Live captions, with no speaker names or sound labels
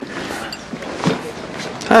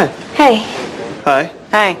Hi. Hey. Hi.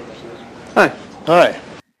 Hi. Hi. Hi.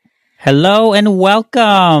 Hello and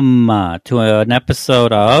welcome to an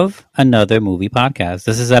episode of Another Movie Podcast.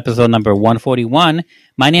 This is episode number 141.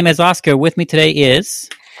 My name is Oscar. With me today is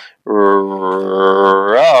Rose.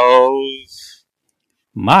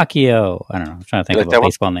 Macchio. I don't know. I'm trying to think You like of that a one?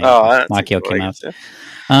 baseball name. Oh, that's Macchio a good came one, I out. guess,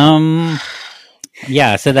 yeah.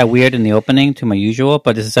 Yeah, I said that weird in the opening to my usual,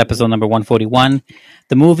 but this is episode number 141.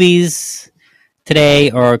 The movies today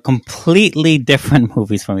are completely different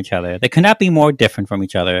movies from each other. They could not be more different from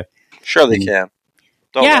each other. Sure they can.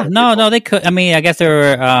 Don't Yeah, lie to people. no, they could. I mean, I guess they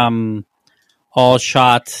were all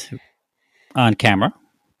shot on camera,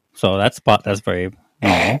 so that's very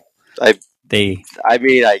normal. I They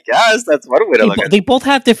mean, I guess that's one way to look at they it. both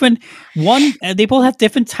have different They both have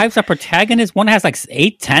different types of protagonists. One has like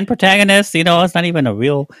 8-10 protagonists. You know, it's not even a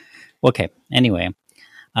real. Okay, anyway,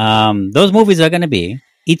 those movies are going to be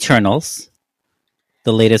Eternals,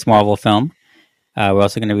 the latest Marvel film. We're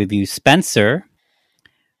also going to review Spencer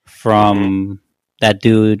from that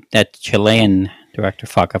dude, that Chilean director.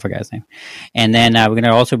 Fuck, I forgot his name. And then we're going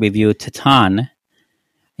to also review Titan,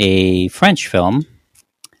 a French film.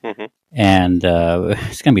 Mhm. And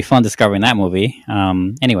it's going to be fun discovering that movie.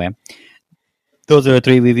 Anyway, those are the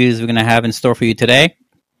three reviews we're going to have in store for you today.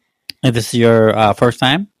 If this is your first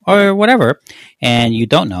time or whatever, and you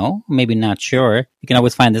don't know, maybe not sure, you can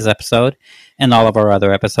always find this episode and all of our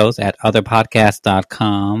other episodes at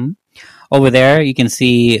otherpodcast.com. Over there, you can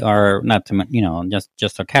see our,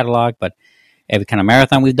 just our catalog, but every kind of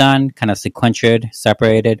marathon we've done, kind of sequential,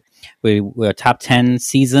 separated. We're top 10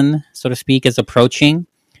 season, so to speak, is approaching.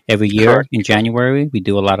 Every year Correct. in January, we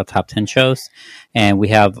do a lot of top 10 shows, and we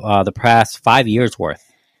have the past 5 years worth,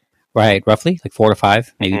 right? Roughly, like 4 to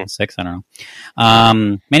 5, maybe even 6, I don't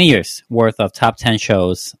know. Many years worth of top 10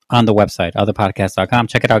 shows on the website, otherpodcast.com.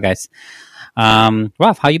 Check it out, guys.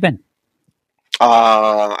 Ralph, how you been?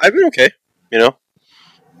 I've been okay, you know.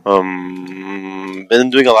 Been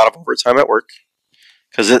doing a lot of overtime at work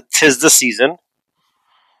because it is the season.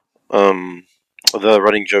 The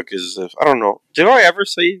running joke is, I don't know. Did I ever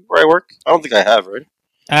say where I work? I don't think I have, right?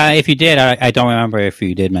 If you did, I don't remember if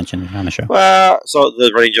you did mention it on the show. Well, so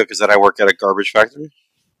the running joke is that I work at a garbage factory.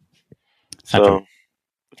 Not So,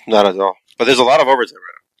 not at all. But there's a lot of overtime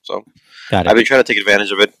right now. So, Got it. I've been trying to take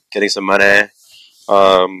advantage of it, getting some money.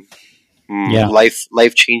 Yeah.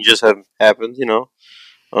 Life changes have happened, you know.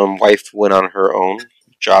 Wife went on her own,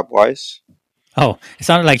 job-wise. Oh, it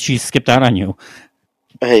sounded like she skipped out on you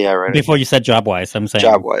Hey, yeah, right. before you said job-wise. I'm saying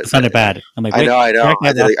Job-wise, it sounded yeah. bad. I'm like, I know.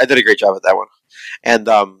 correct that, I did a great job at that one. And,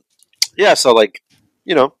 yeah, so, like,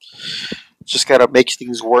 you know, just gotta make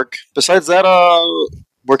things work. Besides that,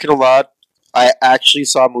 working a lot. I actually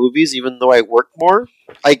saw movies, even though I work more.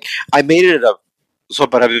 Like, I made it up. So,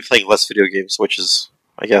 but I've been playing less video games, which is,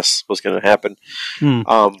 I guess, what's going to happen. Hmm.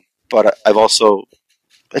 But I've also,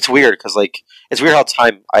 it's weird because, like, it's weird how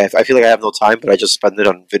time. I feel like I have no time, but I just spend it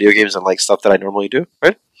on video games and like stuff that I normally do,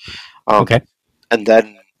 right? Okay. And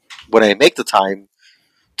then when I make the time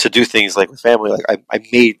to do things like with family, like I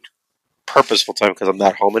made purposeful time because I'm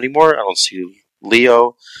not home anymore. I don't see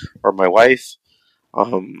Leo or my wife.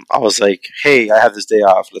 I was like, hey, I have this day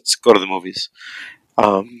off. Let's go to the movies.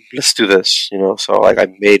 Let's do this, you know. So like, I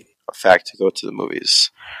made a fact to go to the movies,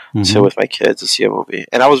 sit with my kids to see a movie,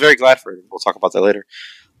 and I was very glad for it. We'll talk about that later.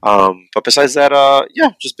 But besides that,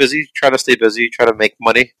 yeah, just busy, trying to stay busy, trying to make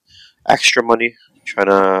money, extra money, trying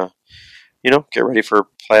to, you know, get ready for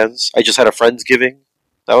plans. I just had a Friendsgiving.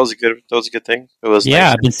 That was a good thing. It was Yeah,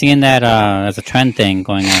 nice. I've been seeing that as a trend thing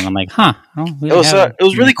going on. I'm like, huh. It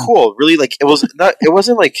was really cool. Really, like it wasn't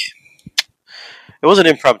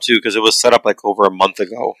impromptu because it was set up like over a month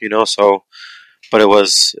ago, you know. So, but it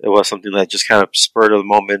was something that just kind of spurred of the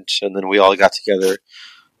moment, and then we all got together.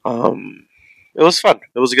 It was fun.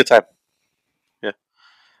 It was a good time.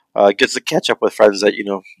 Yeah, gets to catch up with friends that you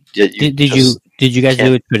know. Did you guys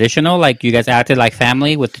do it traditional? Like you guys acted like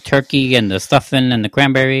family with the turkey and the stuffing and the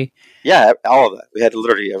cranberry? Yeah, all of that. We had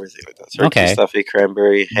literally everything like that. Turkey, Okay. stuffing,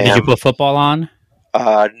 cranberry, ham. Did you put football on?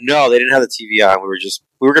 No, they didn't have the TV on. We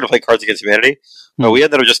were going to play Cards Against Humanity, but we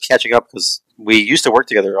ended up just catching up because we used to work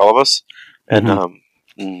together, all of us, and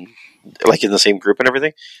like in the same group and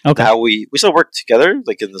everything. Okay. Now we still work together,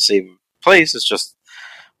 like in the same place. It's just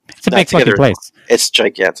It's a not big fucking together place. it's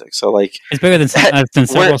gigantic. So like It's bigger than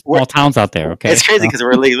several small towns out there. Okay. it's crazy because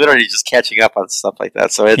we're literally just catching up on stuff like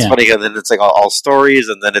that. So it's Yeah. funny, and then it's like all stories,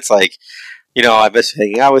 and then it's like, you know, I miss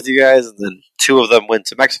hanging out with you guys, and then two of them went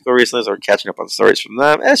to Mexico recently, so we're catching up on stories from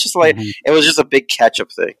them. And it's just like it was just a big catch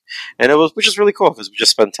up thing, and which is really cool because we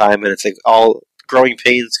just spent time, and it's like all growing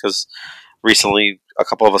pains because recently a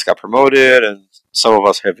couple of us got promoted, and some of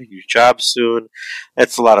us have new jobs soon.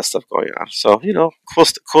 It's a lot of stuff going on. So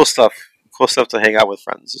cool stuff. Cool stuff to hang out with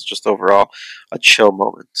friends. It's just overall a chill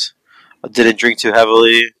moment. I didn't drink too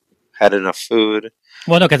heavily. Had enough food.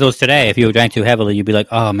 Well, no, because it was today. If you drank too heavily, you'd be like,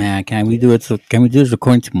 "Oh man, can we do it? Can we do this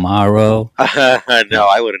recording tomorrow?" No,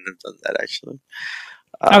 I wouldn't have done that actually.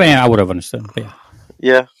 I mean, I would have understood. But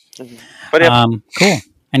Yeah. But yeah. Cool.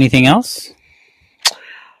 Anything else?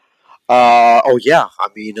 Oh yeah. I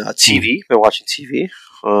mean, TV. Been watching TV.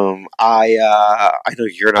 I know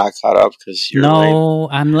you're not caught up because you're lame. No,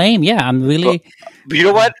 I'm lame. Yeah, I'm really. But you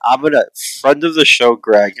know what? I'm gonna friend of the show,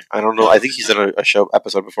 Greg. I don't know. I think he's in a show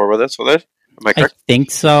episode before with us. With it, am I I correct?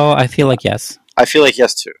 think so. I feel like yes. I feel like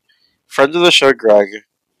yes too. Friend of the show, Greg,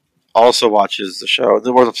 also watches the show.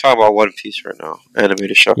 Then we're talking about One Piece right now,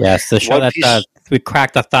 animated show. Yes, the show One that Piece- we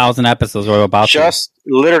cracked 1,000 episodes. We're about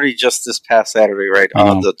Literally just this past Saturday, right I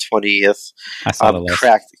know. on the 20th, I saw the list.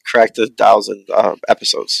 cracked 1,000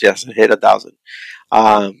 episodes. Yes, it hit 1,000.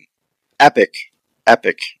 Epic.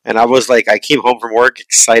 And I was like, I came home from work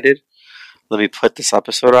excited. Let me put this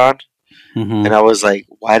episode on, Mhm. and I was like,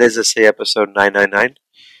 why does it say episode 999?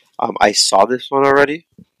 I saw this one already.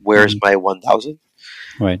 Where's my 1,000?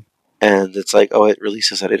 Right. And it's like, oh, it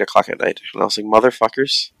releases at 8:00 at night. And I was like,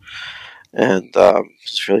 motherfuckers. And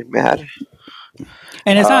just really mad.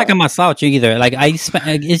 And it's not like I'm a slouch either. Like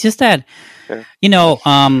it's just that, Yeah.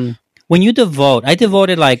 When you I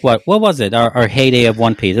devoted like what was it? Our heyday of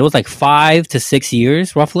One Piece. It was like 5 to 6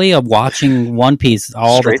 years roughly of watching One Piece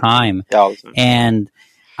all Straight? the time, Yeah, all the time. and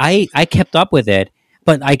I kept up with it.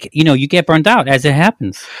 But you get burned out as it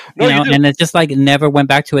happens, No, you do. and it's just like it never went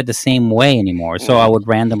back to it the same way anymore. So I would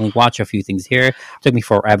randomly watch a few things here. It took me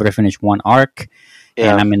forever to finish one arc.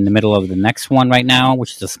 Yeah. And I'm in the middle of the next one right now,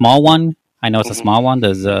 which is a small one. I know it's a small one.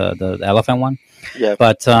 There's the elephant one, Yeah.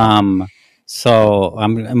 but so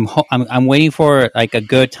I'm waiting for like a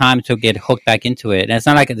good time to get hooked back into it. And it's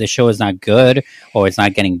not like the show is not good or it's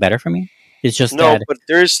not getting better for me. It's just No, that but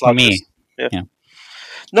there's for me. Yeah.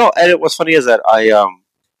 No, and what's funny is that I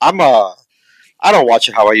don't watch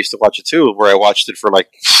it how I used to watch it too, where I watched it for like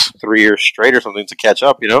 3 years straight or something to catch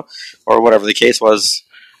up, or whatever the case was.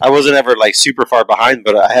 I wasn't ever like super far behind,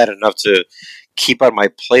 but I had enough to keep on my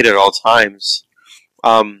plate at all times.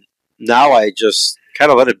 Now I just kind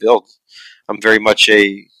of let it build. I'm very much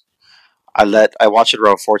I watch it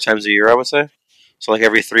around 4 times a year, I would say. So like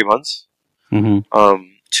every 3 months, Hmm.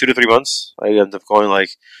 2 to 3 months, I end up going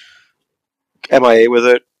like MIA with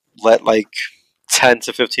it. Let like 10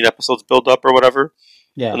 to 15 episodes build up or whatever,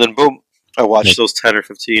 Yeah. and then boom, I watch Right. those 10 or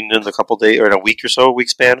 15 in a couple days or in a week or so, week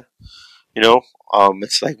span.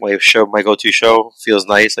 It's like my go-to show. Feels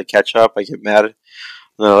nice. I catch up. I get mad, and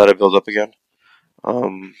then I let it build up again.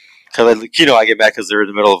 Because I get mad because they're in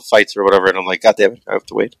the middle of fights or whatever, and I'm like, God damn it, I have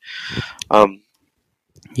to wait.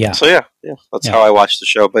 Yeah. So yeah, that's how I watch the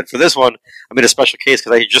show. But for this one, I'm in a special case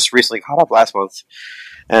because I just recently caught up last month,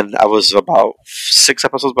 and I was about 6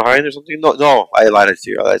 episodes behind or something. No, I lied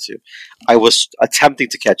to you. I was attempting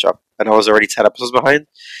to catch up, and I was already 10 episodes behind,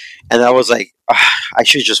 and I was like, I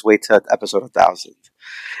should just wait till episode 1,000,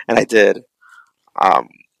 and I did. And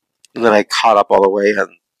then I caught up all the way, and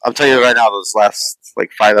I'm telling you right now, those last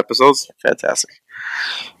like 5 episodes, fantastic.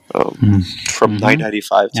 From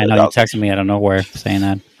 995 to I know you 1,000. texted me out of nowhere saying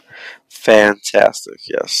that. Fantastic,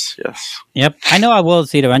 yes. Yep. I know I will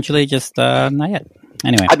see it eventually, just not yet.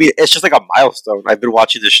 Anyway. I mean, it's just like a milestone. I've been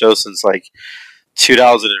watching the show since like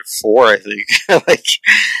 2004, I think. Like,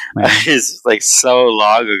 Right. it's like so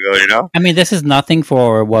long ago, I mean, this is nothing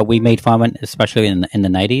for what we made fun of, especially in the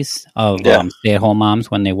 90s, of Yeah. stay-at-home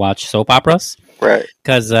moms when they watch soap operas. Right.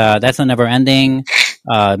 Because that's a never-ending,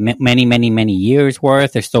 many, many, many years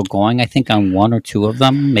worth. They're still going, I think, on 1 or 2 of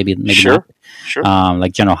them, maybe Sure. not.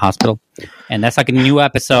 Like General Hospital. And that's like a new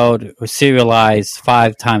episode serialized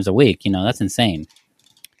 5 times a week. That's insane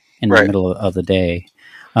in the Right. middle of the day.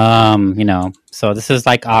 So this is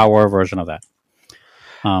like our version of that.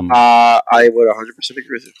 I would 100%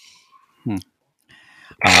 agree with you.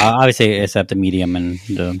 Obviously, except the medium and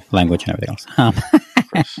the language and everything else.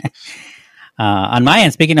 On my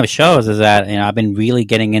end, speaking of shows, is that I've been really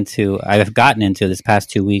I've gotten into this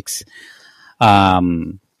past 2 weeks.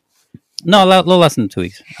 No, a little less than 2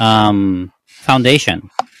 weeks. Foundation.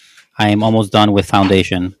 I am almost done with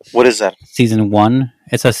Foundation. What is that? Season 1.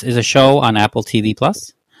 It's a show on Apple TV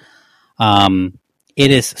Plus.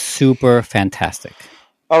 It is super fantastic.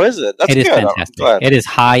 Oh, is it? That's It is good. I'm fantastic. glad. It is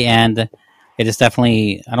high end. It is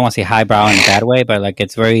definitely, I don't want to say highbrow in a bad way, but like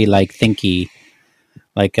it's very like thinky,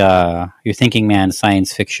 like your thinking man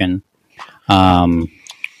science fiction.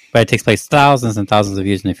 but it takes place thousands and thousands of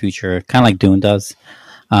years in the future, kind of like Dune does.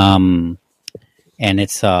 Um, and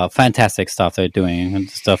it's fantastic stuff they're doing and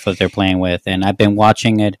stuff that they're playing with. And I've been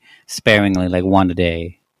watching it sparingly, like one a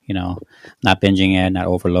day. Not binging it, not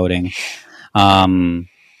overloading,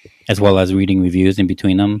 as well as reading reviews in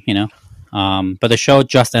between them. But the show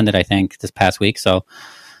just ended, I think, this past week, so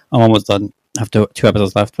I'm almost done. I have two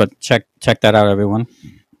episodes left, but check that out, everyone.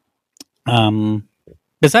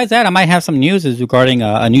 Besides that, I might have some news regarding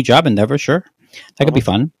a new job endeavor. Sure, that could be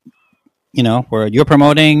fun. Where you're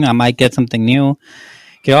promoting, I might get something new.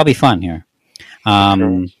 It could all be fun here.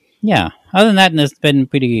 Sure. Yeah. Other than that, it's been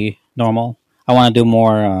pretty normal. I want to do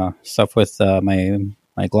more stuff with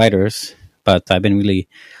my gliders, but I've been really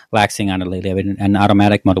laxing on it lately. I've been in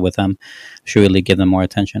automatic mode with them. Should really give them more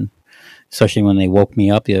attention, especially when they woke me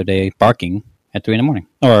up the other day barking at 3 in the morning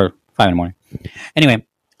or 5 in the morning. Anyway,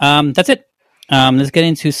 that's it. Let's get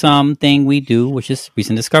into something we do, which is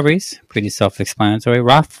recent discoveries. Pretty self-explanatory.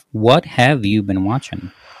 Raf, what have you been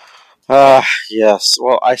watching? Yes.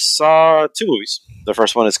 Well, I saw 2 movies. The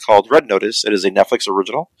first one is called Red Notice. It is a Netflix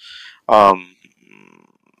original.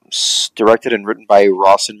 Directed and written by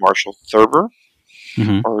Ross and Marshall Thurber.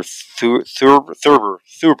 Mm-hmm. Or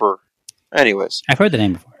Thurber. Anyways. I've heard the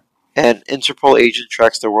name before. An Interpol agent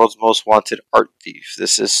tracks the world's most wanted art thief.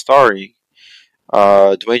 This is starring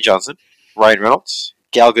Dwayne Johnson, Ryan Reynolds,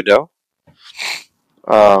 Gal Gadot.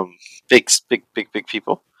 Big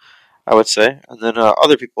people, I would say. And then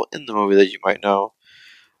other people in the movie that you might know.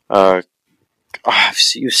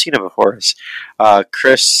 You've seen him before. It's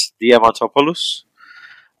Chris Diamantopoulos.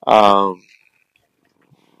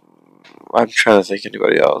 I'm trying to think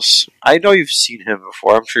anybody else. I know you've seen him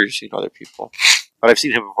before. I'm sure you've seen other people. But I've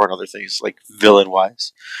seen him before in other things, like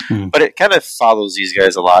villain-wise. Mm. But it kind of follows these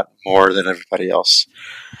guys a lot more than everybody else.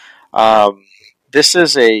 This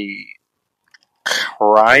is a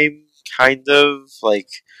crime kind of, like,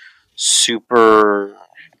 super...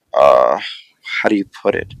 how do you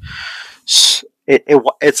put it?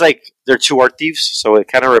 It's like they're 2 art thieves, so it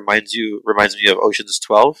kind of reminds me of Ocean's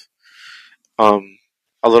 12, a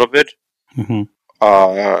little bit. Mm-hmm.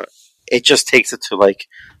 It just takes it to, like,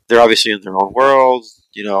 they're obviously in their own world,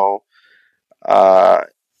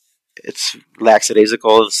 it's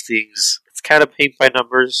lackadaisical and things. It's kind of paint by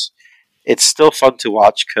numbers. It's still fun to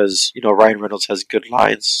watch because, Ryan Reynolds has good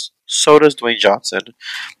lines. So does Dwayne Johnson.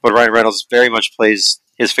 But Ryan Reynolds very much plays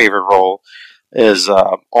his favorite role is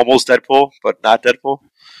almost Deadpool, but not Deadpool.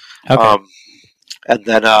 Okay. And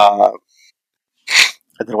then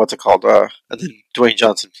what's it called? And then Dwayne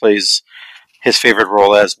Johnson plays his favorite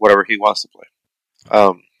role as whatever he wants to play.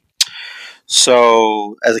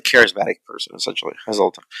 So as a charismatic person, essentially, as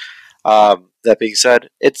all the time. That being said,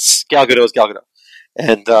 it's Gal Gadot's Gal Gadot,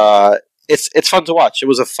 and it's fun to watch. It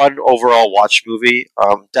was a fun overall watch movie.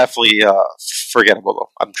 Definitely forgettable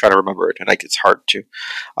though. I'm trying to remember it, and it's hard to.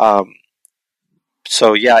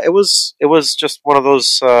 So yeah, it was just one of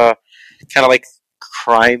those kind of like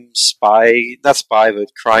crime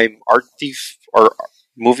but crime art thief or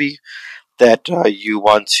movie that you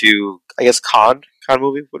want to, I guess, con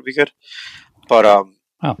movie would be good. But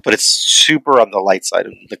but it's super on the light side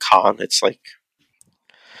of the con. It's like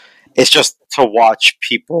it's just to watch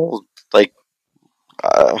people like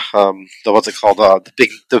what's it called?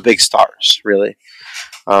 The big stars, really.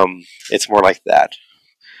 It's more like that.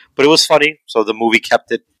 But it was funny, so the movie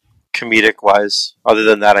kept it comedic wise. Other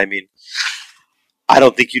than that, I mean, I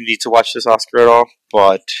don't think you need to watch this Oscar at all.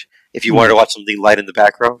 But if you wanted to watch something light in the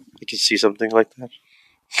background, you can see something like that.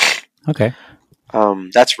 Okay.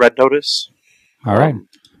 That's Red Notice. All right.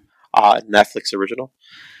 Netflix original.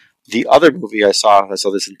 The other movie I saw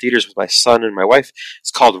this in theaters with my son and my wife.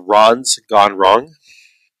 It's called Ron's Gone Wrong.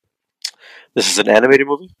 This is an animated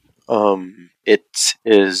movie. It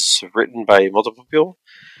is written by multiple people.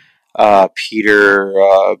 Peter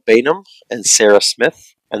Bainum and Sarah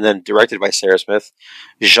Smith, and then directed by Sarah Smith,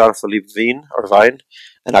 Jean-Philippe Vine,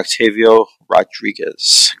 and Octavio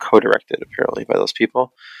Rodriguez, co-directed apparently by those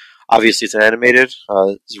people. Obviously, it's an animated.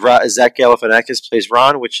 Zach Galifianakis plays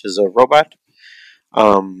Ron, which is a robot.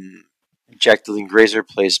 Jack Dylan Grazer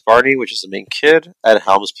plays Barney, which is the main kid. Ed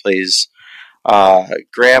Helms plays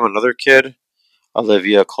Graham, another kid.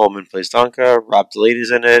 Olivia Colman plays Donka. Rob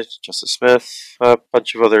Delaney's in it. Justice Smith. A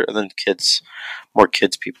bunch of other... And then more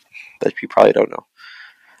kids people that you probably don't know.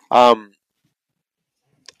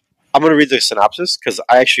 I'm going to read the synopsis because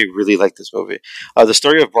I actually really like this movie. The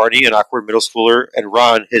story of Barney, an awkward middle schooler, and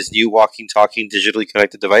Ron, his new walking, talking, digitally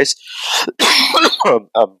connected device.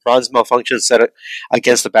 Ron's malfunction set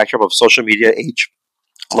against the backdrop of social media age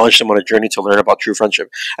launched him on a journey to learn about true friendship.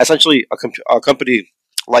 Essentially, a company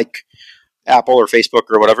like Apple or Facebook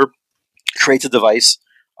or whatever creates a device,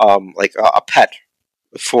 like a pet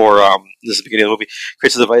for this is the beginning of the movie,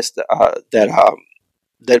 creates a device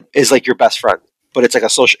that is like your best friend, but it's like a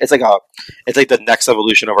social. It's like the next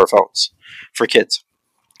evolution of our phones for kids.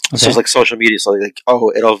 Okay. So it's like social media. So like,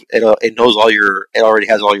 it knows it already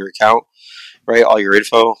has all your account, right? All your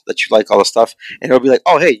info that you like, all the stuff, and it'll be like,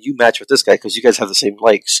 oh, hey, you match with this guy because you guys have the same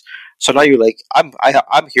likes. So now you're like, I'm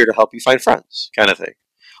here to help you find friends, kind of thing,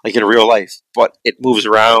 like in real life. But it moves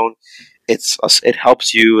around. It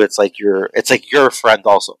helps you. It's like your friend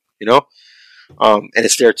also, and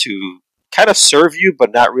it's there to kind of serve you,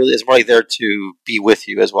 but not really. It's more like there to be with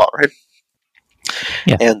you as well, right?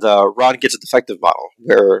 Yeah. And Ron gets a defective model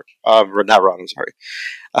where, not Ron, I'm sorry,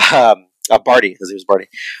 Barty, his name is Barty.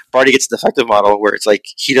 Barty gets a defective model where it's like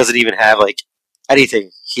he doesn't even have like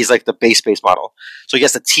anything. He's like the base model, so he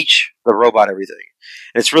has to teach the robot everything,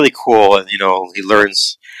 and it's really cool. And he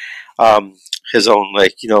learns his own,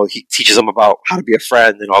 like, he teaches him about how to be a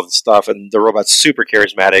friend and all this stuff. And the robot's super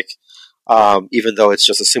charismatic. Even though it's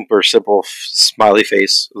just a simple smiley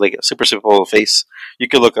face, like a super simple face. You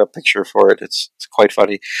can look up a picture for it. It's quite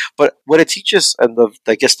funny. But what it teaches, and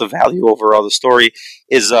I guess the value overall of the story,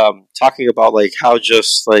 is talking about like how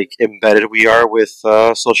just like embedded we are with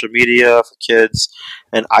social media for kids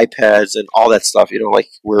and iPads and all that stuff. Like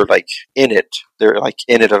we're like in it. They're like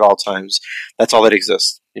in it at all times. That's all that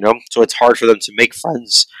exists. So it's hard for them to make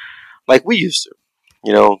friends like we used to.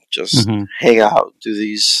 Just hang out, do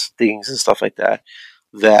these things and stuff like that.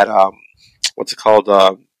 That what's it called?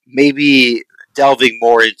 Maybe delving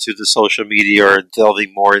more into the social media or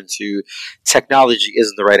delving more into technology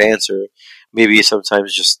isn't the right answer. Maybe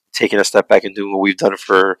sometimes just taking a step back and doing what we've done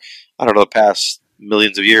for, I don't know, the past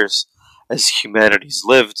millions of years as humanity's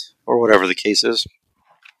lived, or whatever the case is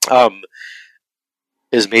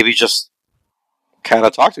maybe just kind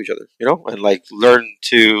of talk to each other, and like learn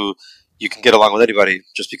to. You can get along with anybody.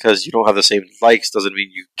 Just because you don't have the same likes doesn't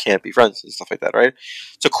mean you can't be friends and stuff like that, right?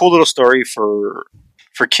 It's a cool little story for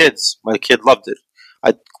kids. My kid loved it.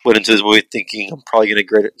 I went into this movie thinking I'm probably going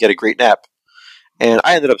to get a great nap, and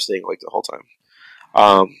I ended up staying awake the whole time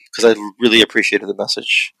because I really appreciated the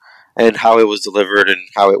message and how it was delivered and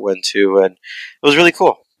how it went to, and it was really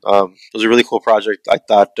cool. It was a really cool project. I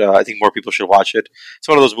think more people should watch it. It's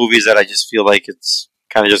one of those movies that I just feel like it's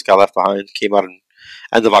kind of just got left behind. Came out in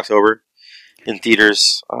end of October. In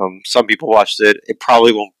theaters. Some people watched it. It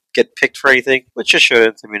probably won't get picked for anything, which it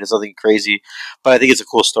shouldn't. I mean, it's nothing crazy, but I think it's a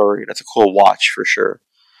cool story and it's a cool watch for sure.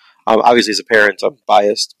 Obviously, as a parent, I'm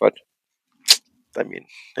biased, but I mean,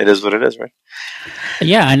 it is what it is, right?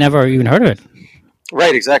 Yeah, I never even heard of it.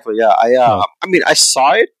 Right, exactly. Yeah, I mean, I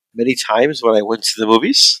saw it many times when I went to the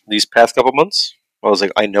movies these past couple months. I was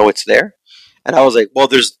like, I know it's there, and I was like, well,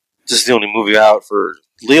 this is the only movie out for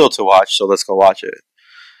Leo to watch, so let's go watch it.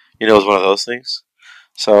 It was one of those things.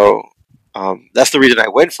 So that's the reason I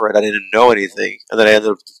went for it. I didn't know anything. And then I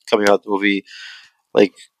ended up coming out the movie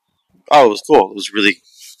like, oh, it was cool. It was really,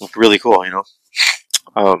 really cool,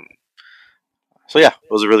 So yeah,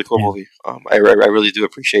 it was a really cool movie. I really do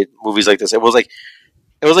appreciate movies like this. It was like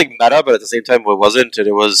meta, but at the same time it wasn't. And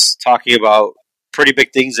it was talking about pretty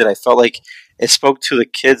big things that I felt like it spoke to the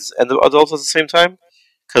kids and the adults at the same time.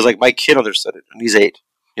 Because like my kid understood it, and he's 8,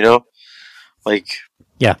 Like,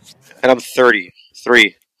 yeah, and I'm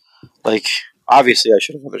 33. Like, obviously, I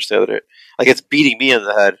should have understood it. Like, it's beating me in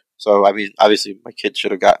the head. So, I mean, obviously, my kid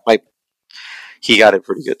should have he got it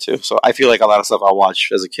pretty good too. So, I feel like a lot of stuff I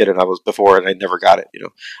watched as a kid and I was before, and I never got it.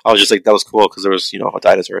 I was just like, that was cool because there was, a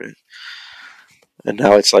dinosaur in it. And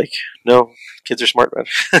now it's like, no, kids are smart, man.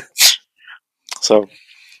 So,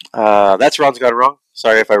 that's Ron's Gone Wrong.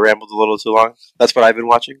 Sorry if I rambled a little too long. That's what I've been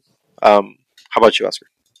watching. How about you, Oscar?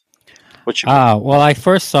 Well, I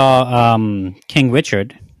first saw King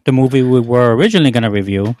Richard, the movie we were originally going to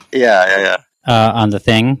review. Yeah. On the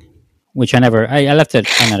thing, which I left it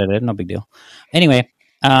unedited, no big deal. Anyway,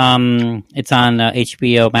 it's on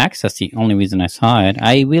HBO Max. That's the only reason I saw it.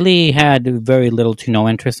 I really had very little to no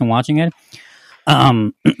interest in watching it.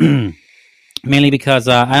 Mainly because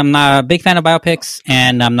I'm not a big fan of biopics,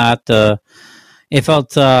 and I'm not. It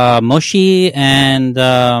felt mushy and.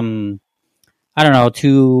 I don't know,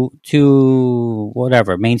 to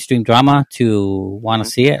whatever, mainstream drama to want to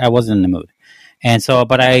see it. I wasn't in the mood. And so,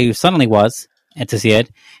 but I suddenly was to see it,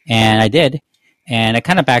 and I did. And I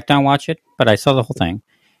kind of backed down watch it, but I saw the whole thing.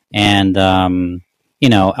 And,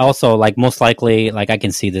 also, like, most likely, like, I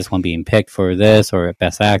can see this one being picked for this or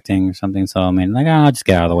best acting or something. So, I mean, like, I'll just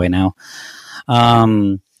get out of the way now.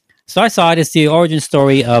 So I saw it. It's the origin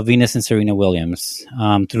story of Venus and Serena Williams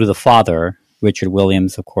through the father, Richard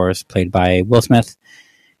Williams, of course, played by Will Smith.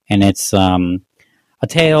 and it's a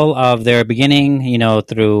tale of their beginning,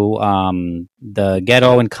 through the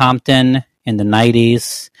ghetto in Compton in the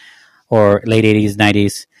 90s or late 80s,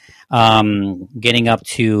 90s, getting up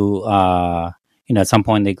to, at some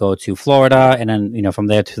point they go to Florida, and then, from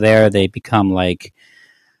there to there, they become like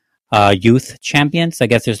youth champions. I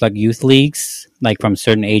guess there's like youth leagues, like from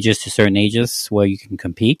certain ages to certain ages where you can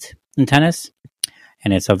compete in tennis.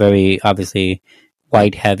 And it's a very obviously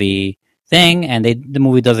white heavy thing, and the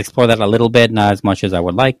movie does explore that a little bit, not as much as I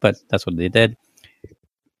would like, but that's what they did.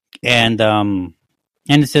 And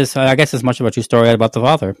it's just, I guess, as much of a true story about the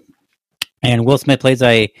father. And Will Smith plays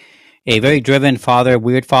a very driven father,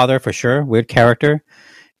 weird father for sure, weird character.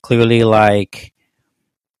 Clearly, like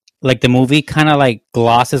the movie kind of like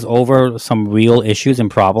glosses over some real issues and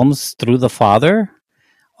problems through the father,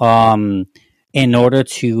 in order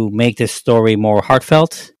to make this story more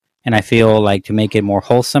heartfelt. And I feel like to make it more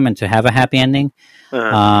wholesome and to have a happy ending,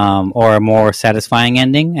 or a more satisfying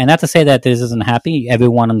ending. And not to say that this isn't happy.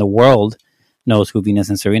 Everyone in the world knows who Venus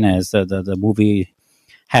and Serena is. The movie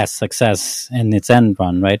has success in its end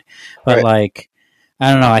run, right? But Right. like,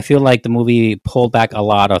 I don't know. I feel like the movie pulled back a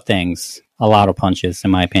lot of things, a lot of punches,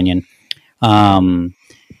 in my opinion.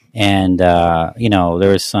 And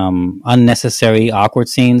there's some unnecessary awkward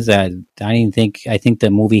scenes that I didn't think. I think the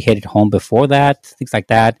movie hit it home before that, things like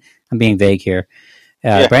that. I'm being vague here.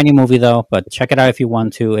 Yeah. Brand new movie though, but check it out if you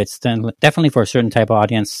want to. It's definitely for a certain type of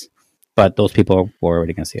audience, but those people were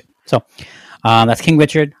already going to see it. So that's King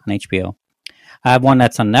Richard on HBO. I have one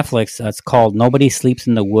that's on Netflix. It's called Nobody Sleeps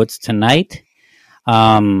in the Woods Tonight.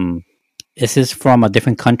 This is from a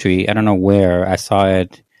different country. I don't know where I saw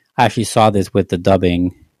it. I actually saw this with the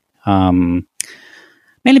dubbing.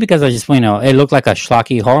 Mainly because I just, it looked like a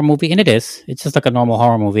schlocky horror movie, and it is. It's just like a normal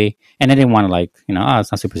horror movie, and I didn't want to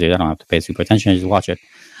it's not super serious. I don't have to pay super attention. I just watch it.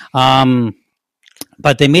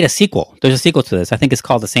 But they made a sequel. There's a sequel to this. I think it's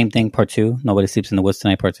called The Same Thing Part 2. Nobody Sleeps in the Woods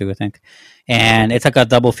Tonight Part 2, I think. And it's like a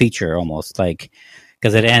double feature almost, like,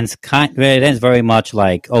 because it ends very much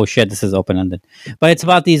like, oh shit, this is open ended. But it's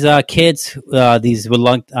about these kids, these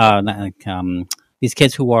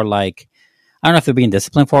kids who are like, I don't know if they're being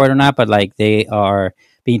disciplined for it or not, but like they are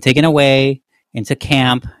being taken away into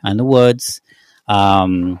camp in the woods,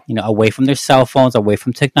 away from their cell phones, away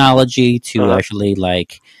from technology to actually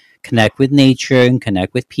like connect with nature and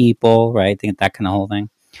connect with people, right? That kind of whole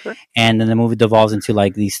thing. Sure. And then the movie devolves into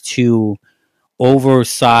like these two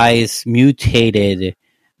oversized, mutated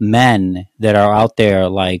men that are out there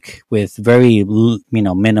like with very,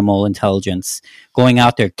 minimal intelligence, going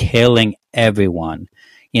out there killing everyone.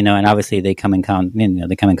 And obviously they come in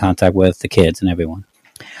contact with the kids and everyone.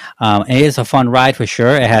 It is a fun ride for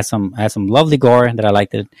sure. It has some lovely gore that I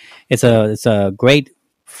liked it. It's a great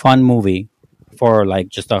fun movie for like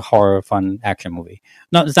just a horror fun action movie.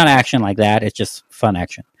 No, it's not action like that. It's just fun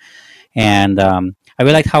action. And I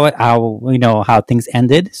really liked how things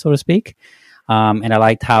ended, so to speak. And I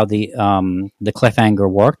liked how the cliffhanger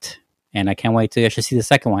worked. And I can't wait to actually see the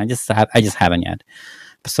second one. I just haven't yet.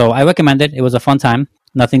 So I recommend it. It was a fun time.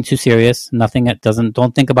 Nothing too serious. Nothing that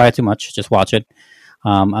don't think about it too much. Just watch it.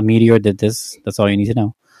 A meteor did this. That's all you need to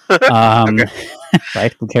know. Okay.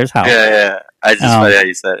 Right? Who cares how? Yeah. I just funny how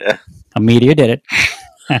you said it. Yeah. A meteor did it.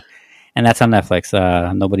 And that's on Netflix.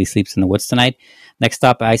 Nobody Sleeps in the Woods Tonight. Next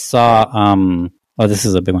up, I saw... this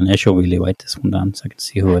is a big one. I should really write this one down so I can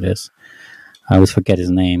see who it is. I always forget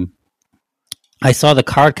his name. I saw The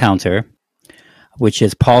Card Counter, which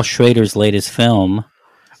is Paul Schrader's latest film.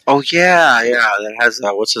 Oh, yeah. That has,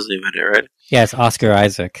 what's his name in it, right? Yeah, it's Oscar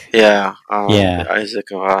Isaac. Yeah. Yeah.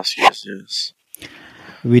 Isaac of Oscar, yes.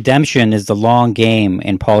 Redemption is the long game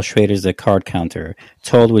in Paul Schrader's The Card Counter.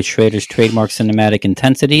 Told with Schrader's trademark cinematic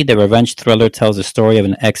intensity, the revenge thriller tells the story of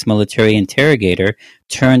an ex-military interrogator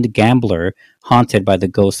turned gambler haunted by the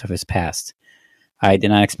ghost of his past. I did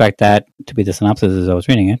not expect that to be the synopsis as I was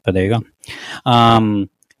reading it, but there you go.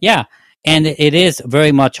 Yeah, and it is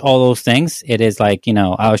very much all those things. It is like,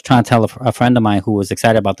 I was trying to tell a friend of mine who was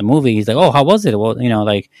excited about the movie. He's like, oh, how was it? Well,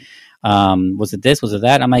 was it this? Was it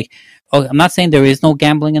that? I'm like, oh, I'm not saying there is no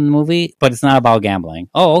gambling in the movie, but it's not about gambling.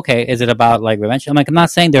 Oh, okay. Is it about like revenge? I'm like, I'm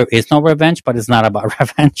not saying there is no revenge, but it's not about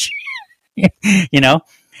revenge.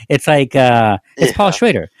 It's like it's Paul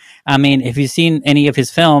Schrader. I mean, if you've seen any of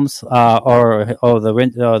his films or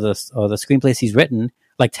the screenplays he's written,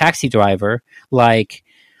 like Taxi Driver, like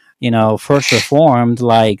First Reformed,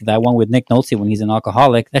 like that one with Nick Nolte when he's an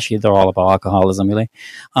alcoholic. Actually, they're all about alcoholism, really.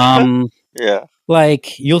 Yeah.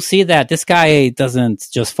 Like you'll see that this guy doesn't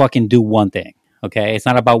just fucking do one thing. Okay, it's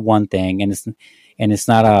not about one thing, and it's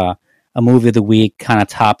not a movie of the week kind of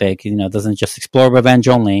topic. It doesn't just explore revenge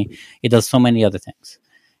only. It does so many other things.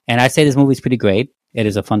 And I say this movie is pretty great. It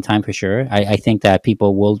is a fun time for sure. I think that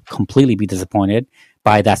people will completely be disappointed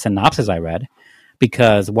by that synopsis I read,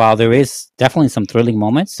 because while there is definitely some thrilling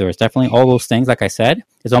moments, there's definitely all those things. Like I said,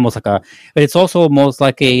 it's almost like but it's also almost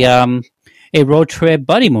like a road trip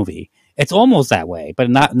buddy movie. It's almost that way, but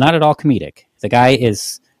not at all comedic. The guy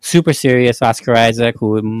is super serious, Oscar Isaac,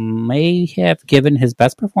 who may have given his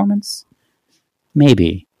best performance.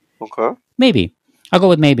 Maybe. Okay. Maybe. I'll go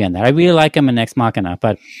with maybe on that. I really like him in Ex Machina,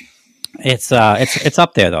 but it's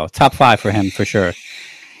up there though. Top 5 for him for sure.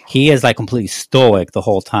 He is like completely stoic the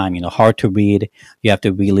whole time, hard to read. You have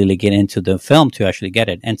to really get into the film to actually get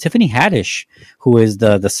it. And Tiffany Haddish, who is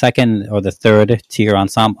the second or the third tier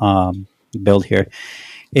ensemble build here,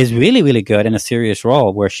 is really, really good in a serious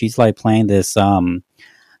role where she's like playing this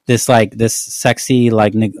sexy,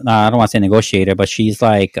 like, I don't want to say negotiator, but she's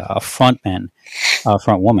like a front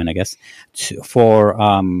woman, I guess,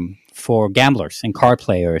 for gamblers and card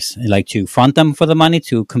players, like to front them for the money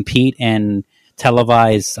to compete and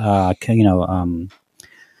televise, what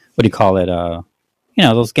do you call it?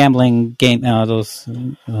 Those gambling game,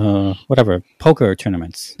 poker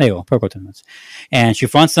tournaments. There you go, poker tournaments. And she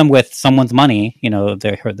fronts them with someone's money,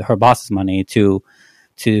 her boss's money to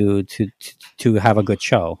have a good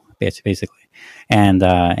show, basically.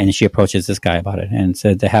 And she approaches this guy about it and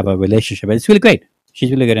said they have a relationship. It's really great. She's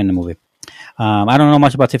really good in the movie. I don't know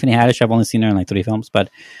much about Tiffany Haddish. I've only seen her in like 3 films, but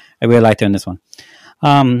I really liked her in this one.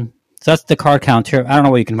 So that's the card counter. I don't know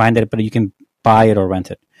where you can find it, but you can buy it or rent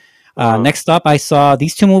it. Next up, I saw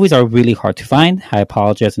these 2 movies are really hard to find. I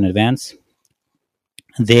apologize in advance.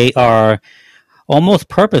 They are almost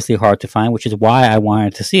purposely hard to find, which is why I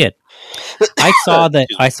wanted to see it. I saw The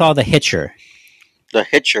Hitcher. The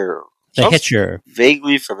Hitcher. The Hitcher.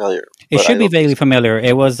 Vaguely familiar. It should be vaguely familiar.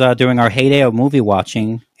 It was during our heyday of movie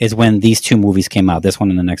watching is when these 2 movies came out, this one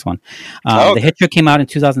and the next one. The Hitcher came out in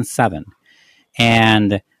 2007.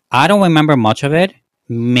 And I don't remember much of it.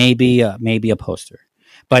 Maybe a poster.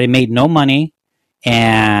 But it made no money.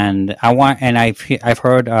 And I've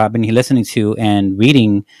heard, I've been listening to and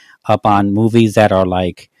reading up on movies that are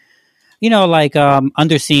like,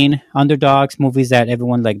 underseen, underdogs, movies that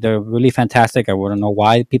everyone, like, they're really fantastic. I don't know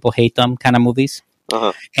why people hate them kind of movies.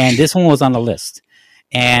 Uh-huh. And this one was on the list.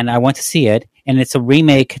 And I went to see it. And it's a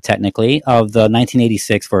remake, technically, of the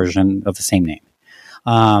 1986 version of the same name.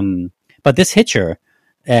 But this Hitcher,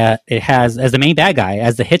 it has, as the main bad guy,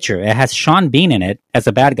 as the Hitcher, it has Sean Bean in it as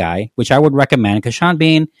a bad guy, which I would recommend, because Sean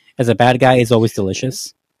Bean as a bad guy is always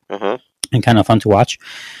delicious and kind of fun to watch.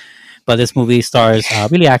 But this movie stars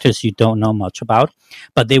really actors you don't know much about,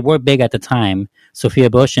 but they were big at the time. Sophia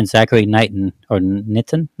Bush and Zachary Knighton,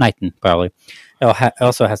 probably. It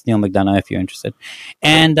also has Neil McDonough if you're interested.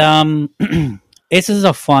 And this is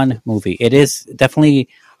a fun movie. It is definitely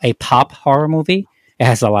a pop horror movie. It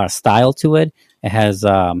has a lot of style to it. It has,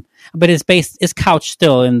 but it's couched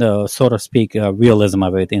still in the, so to speak, realism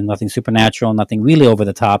of everything. Nothing supernatural, nothing really over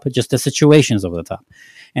the top. Just the situations over the top.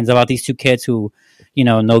 And it's about these 2 kids who,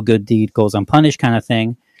 no good deed goes unpunished kind of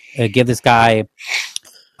thing. Give this guy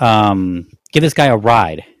a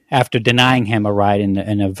ride after denying him a ride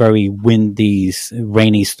in a very windy,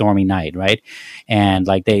 rainy, stormy night, right? And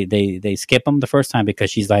like they skip him the first time because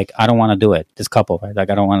she's like, I don't want to do it. This couple, right? Like,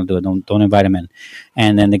 I don't want to do it. Don't invite him in.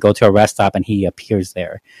 And then they go to a rest stop and he appears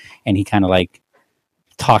there, and he kind of like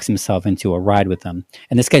talks himself into a ride with them.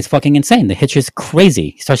 And this guy's fucking insane. The Hitcher's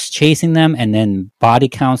crazy. He starts chasing them, and then body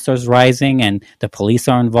count starts rising, and the police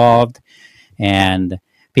are involved, and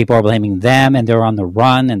people are blaming them, and they're on the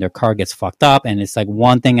run, and their car gets fucked up, and it's like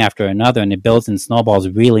one thing after another, and it builds and snowballs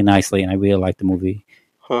really nicely, and I really like the movie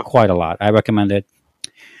quite a lot. I recommend it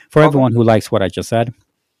for everyone who likes what I just said.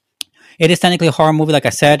 It is technically a horror movie, like I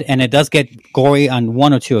said, and it does get gory on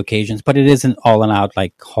 1 or 2 occasions, but it isn't all and out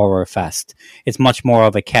like horror fest. It's much more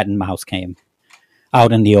of a cat and mouse game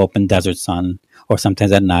out in the open desert sun, or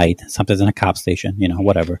sometimes at night, sometimes in a cop station,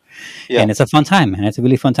 whatever. Yeah. And it's a fun time, and it's a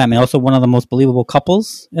really fun time. And also one of the most believable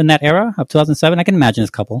couples in that era of 2007. I can imagine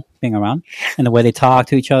this couple being around, and the way they talk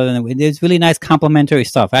to each other. And it's really nice complimentary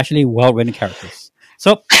stuff, actually well-written characters.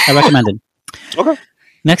 So I recommend it. Okay.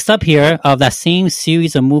 Next up here, of that same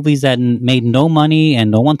series of movies that made no money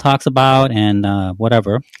and no one talks about and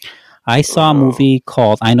whatever, I saw a movie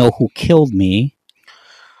called I Know Who Killed Me.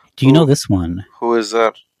 Do you know this one? Who is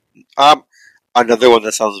that? Another one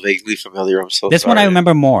that sounds vaguely familiar. I'm so This sorry. one I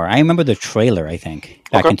remember more. I remember the trailer, I think,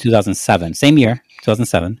 back in 2007. Same year,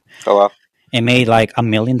 2007. Oh, wow. It made like $1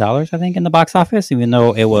 million, I think, in the box office, even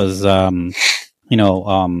though it was,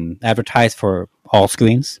 advertised for all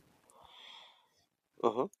screens.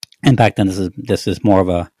 Uh-huh. And back then, this is more of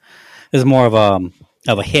a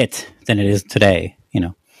hit than it is today.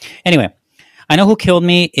 Anyway, I Know Who Killed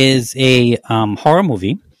Me is a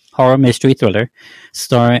horror mystery thriller,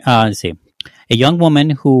 starring. Let's see, a young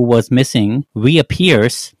woman who was missing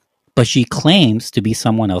reappears, but she claims to be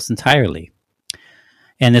someone else entirely.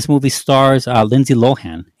 And this movie stars Lindsay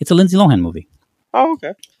Lohan. It's a Lindsay Lohan movie. Oh,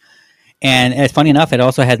 okay. And it's funny enough, it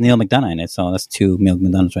also has Neil McDonough in it, so that's two Neil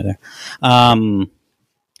McDonoughs right there.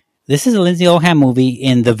 This is a Lindsay Lohan movie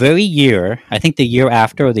in the very year, I think the year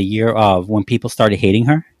after or the year of when people started hating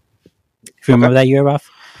her. If you remember that year, Ralph?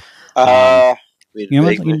 You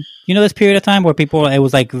know this period of time where people, it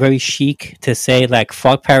was like very chic to say like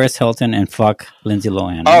fuck Paris Hilton and fuck Lindsay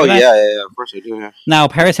Lohan. Oh, yeah, of course I do, yeah. Now,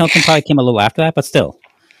 Paris Hilton probably came a little after that, but still,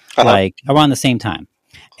 like around the same time.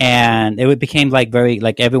 And it became like very,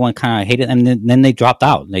 like everyone kind of hated them, and then they dropped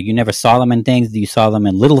out. Like you never saw them in things. You saw them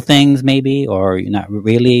in little things maybe, or you're not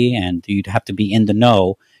really, and you'd have to be in the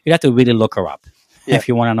know. You'd have to really look her up if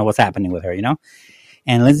you want to know what's happening with her, you know?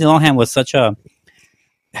 And Lindsay Lohan was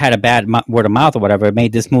had a bad word of mouth or whatever. It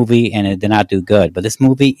made this movie and it did not do good. But this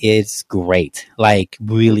movie is great. Like,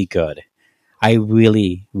 really good. I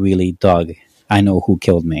really, really dug I Know Who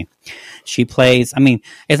Killed Me. She plays, I mean,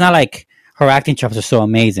 it's not like her acting chops are so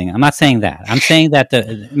amazing. I'm not saying that. I'm saying that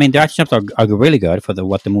the acting chops are really good for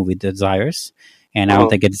what the movie desires. And I don't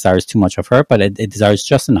think it desires too much of her, but it desires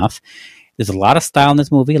just enough. There's a lot of style in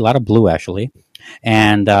this movie, a lot of blue, actually.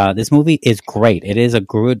 And this movie is great. It is a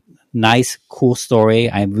good, nice, cool story.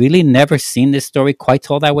 I've really never seen this story quite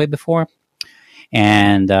told that way before.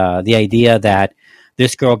 And the idea that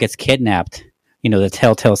this girl gets kidnapped, you know, the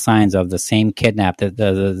telltale signs of the same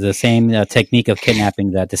the same technique of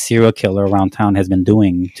kidnapping that the serial killer around town has been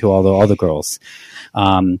doing to all the other girls.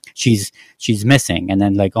 She's missing, and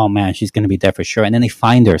then like, oh man, she's going to be dead for sure. And then they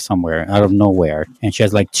find her somewhere out of nowhere, and she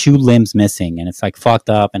has like 2 limbs missing, and it's like fucked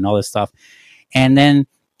up and all this stuff. And then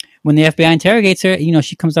when the FBI interrogates her, you know,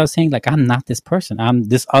 she comes out saying like, I'm not this person. I'm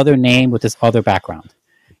this other name with this other background.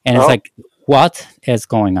 And it's like, what is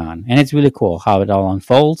going on? And it's really cool how it all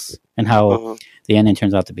unfolds and how the ending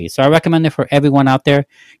turns out to be. So I recommend it for everyone out there.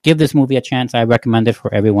 Give this movie a chance. I recommend it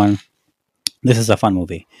for everyone. This is a fun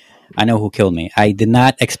movie. I Know Who Killed Me. I did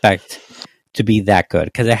not expect to be that good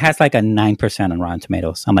because it has like a 9% on Rotten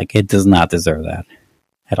Tomatoes. I'm like, it does not deserve that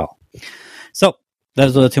at all. So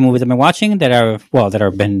those are the 2 movies I've been watching that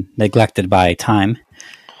are been neglected by time.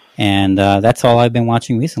 And that's all I've been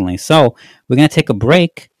watching recently. So we're going to take a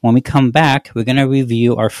break. When we come back, we're going to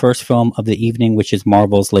review our first film of the evening, which is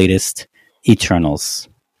Marvel's latest, Eternals.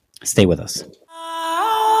 Stay with us.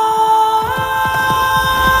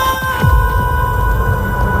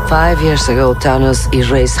 Five years ago, Thanos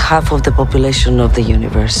erased half of the population of the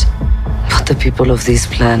universe. But the people of this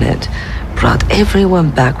planet brought everyone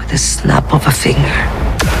back with a snap of a finger.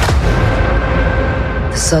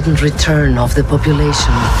 The sudden return of the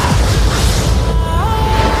population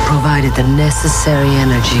provided the necessary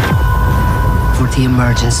energy for the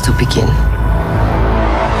emergence to begin.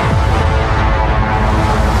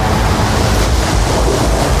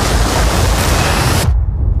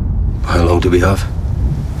 How long do we have?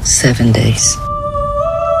 7 days.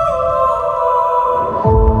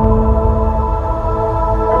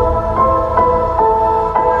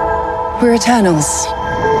 We're Eternals.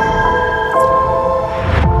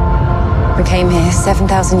 We came here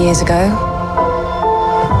 7,000 years ago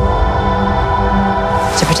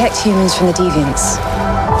to protect humans from the deviants.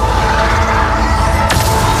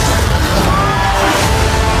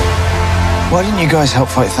 Why didn't you guys help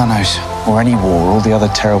fight Thanos? Or any war, or all the other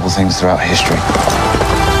terrible things throughout history?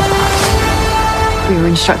 We were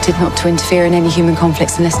instructed not to interfere in any human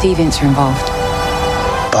conflicts unless deviants are involved.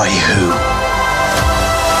 By who?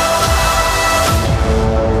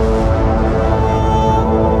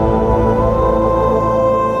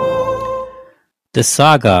 The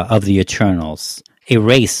saga of the Eternals, a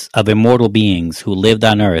race of immortal beings who lived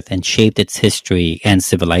on Earth and shaped its history and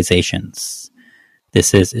civilizations.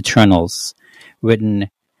 This is Eternals, written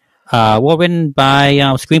by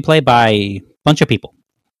screenplay by a bunch of people.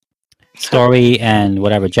 Story and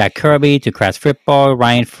whatever, Jack Kirby to Chris Firpo,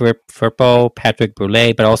 Ryan Firpo, Patrick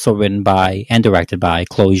Brule, but also written by and directed by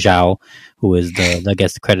Chloe Zhao, who is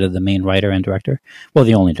the main writer and director. Well,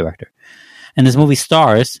 the only director. And this movie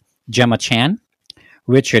stars Gemma Chan,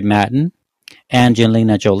 Richard Madden,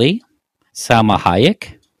 Angelina Jolie, Salma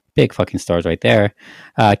Hayek, big fucking stars right there,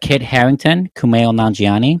 Kit Harington, Kumail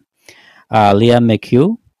Nanjiani, Leah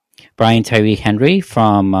McHugh, Brian Tyree Henry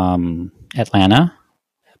from Atlanta,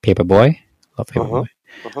 Paperboy, love Paperboy,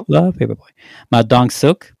 love Paperboy, Ma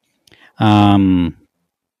Dong-suk, Lauren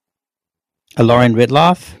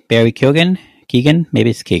Ridloff, Barry Keoghan, maybe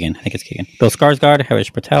it's Keegan, I think it's Keegan, Bill Skarsgård,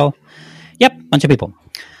 Harish Patel, yep, bunch of people.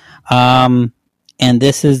 And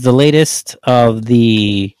this is the latest of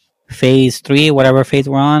the Phase 3, whatever phase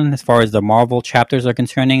we're on, as far as the Marvel chapters are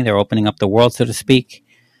concerning. They're opening up the world, so to speak.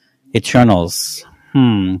 Eternals.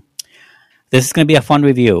 This is going to be a fun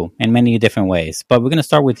review in many different ways. But we're going to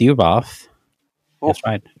start with you, Rolf. That's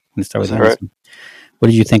right. We're going to start with you. Right? What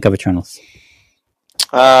did you think of Eternals?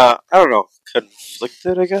 I don't know.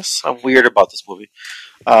 Conflicted, I guess. I'm weird about this movie.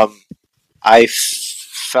 I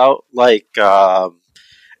felt like, and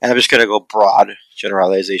I'm just going to go broad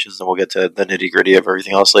generalizations, and we'll get to the nitty gritty of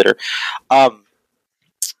everything else later. I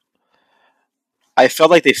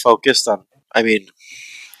felt like they focused a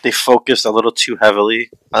little too heavily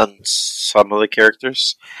on some of the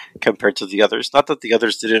characters compared to the others. Not that the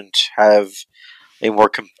others didn't have a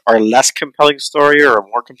less compelling story or a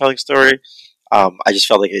more compelling story. I just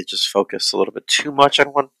felt like it just focused a little bit too much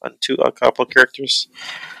on a couple of characters.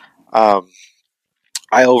 I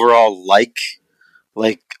overall I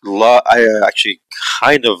actually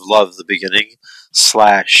kind of love the beginning /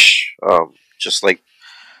 just like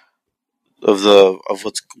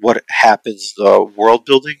what happens, the world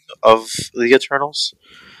building of the Eternals,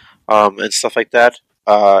 and stuff like that.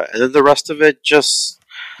 And then the rest of it, just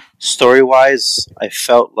story wise, I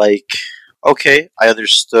felt like, okay, I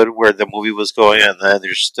understood where the movie was going, and I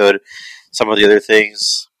understood some of the other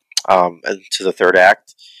things, and to the third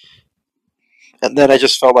act. And then I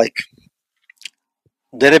just felt like,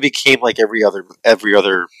 then it became like every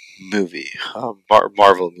other movie,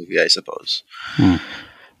 Marvel movie, I suppose.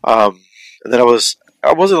 And then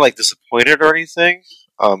I wasn't like disappointed or anything.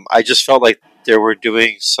 I just felt like they were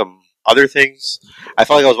doing some other things. I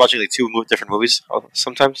felt like I was watching like two different movies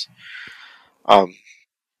sometimes. And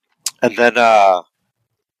then, and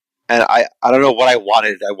I don't know what I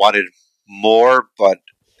wanted. I wanted more, but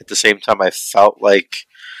at the same time, I felt like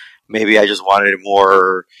maybe I just wanted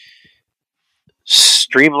more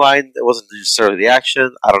streamlined. It wasn't necessarily the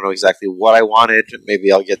action. I don't know exactly what I wanted.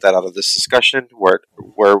 Maybe I'll get that out of this discussion where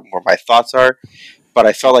my thoughts are. But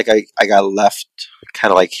I felt like I got left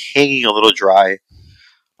kind of like hanging a little dry.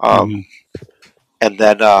 And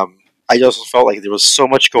then I just felt like there was so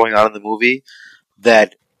much going on in the movie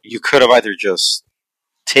that you could have either just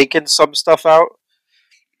taken some stuff out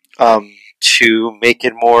to make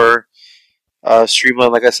it more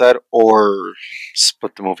streamlined, like I said, or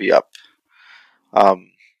split the movie up.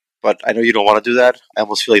 But I know you don't want to do that. I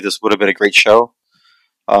almost feel like this would have been a great show,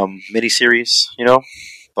 miniseries,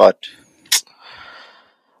 but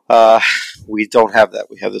we don't have that.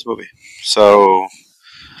 We have this movie, so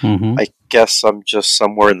I guess I'm just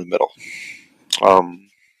somewhere in the middle.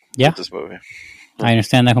 With this movie. I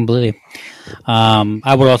understand that completely.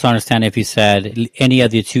 I would also understand if you said any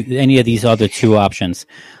of these other two options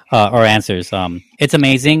or answers. It's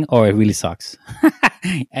amazing, or it really sucks.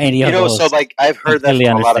 So like I've heard that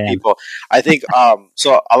from a lot of people. I think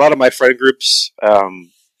so. A lot of my friend groups,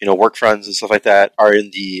 work friends and stuff like that, are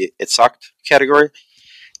in the "it sucked" category,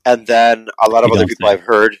 and then a lot of other people I've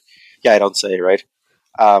heard. Yeah, I don't say, right.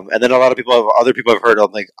 And then a lot of other people I've heard.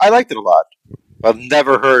 I'm like, I liked it a lot. I've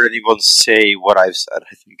never heard anyone say what I've said,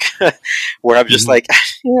 I think, where I'm just like,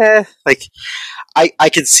 yeah, like I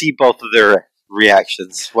can see both of their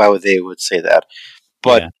reactions. Why would they would say that?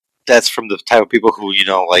 But that's from the type of people who,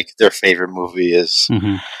 like their favorite movie is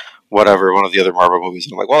whatever, one of the other Marvel movies.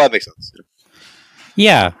 And I'm like, well, that makes sense.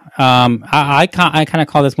 Yeah. I kind of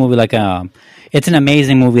call this movie like it's an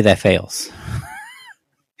amazing movie that fails.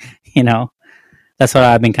 That's what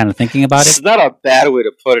I've been kind of thinking about it. It's not a bad way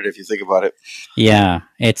to put it if you think about it. Yeah,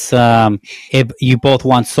 it's you both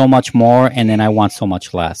want so much more, and then I want so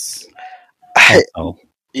much less.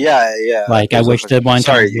 Yeah. Like I wish the one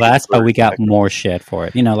was less, but we got more shit for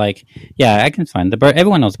it. I can find the bird.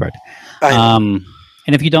 Everyone knows the bird. And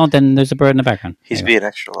if you don't, then there's a bird in the background. He's being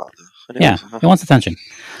extra loud. He wants attention.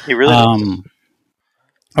 He really does.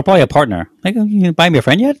 Or probably a partner. Like, you buy me a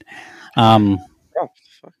friend yet?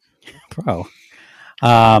 Bro.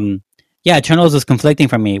 Eternals is conflicting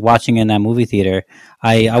for me watching in that movie theater.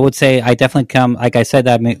 I would say I definitely come, like I said,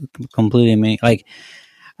 that completely, like,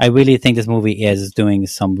 I really think this movie is doing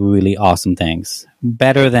some really awesome things.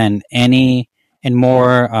 Better than any, and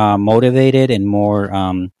more motivated and more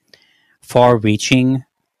far-reaching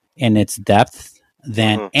in its depth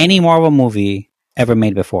than any Marvel movie ever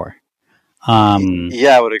made before. I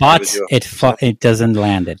would agree but with you. It doesn't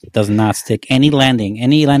land. It does not stick any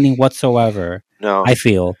landing whatsoever. No, I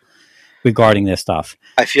feel regarding this stuff.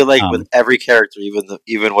 I feel like with every character,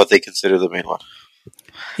 even what they consider the main one.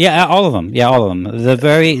 Yeah, all of them.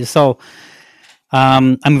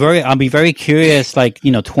 I'll be very curious, like,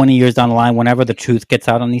 20 years down the line, whenever the truth gets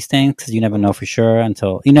out on these things, because you never know for sure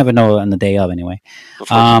you never know on the day of anyway.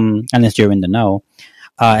 Unless you're in the know,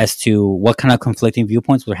 as to what kind of conflicting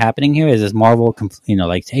viewpoints were happening here. Is this Marvel,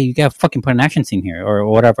 like, hey, you gotta fucking put an action scene here or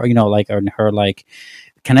whatever, like, or her like,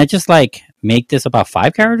 can I just like make this about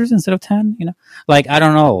 5 characters instead of 10? Like, I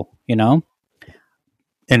don't know,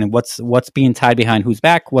 and what's being tied behind who's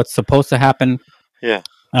back, what's supposed to happen. Yeah.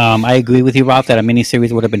 I agree with you, Rob, that a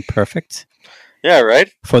miniseries would have been perfect. Yeah, right.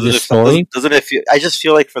 For this story, doesn't it feel? I just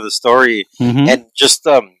feel like for the story and just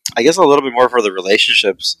I guess a little bit more for the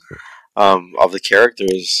relationships of the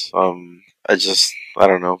characters. I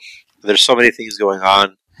don't know. There's so many things going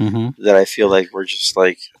on that I feel like we're just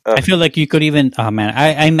like. I feel like you could even. Oh man,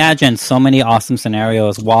 I imagine so many awesome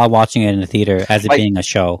scenarios while watching it in the theater as it being a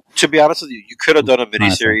show. To be honest with you, you could have done a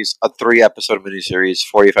miniseries, a 3-episode miniseries,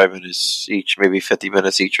 45 minutes each, maybe 50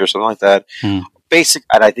 minutes each, or something like that. Basic,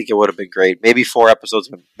 and I think it would have been great. Maybe 4 episodes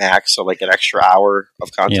max, so like an extra hour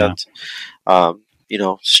of content. Yeah.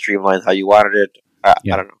 Streamline how you wanted it. I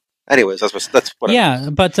don't know. Anyways, that's what. Yeah,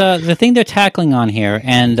 but the thing they're tackling on here,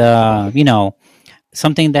 and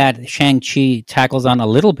something that Shang-Chi tackles on a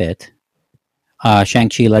little bit.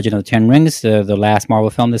 Shang-Chi: Legend of the Ten Rings, the last Marvel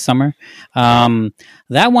film this summer.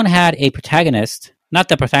 That one had a protagonist, not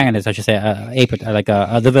the protagonist, I should say,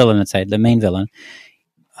 the villain, let's say, the main villain,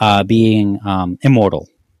 being immortal.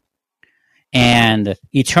 And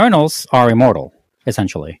Eternals are immortal,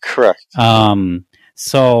 essentially. Correct.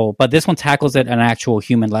 But this one tackles it an actual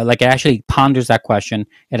human, like it actually ponders that question.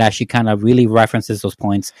 It actually kind of really references those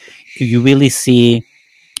points. You really see,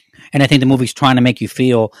 and I think the movie's trying to make you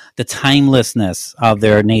feel the timelessness of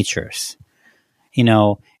their natures,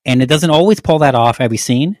 and it doesn't always pull that off every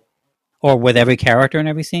scene or with every character in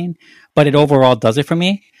every scene, but it overall does it for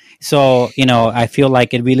me. So, I feel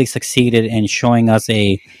like it really succeeded in showing us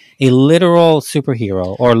a literal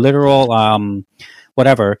superhero or literal,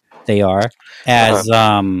 whatever they are, as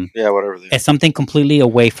whatever as something completely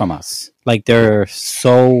away from us. Like they're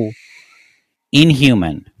so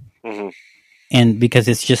inhuman, and because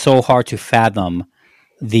it's just so hard to fathom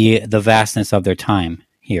the vastness of their time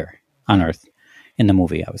here on Earth in the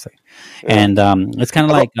movie, obviously. And it's kind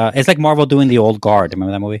of like it's like Marvel doing the Old Guard.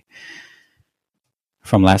 Remember that movie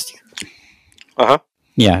from last year?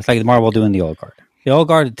 Yeah, it's like Marvel doing the Old Guard. The Old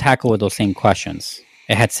Guard tackled those same questions.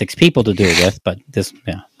 It had 6 people to do it with, but this,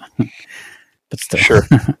 but still. Sure.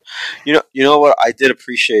 You know what? I did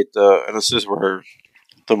appreciate and this is where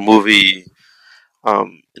the movie,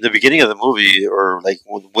 in the beginning of the movie, or like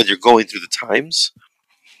when you're going through the times,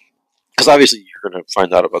 because obviously you're going to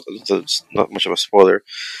find out about this. It's not much of a spoiler.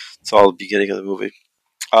 It's all the beginning of the movie.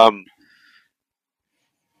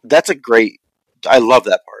 That's a great. I love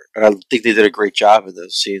that part, and I think they did a great job in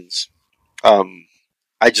those scenes.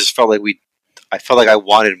 I just felt like I felt like I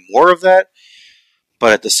wanted more of that,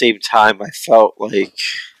 but at the same time, I felt like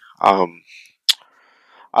I don't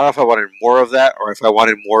know if I wanted more of that or if I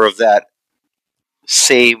wanted more of that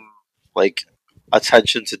same like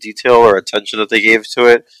attention to detail or attention that they gave to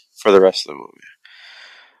it for the rest of the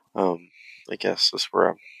movie. I guess that's where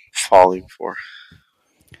I'm falling for.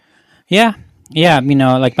 Yeah,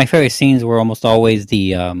 like my favorite scenes were almost always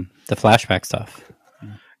the flashback stuff.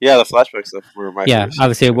 Yeah, the flashback stuff were my favorite.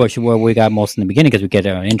 Obviously, where we got most in the beginning, because we get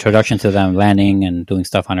an introduction to them landing and doing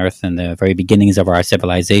stuff on Earth in the very beginnings of our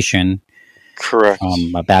civilization. Correct.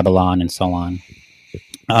 Babylon and so on.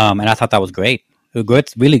 And I thought that was great. Good,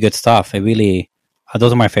 really good stuff. It really,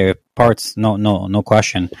 those are my favorite parts. No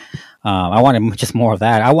question. I wanted just more of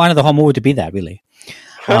that. I wanted the whole movie to be that, really.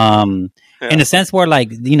 In a sense where, like,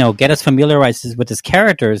 get us familiarized with his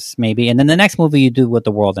characters, maybe, and then the next movie you do with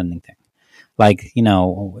the world ending thing. Like,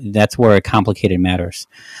 that's where it complicated matters.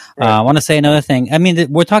 Right. I want to say another thing. I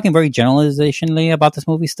mean, we're talking very generalizationally about this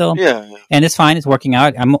movie still. Yeah. And it's fine. It's working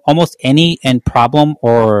out. Almost any problem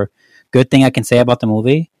or good thing I can say about the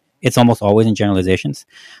movie, it's almost always in generalizations.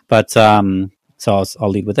 But, so I'll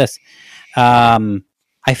lead with this.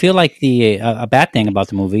 I feel like a bad thing about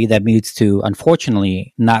the movie that leads to,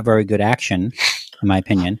 unfortunately, not very good action, in my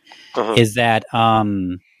opinion, is that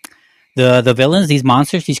the villains, these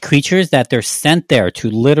monsters, these creatures that they're sent there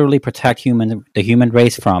to literally protect the human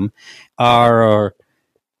race from, are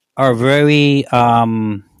very I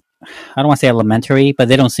don't want to say elementary, but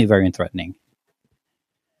they don't seem very threatening.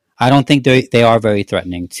 I don't think they are very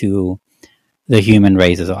threatening to the human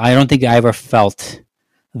races. I don't think I ever felt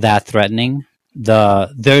that threatening.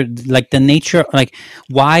 They're like the nature, like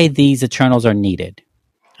why these Eternals are needed.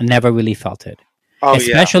 I never really felt it.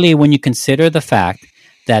 Especially when you consider the fact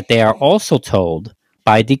that they are also told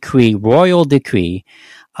by decree, royal decree,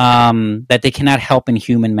 that they cannot help in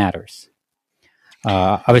human matters.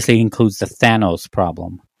 Obviously, it includes the Thanos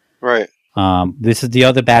problem. Right. This is the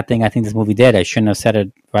other bad thing I think this movie did. I shouldn't have said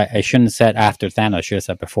it. Right. I shouldn't have said after Thanos. I should have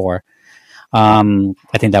said before. I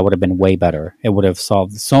think that would have been way better. It would have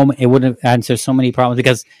solved it would have answered so many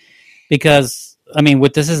problems because I mean,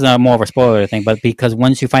 this is more of a spoiler thing, but because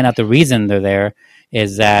once you find out the reason they're there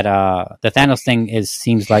is that the Thanos thing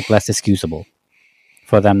seems like less excusable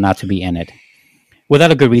for them not to be in it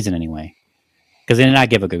without a good reason anyway. Because they did not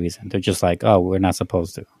give a good reason. They're just like, oh, we're not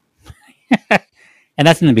supposed to, and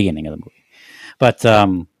that's in the beginning of the movie. But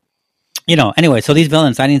anyway, so these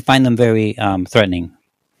villains, I didn't find them very threatening.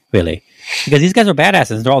 Really, because these guys are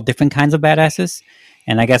badasses. They're all different kinds of badasses,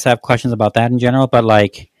 and I guess I have questions about that in general. But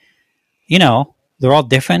they're all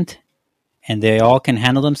different, and they all can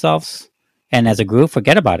handle themselves. And as a group,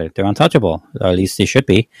 forget about it. They're untouchable, or at least they should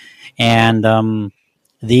be. And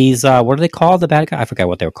these, what are they called? The bad guy? I forgot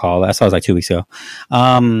what they were called. I saw it like 2 weeks ago.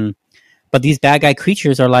 But these bad guy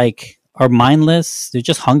creatures are mindless. They're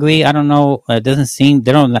just hungry. I don't know. It doesn't seem.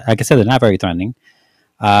 They don't. Like I said, they're not very threatening.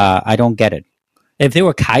 I don't get it. If they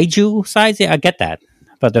were kaiju size, yeah, I get that,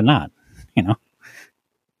 but they're not. Yeah,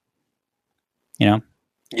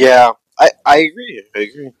 I agree.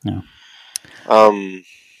 Yeah.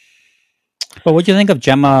 But what do you think of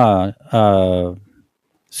Gemma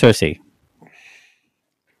Cersei?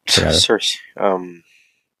 Cersei.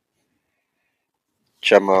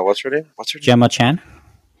 Gemma, what's her name? Gemma Chan.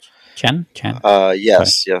 Chan.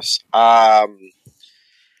 Yes. Sorry. Yes.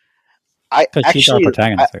 I actually, she's our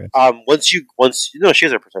protagonist.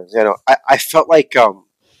 she's our protagonist. Yeah, no, I felt like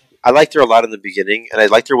I liked her a lot in the beginning, and I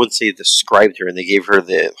liked her once they described her and they gave her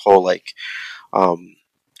the whole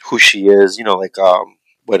who she is.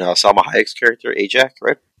 When Salma Hayek's character Ajak,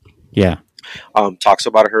 right? Yeah. Talks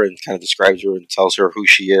about her and kind of describes her and tells her who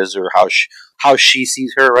she is or how she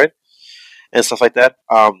sees her, right, and stuff like that.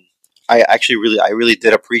 I really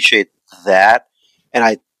did appreciate that, and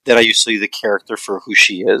I used to see the character for who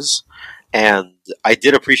she is. And I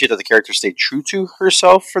did appreciate that the character stayed true to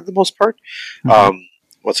herself for the most part. Mm-hmm.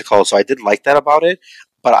 What's it called? So I did like that about it.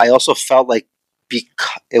 But I also felt like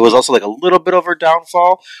it was also like a little bit of her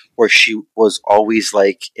downfall, where she was always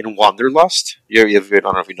in wanderlust. I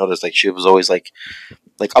don't know if you noticed, she was always like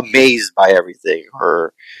amazed by everything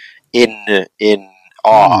or in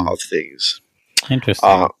awe of things. Interesting.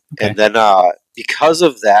 Okay. And then because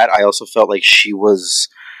of that, I also felt like she was.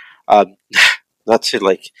 Not to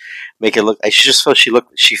make it look. She just felt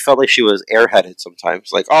she felt like she was airheaded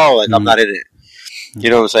sometimes. I'm not in it. You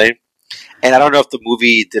know what I'm saying? And I don't know if the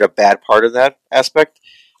movie did a bad part of that aspect.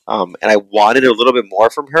 And I wanted a little bit more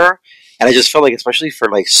from her. And I just felt like, especially for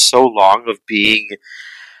so long of being,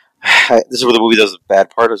 this is where the movie does a bad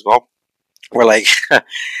part as well. Where I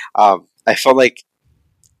felt like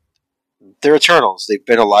they're Eternals. They've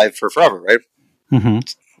been alive for forever, right? Mm-hmm.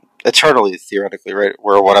 Eternally, theoretically, right?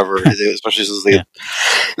 Or whatever, especially since they not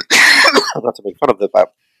to make fun of them,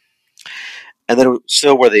 but and then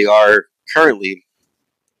still where they are currently,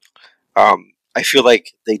 I feel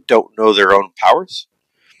like they don't know their own powers.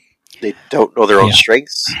 They don't know their own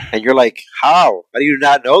strengths, and you're like, how? How do you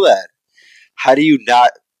not know that? How do you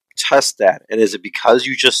not test that? And is it because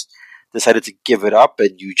you just decided to give it up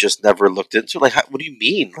and you just never looked into it? What do you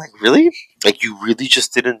mean? Really? You really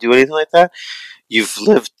just didn't do anything like that? You've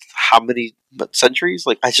lived how many centuries?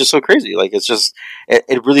 It's just so crazy. It's just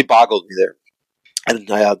it really boggled me there, and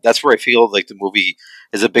that's where I feel like the movie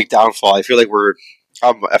is a big downfall. I feel like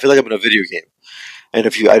I feel like I'm in a video game, and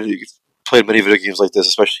if you've played many video games like this,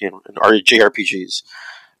 especially in JRPGs,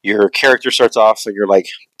 your character starts off and you're like,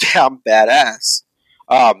 "Damn badass."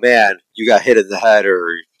 Oh man, you got hit in the head or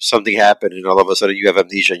something happened, and all of a sudden you have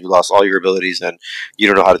amnesia and you lost all your abilities and you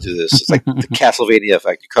don't know how to do this. It's like the Castlevania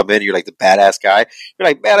effect. You come in, you're like the badass guy. You're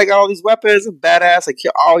like, man, I got all these weapons. I'm badass.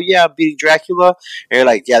 Oh yeah, I'm beating Dracula. And you're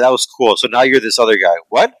like, yeah, that was cool. So now you're this other guy.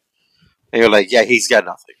 What? And you're like, yeah, he's got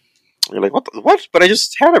nothing. And you're like, what? But I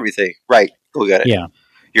just had everything. Right. Go get it. Yeah.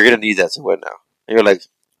 You're going to need that to win now. And you're like,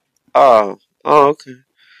 oh, okay.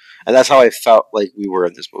 And that's how I felt like we were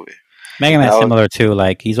in this movie. Mega Man's similar too.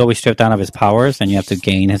 He's always stripped down of his powers, and you have to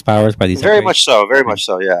gain his powers by these. Very much so.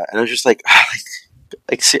 Yeah. And I was just like,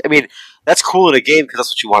 I mean, that's cool in a game because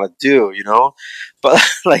that's what you want to do, But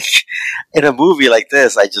in a movie like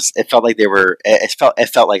this, it felt like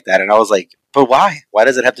it felt like that, and I was like, but why? Why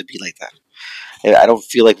does it have to be like that? And I don't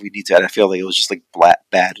feel like we need to. And I feel like it was just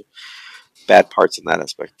bad parts in that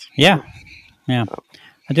aspect. Yeah.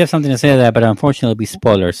 I do have something to say to that, but unfortunately, it'll be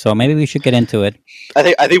spoilers. So maybe we should get into it. I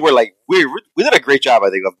think we're like we did a great job. I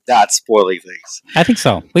think of not spoiling things. I think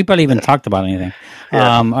so. We barely even talked about anything.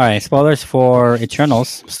 Yeah. All right, spoilers for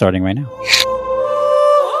Eternals starting right now.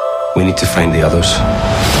 We need to find the others.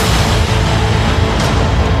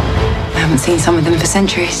 I haven't seen some of them for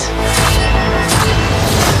centuries.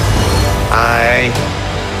 Hi.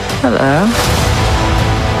 Hello.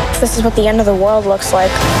 This is what the end of the world looks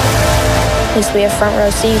like. At least we have front row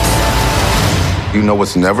seats. You know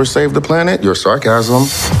what's never saved the planet? Your sarcasm.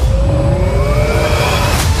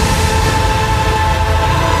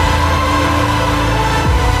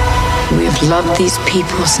 We have loved these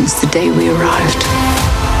people since the day we arrived.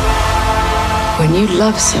 When you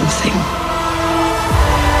love something,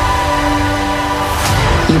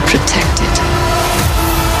 you protect it.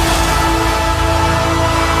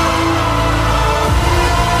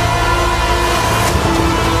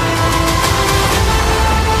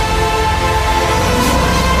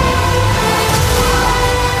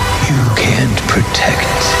 You can't protect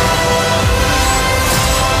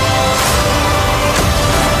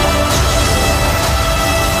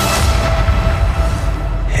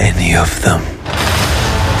any of them.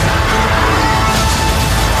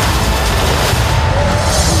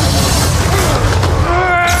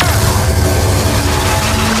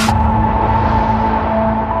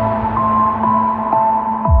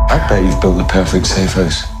 I bet you've built the perfect safe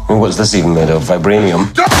house. I mean, what's this even made of?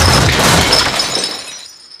 Vibranium?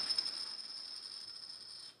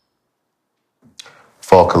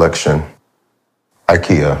 Fall collection.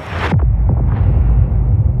 IKEA.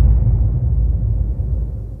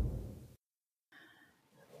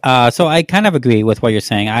 So I kind of agree with what you're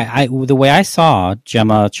saying. I the way I saw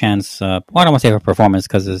Gemma Chan's, well, I don't want to say her performance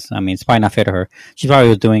because it's probably not fair to her. She probably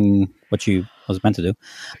was doing what she was meant to do,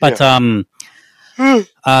 but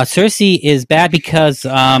Cersei is bad because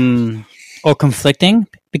or conflicting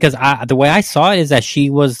because the way I saw it is that she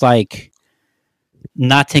was like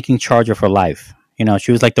not taking charge of her life. You know,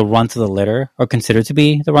 she was like the run to the litter, or considered to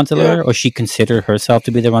be the run to the litter, or she considered herself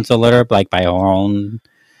to be the run to the litter, like by her own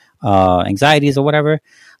anxieties or whatever.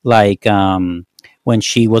 Like when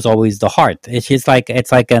she was always the heart. It's like in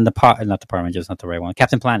the not the Power Rangers, not the right one.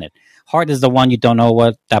 Captain Planet. Heart is the one you don't know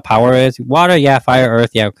what that power is. Water, yeah. Fire,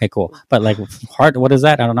 earth, yeah. Okay, cool. But like heart, what is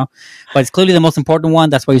that? I don't know. But it's clearly the most important one.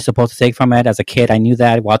 That's what you're supposed to take from it. As a kid, I knew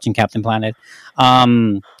that watching Captain Planet.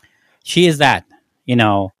 She is that. You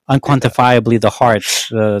know, unquantifiably the heart,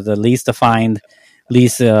 the least defined,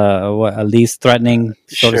 least threatening,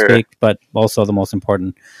 so to speak, but also the most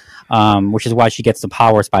important. Which is why she gets the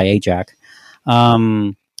powers by Ajak.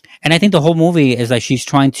 And I think the whole movie is like she's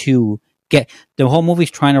trying to the whole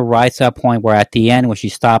movie's trying to rise to that point where at the end when she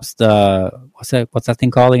stops what's that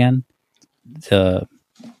thing called again? The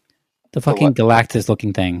fucking Galactus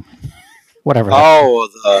looking thing. Whatever. Oh,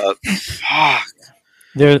 the fuck.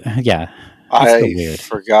 Yeah. I weird.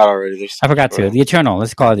 forgot already. I forgot too. The Eternal.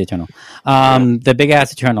 Let's call it the Eternal. The big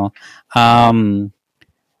ass Eternal.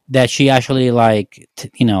 That she actually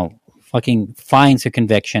fucking finds her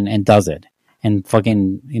conviction and does it, and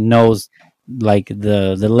fucking knows like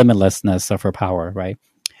the limitlessness of her power, right?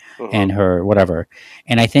 And her whatever.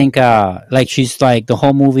 And I think like she's like the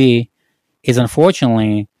whole movie is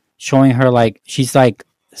unfortunately showing her like she's like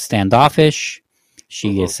standoffish.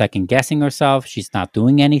 She is second guessing herself. She's not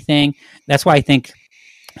doing anything. That's why I think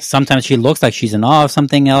sometimes she looks like she's in awe of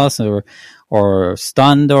something else or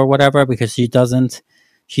stunned or whatever because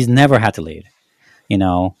she's never had to lead, you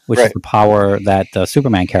know, which is the power that the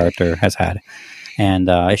Superman character has had. And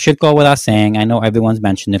it should go without saying. I know everyone's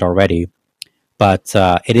mentioned it already, but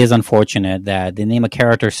it is unfortunate that they name a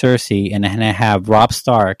character Cersei and then have Robb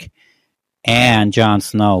Stark and Jon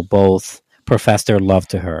Snow both profess their love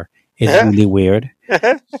to her. It's really weird.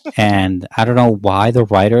 And I don't know why the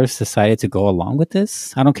writers decided to go along with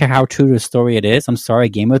this. I don't care how true to the story it is. I'm sorry,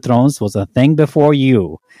 Game of Thrones was a thing before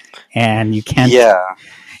you. And you can't... Yeah.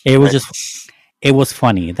 It was it was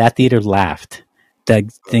funny. That theater laughed to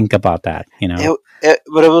think about that, you know?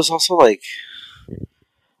 But it was also like,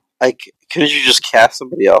 couldn't you just cast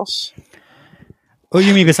somebody else? Oh,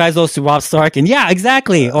 you mean besides those two, Robb Stark? And yeah,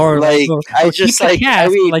 exactly. Or like,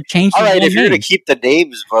 change. All right, if you're going to keep the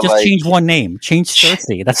names, but just change one name. Change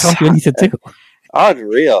Cersei. That's all you need to do.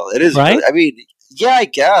 Unreal. It is, right? I mean, yeah, I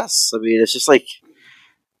guess. I mean, it's just like,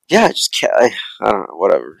 yeah, I don't know,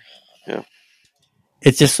 whatever. Yeah.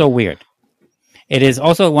 It's just so weird. It is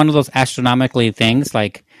also one of those astronomically things.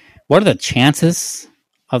 Like, what are the chances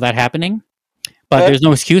of that happening? But there's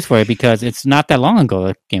no excuse for it because it's not that long ago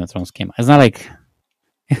that Game of Thrones came out. It's not like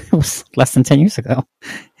it was less than 10 years ago.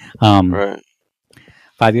 Right.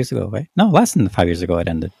 5 years ago, right? No, less than 5 years ago it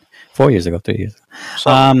ended. 4 years ago, 3 years ago.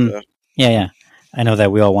 Something like that. Yeah. I know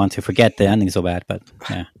that we all want to forget the ending so bad, but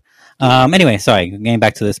yeah. Anyway, sorry, getting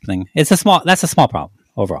back to this thing. That's a small problem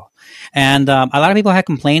overall. And a lot of people had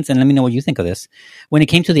complaints, and let me know what you think of this. When it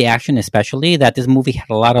came to the action, especially, that this movie had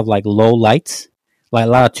a lot of like low lights, like a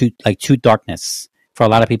lot of too darkness for a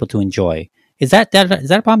lot of people to enjoy. Is that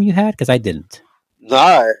a problem you had? Because I didn't.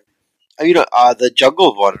 No, the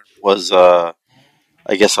jungle one was, I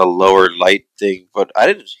guess, a lower light thing, but I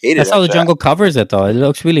didn't hate it. That's how the jungle covers it, though. It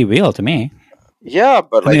looks really real to me. Yeah,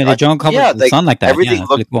 but like the jungle covers the sun like that. Everything looked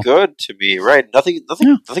really cool. good to me, right? Nothing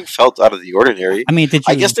felt out of the ordinary. I mean,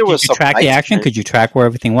 I guess there was. Did you track the action? Could you track where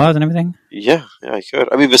everything was and everything? Yeah, I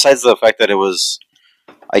could. I mean, besides the fact that it was,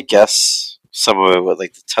 I guess, some of it with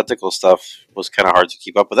like the tentacle stuff was kind of hard to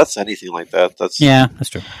keep up. But that's anything like that. That's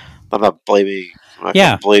true. I'm not blaming.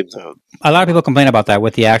 A lot of people complain about that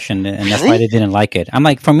with the action, and that's why they didn't like it. I'm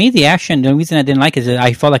like, for me, the action, the reason I didn't like it is that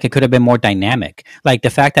I felt like it could have been more dynamic. Like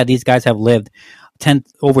the fact that these guys have lived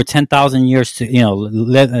over 10,000 years to,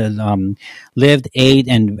 lived, ate,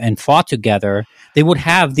 and fought together, they would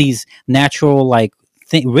have these natural like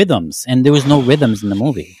rhythms, and there was no rhythms in the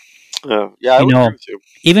movie. I would agree with you.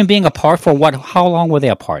 Even being apart for how long were they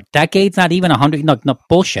apart? Decades, not even 100. No,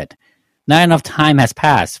 bullshit. Not enough time has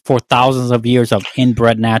passed for thousands of years of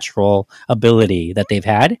inbred natural ability that they've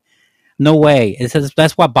had. No way.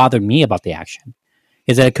 That's what bothered me about the action,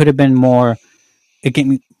 is that it could have been more. It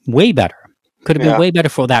came way better. Could have been way better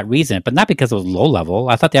for that reason, but not because it was low level.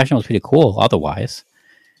 I thought the action was pretty cool. Otherwise,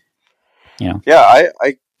 Yeah, I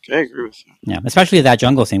agree with you. Yeah, especially that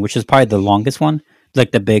jungle scene, which is probably the longest one,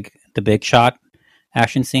 like the big shot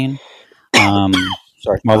action scene.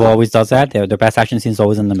 Sorry, Marvel always does that. Their best action scene is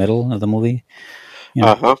always in the middle of the movie.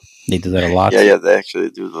 They do that a lot. Yeah, they actually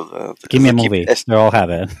do that. Give me a movie. They all have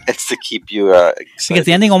it. It's to keep you excited. Because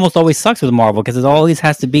the ending almost always sucks with Marvel, because it always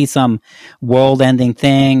has to be some world-ending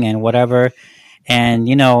thing and whatever. And,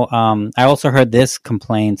 I also heard this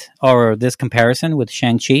complaint, or this comparison with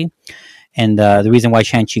Shang-Chi. And the reason why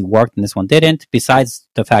Shang-Chi worked and this one didn't, besides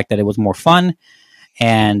the fact that it was more fun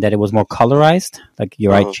and that it was more colorized. Like,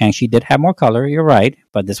 you're right, Shang-Chi did have more color, you're right,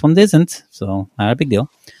 but this one isn't, so not a big deal.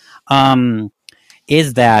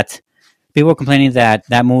 Is that people were complaining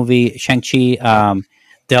that movie, Shang-Chi,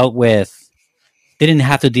 didn't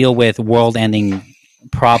have to deal with world-ending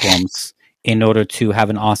problems in order to have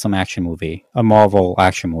an awesome action movie, a Marvel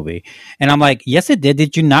action movie. And I'm like, yes, it did.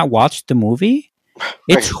 Did you not watch the movie?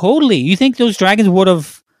 It totally. You think those dragons would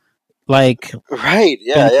have, like,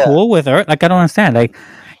 been cool with Earth? Like, I don't understand. Like,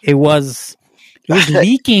 it was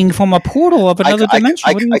leaking from a portal of another dimension.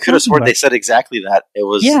 I could have sworn they said exactly that. It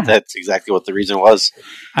was that's exactly what the reason was.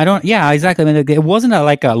 Exactly. I mean, it wasn't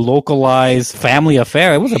like a localized family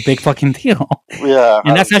affair. It was a big fucking deal. Yeah,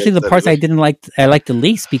 and that's actually the parts I didn't like. I like the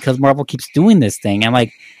least, because Marvel keeps doing this thing. I'm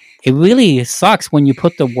like, it really sucks when you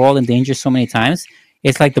put the world in danger so many times.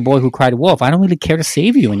 It's like the boy who cried wolf. I don't really care to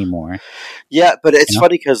save you anymore. Yeah, but it's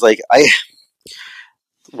funny because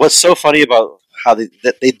what's so funny about how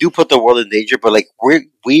they do put the world in danger, but like we're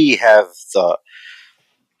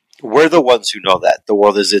the ones who know that the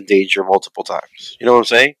world is in danger multiple times. You know what I'm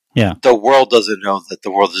saying? Yeah. The world doesn't know that the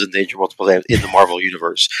world is in danger multiple times in the Marvel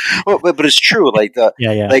universe. But it's true. Like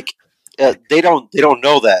they don't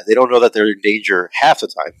know that. They don't know that they're in danger half the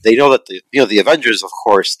time. They know that the Avengers, of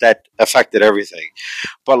course, that affected everything.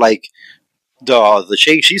 But like the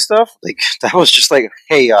Shang-Chi stuff, like that was just like,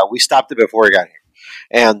 hey, we stopped it before we got here,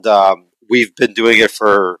 and we've been doing it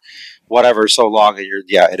for whatever so long, and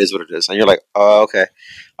it is what it is, and you're like, oh, okay.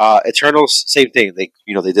 Eternals, same thing. They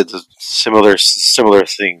did the similar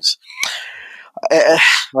things.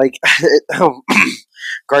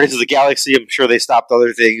 Guardians of the Galaxy, I'm sure they stopped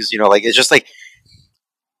other things. It's just like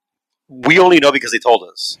we only know because they told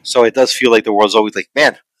us. So it does feel like the world's always like,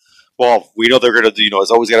 man, well, we know they're gonna do.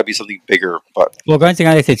 It's always gotta be something bigger. But Guardians of the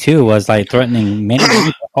Galaxy 2 was like threatening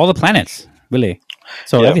all the planets, really.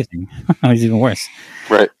 So everything is even worse.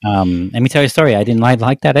 Right. Let me tell you a story. I didn't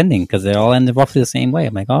like that ending because they all ended roughly the same way.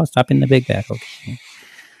 I'm like, oh, stop in the big bad. Okay.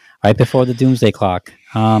 Right before the doomsday clock.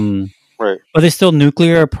 Right. But there's still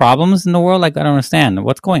nuclear problems in the world. Like, I don't understand.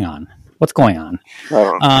 What's going on? I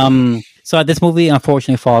don't know. So this movie,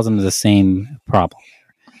 unfortunately, falls into the same problem.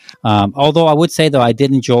 Although I would say, though, I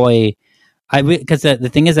did enjoy... because the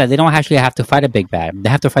thing is that they don't actually have to fight a big bad. They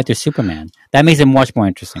have to fight their Superman. That makes it much more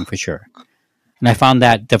interesting, for sure. And I found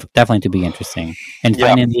that definitely to be interesting. And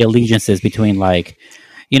finding the allegiances between, like,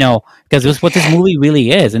 because this is what this movie really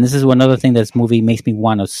is. And this is another thing that this movie makes me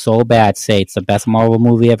want to so bad say it's the best Marvel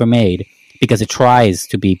movie ever made, because it tries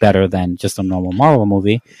to be better than just a normal Marvel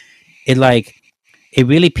movie. it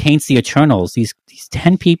really paints the Eternals, these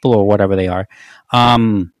 10 people or whatever they are,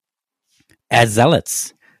 as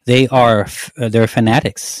zealots. They're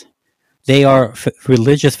fanatics. They are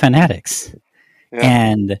religious fanatics.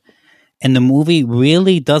 Yeah. And the movie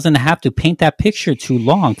really doesn't have to paint that picture too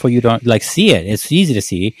long for you to like see it. It's easy to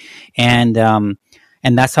see, and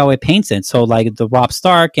that's how it paints it. So like the Robb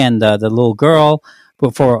Stark and the little girl,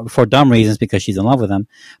 for dumb reasons because she's in love with him,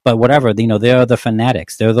 but whatever, they're the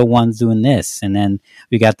fanatics. They're the ones doing this, and then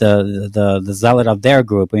we got the zealot of their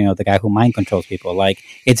group. The guy who mind controls people. Like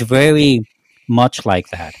it's very much like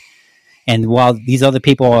that. And while these other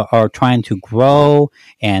people are trying to grow,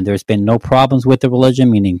 and there's been no problems with the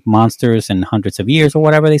religion, meaning monsters in hundreds of years or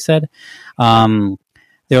whatever they said,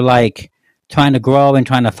 they're like trying to grow and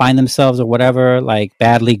trying to find themselves or whatever, like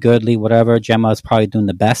badly, goodly, whatever. Gemma is probably doing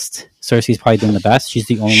the best. Cersei's probably doing the best. She's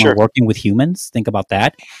the only one working with humans. Think about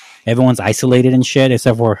that. Everyone's isolated and shit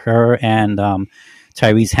except for her and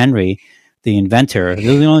Tyrese Henry, the inventor.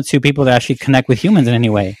 They're the only two people that actually connect with humans in any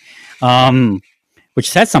way,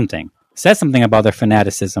 which says something. Says something about their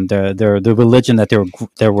fanaticism, the religion that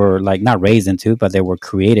they were like not raised into, but they were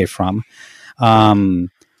created from.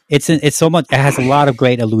 It's so much. It has a lot of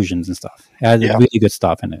great illusions and stuff. It has really good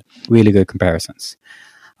stuff in it. Really good comparisons.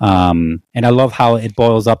 And I love how it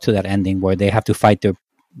boils up to that ending where they have to fight the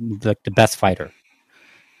best fighter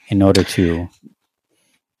in order to.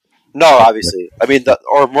 No, obviously. I mean,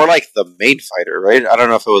 or more like the main fighter, right? I don't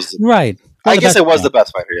know if it was right. I guess it was the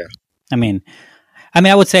best fighter. Yeah.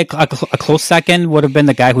 I would say a close second would have been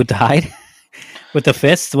the guy who died with the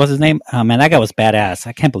fist. What's his name? Oh, man, that guy was badass.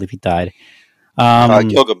 I can't believe he died.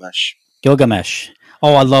 Gilgamesh.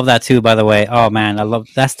 Oh, I love that too, by the way. Oh, man, I love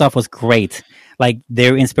that stuff was great. Like,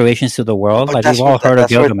 their inspirations to the world. But like, we've all heard of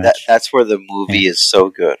Gilgamesh. That's where the movie is so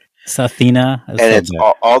good. It's Athena. And it's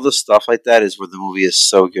all the stuff like that is where the movie is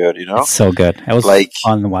so good, It's so good. I was like,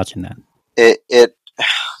 fun watching that. It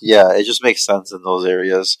just makes sense in those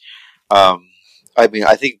areas. I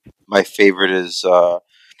think my favorite is why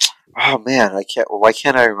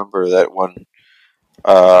can't I remember that one?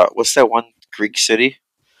 What's that one Greek city?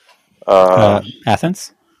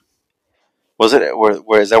 Athens. Was it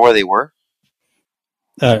where is that where they were?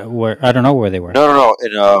 Where I don't know where they were. No.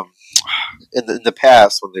 In the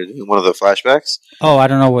past when they're doing one of the flashbacks. Oh, I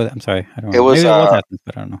don't know where. I'm sorry. I don't know. Maybe it was Athens,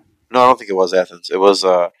 but I don't know. No, I don't think it was Athens. It was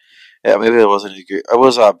maybe it wasn't Greece. It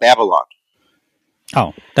was Babylon.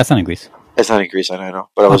 Oh, that's not in Greece. It's not in Greece, I know.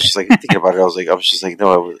 But I was just like thinking about it. I was just like,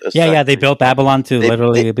 no. They built Babylon to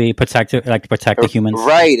literally be protected, like protect the humans,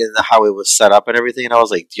 right? And how it was set up and everything. And I was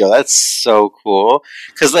like, yo, that's so cool.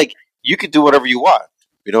 Because like you could do whatever you want.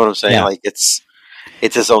 You know what I'm saying? Yeah. Like it's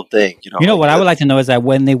its own thing. What I would like to know is that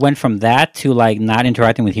when they went from that to like not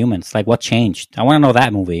interacting with humans, like what changed? I want to know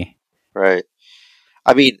that movie. Right.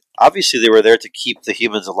 I mean, obviously they were there to keep the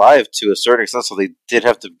humans alive to a certain extent, so they did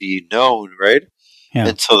have to be known, right? Yeah.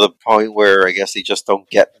 Until the point where I guess they just don't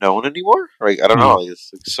get known anymore. Right? I don't know. It's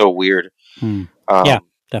so weird. Yeah,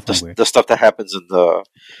 definitely weird. The stuff that happens in the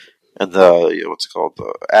what's it called,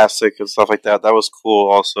 the ASIC and stuff like that. That was cool.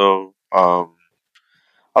 Also, a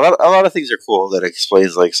lot of things are cool that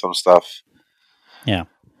explains like some stuff. Yeah.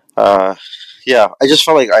 Yeah. I just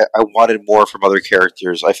felt like I wanted more from other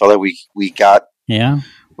characters. I felt like we got. Yeah.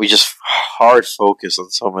 We just hard focus on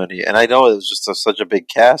so many, and I know it was just such a big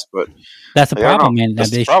cast, but that's the problem, man.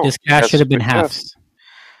 This cast should have been half,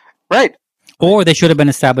 right? Or they should have been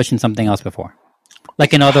established in something else before,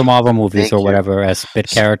 like in other Marvel movies or whatever, as bit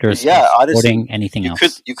characters. Yeah, honestly, anything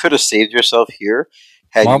else. You could have saved yourself here.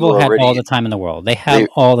 Marvel had all the time in the world. They have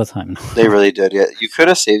all the time. They really did. Yeah, you could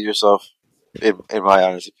have saved yourself, in my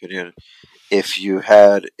honest opinion, if you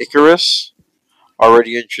had Icarus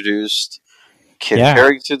already introduced. Kit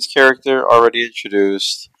Harington's character already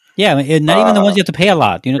introduced. Yeah, not even the ones you have to pay a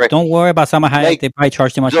lot. Right. Don't worry about Salma Hayek. They probably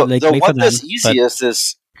charge too much. The one that's easiest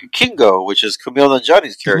is Kingo, which is Kumail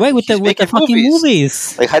Nanjiani's character. Right, with the fucking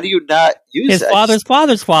movies. Like, how do you not use his father's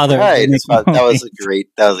father's father? Right, that was a great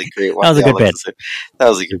one. That was a good bit. That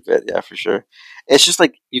was a good bit, yeah, for sure. It's just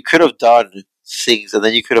like you could have done things, and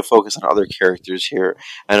then you could have focused on other characters here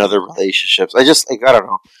and other relationships. I don't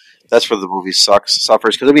know. That's where the movie suffers.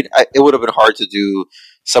 Because, I mean, it would have been hard to do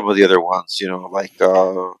some of the other ones, like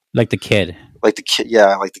the kid. Like the kid,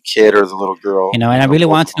 yeah, like the kid or the little girl. And I really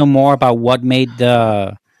want to know more about what made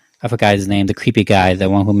I forgot his name, the creepy guy, the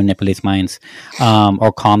one who manipulates minds,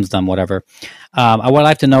 or calms them, whatever. I would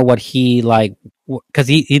like to know what he, like, because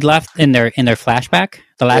he left in their flashback,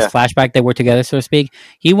 the last flashback they were together, so to speak,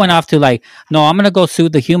 he went off to like, no, I'm gonna go sue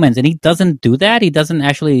the humans, and he doesn't do that. He doesn't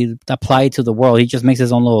actually apply it to the world. He just makes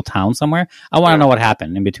his own little town somewhere. I want to know what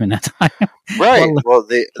happened in between that time. Right. Well,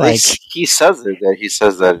 he says it, that he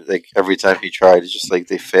says that like every time he tried, it's just like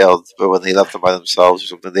they failed. But when they left them by themselves or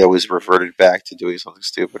something, they always reverted back to doing something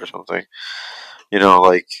stupid or something. You know,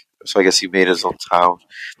 like, so I guess he made his own town.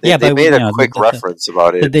 They made a quick reference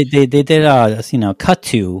about it. They did cut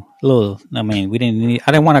to little. I mean, we didn't need.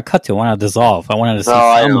 I didn't want to cut to. I wanted to dissolve. I wanted to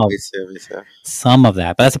see some of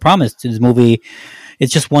that. But that's the problem. Is this movie?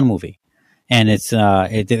 It's just one movie, and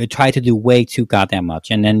it tried to do way too goddamn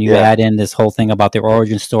much. And then you add in this whole thing about the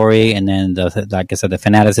origin story, and then like I said, the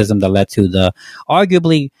fanaticism that led to the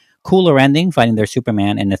arguably cooler ending, fighting their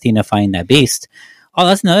Superman, and Athena fighting that beast. Oh,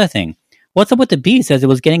 that's another thing. What's up with the beast? As it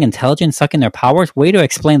was getting intelligent, sucking their powers? Way to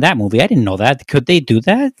explain that movie. I didn't know that. Could they do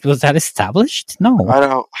that? Was that established? No. I don't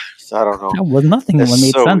know. That was nothing. What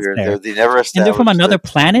made so sense weird. there. They never established. And they're from another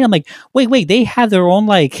planet. I'm like, wait. They have their own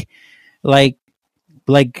like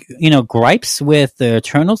gripes with the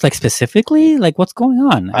Eternals, like specifically. Like, what's going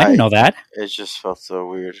on? I didn't know that. It just felt so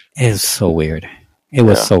weird. It was so weird. It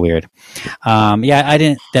was so weird. I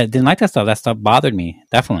didn't like that stuff. That stuff bothered me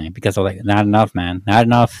definitely because I was like, not enough, man. Not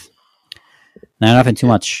enough and too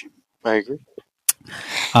much. I agree.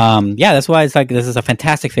 That's why it's like this is a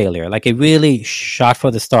fantastic failure. Like it really shot for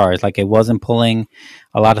the stars. Like it wasn't pulling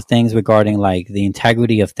a lot of things regarding like the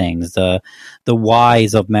integrity of things, the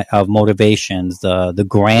whys of motivations, the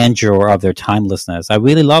grandeur of their timelessness. I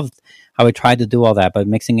really loved how it tried to do all that, but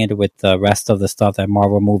mixing it with the rest of the stuff that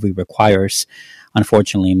Marvel movie requires,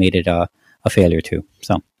 unfortunately, made it a failure too.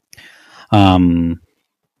 So,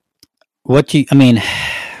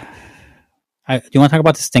 do you want to talk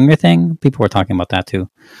about the Stinger thing? People were talking about that too.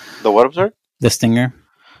 The what? I'm sorry? The Stinger.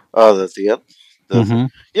 Oh, the end?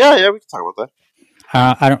 Yeah, we can talk about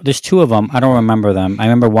that. There's two of them. I don't remember them. I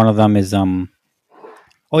remember one of them is the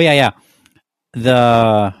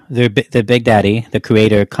Big Daddy, the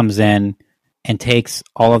creator, comes in and takes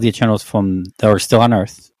all of the Eternals that are still on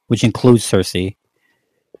Earth, which includes Cersei.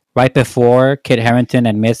 Right before Kit Harington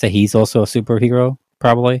admits that he's also a superhero,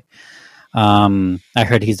 probably. I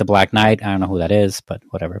heard he's the Black Knight. I don't know who that is, but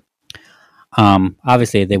whatever.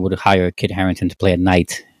 Obviously, they would hire Kit Harington to play a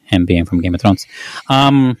knight, him being from Game of Thrones.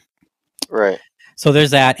 Right. So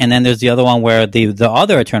there's that, and then there's the other one where the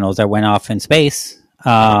other Eternals that went off in space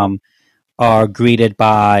are greeted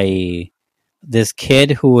by this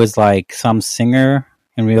kid who is like some singer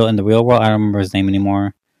in the real world. I don't remember his name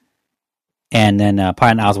anymore. And then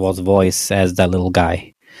Patton Oswalt's voice as that little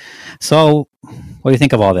guy. So, what do you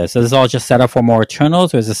think of all this? Is this all just set up for more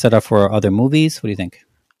Eternals, or is it set up for other movies? What do you think?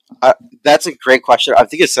 That's a great question. I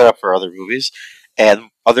think it's set up for other movies and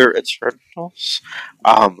other Eternals.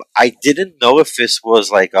 I didn't know if this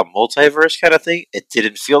was like a multiverse kind of thing. It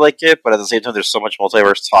didn't feel like it, but at the same time, there's so much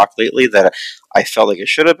multiverse talk lately that I felt like it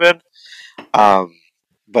should have been.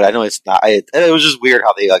 But I know it's not. It was just weird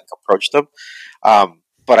how they like approached them.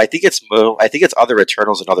 But I think it's other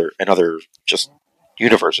Eternals and other just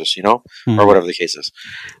universes, or whatever the case is.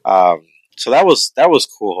 So that was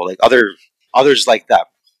cool. Like others like that,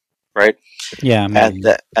 right? Yeah.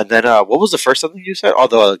 And then what was the first thing you said? Oh,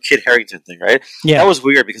 the Kit Harington thing, right? Yeah. That was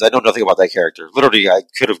weird because I know nothing about that character. Literally, I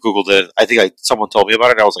could have Googled it. I think someone told me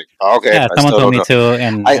about it. And I was like, oh, okay. Yeah, someone told me too,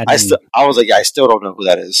 and I was like, I still don't know who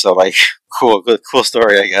that is. So like, cool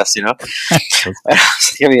story, I guess. I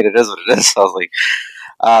mean, it is what it is. I was like,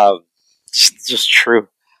 just true.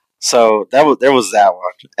 So there was that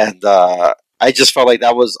one, and I just felt like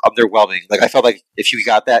that was underwhelming. Like I felt like if you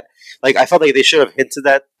got that, like I felt like they should have hinted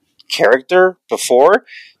that character before,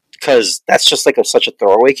 because that's just like such a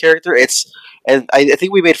throwaway character. And I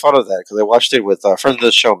think we made fun of that because I watched it with a friend of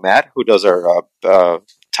the show, Matt, who does our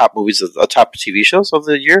top movies, top TV shows of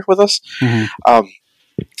the year with us. Mm-hmm.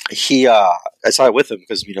 I saw it with him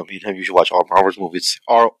because me and him usually watch all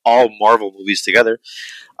Marvel movies together.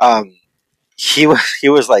 He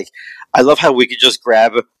was like, I love how we could just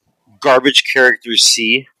grab garbage characters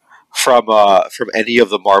C from any of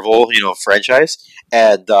the Marvel franchise,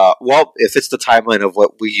 and if it's the timeline of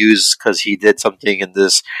what we use because he did something in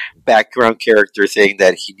this background character thing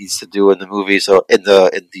that he needs to do in the movie, so in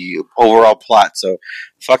the overall plot, so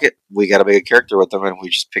fuck it, we got to make a character with them, and we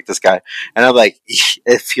just pick this guy. And I'm like,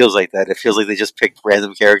 it feels like that. It feels like they just picked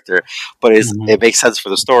random character, but it makes sense for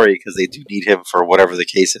the story because they do need him for whatever the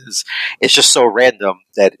case is. It's just so random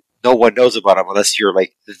that no one knows about him unless you're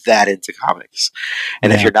like that into comics.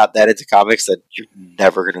 And if Yeah. you're not that into comics, then you're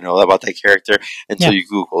never going to know about that character until you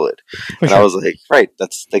Google it. For And sure. I was like, right,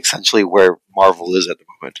 that's essentially where Marvel is at the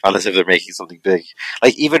moment, unless if they're making something big.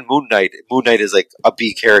 Like even Moon Knight. Moon Knight is like a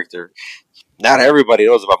B character. Not everybody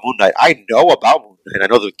knows about Moon Knight. I know about Moon Knight. I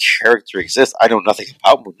know the character exists. I know nothing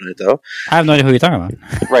about Moon Knight, though. I have no idea who you're talking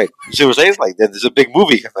about. Right. So we're saying like there's a big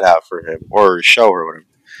movie coming out for him or a show or whatever.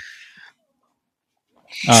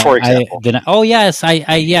 For example. Oh yes, I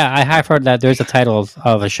have heard that there's a title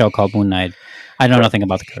of a show called Moon Knight. I know nothing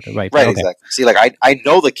about the character. Right. Right, okay. exactly. See, like I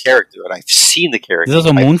know the character and I've seen the character. There's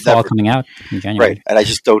also I've Moonfall never- coming out in January. Right, and I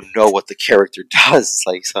just don't know what the character does.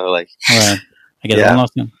 Like so, like Right. I guess Yeah. I'm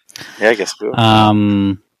lost now. yeah, I guess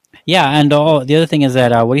so. Yeah, and the other thing is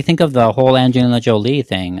that what do you think of the whole Angelina Jolie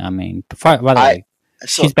thing? I mean, by the way,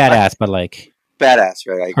 So, she's badass, but like badass,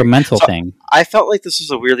 right? I her agree. mental So, thing. I felt like this was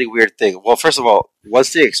a really weird thing. Well, first of all,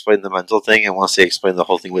 once they explained the mental thing and once they explained the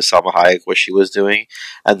whole thing with Salma Hayek, what she was doing,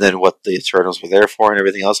 and then what the Eternals were there for and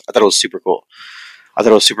everything else, I thought it was super cool. I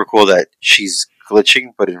thought it was super cool that she's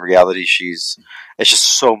glitching, but in reality it's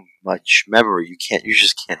just so much memory, you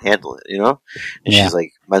just can't handle it, you know? And Yeah. she's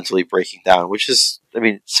like mentally breaking down, which is, I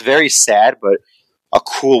mean, it's very sad, but a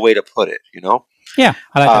cool way to put it, you know? Yeah,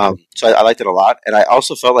 I like that. So I liked it a lot, and I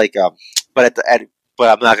also felt like, but but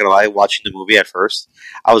I'm not gonna lie, watching the movie at first,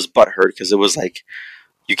 I was butthurt because it was like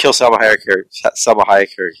you kill Salma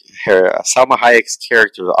Hayek's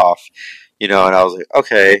character off, you know, and I was like,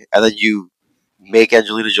 okay, and then you make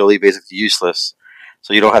Angelina Jolie basically useless,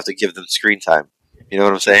 so you don't have to give them screen time. You know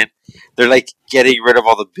what I'm saying? They're like getting rid of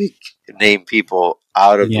all the big name people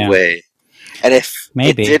out of Yeah. the way, and if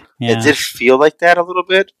Maybe, it yeah. did feel like that a little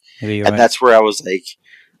bit. Maybe you're And right. that's where I was like,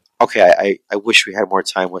 okay, I wish we had more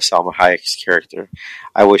time with Salma Hayek's character.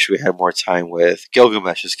 I wish we had more time with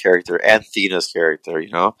Gilgamesh's character and Thena's character,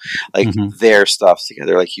 you know? Like, Mhm. their stuff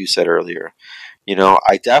together, like you said earlier. You know,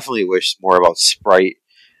 I definitely wish more about Sprite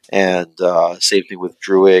and same thing with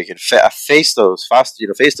Druig and Phastos.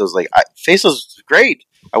 Like, Phastos is great.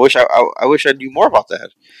 I wish I knew more about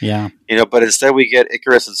that. Yeah. You know, but instead we get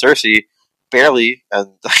Icarus and Cersei barely, and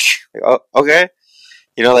like, oh, okay.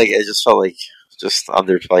 You know, like it just felt like just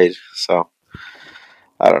underplayed. So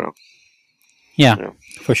I don't know. Yeah, Yeah.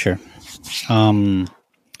 for sure.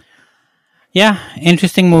 Yeah,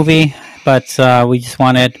 interesting movie, but we just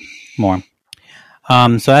wanted more.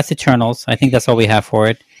 So that's Eternals. I think that's all we have for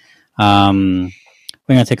it.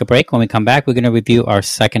 We're going to take a break. When we come back, we're going to review our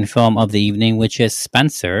second film of the evening, which is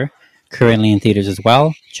Spencer, currently in theaters as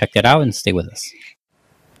well. Check that out and stay with us.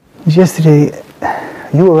 Yesterday,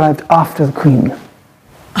 you arrived after the Queen.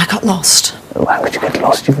 I got lost. Oh, how could you get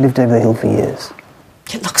lost? You've lived over the hill for years.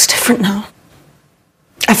 It looks different now.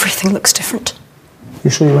 Everything looks different. You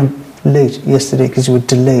sure you went late yesterday because you were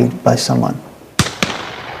delayed by someone?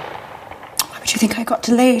 Why would you think I got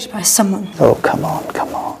delayed by someone? Oh, come on,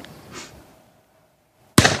 come on.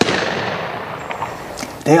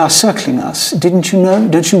 They are circling us. Didn't you know?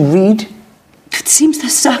 Don't you read? It seems they're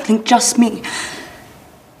circling just me.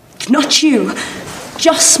 Not you.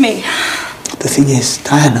 Just me. The thing is,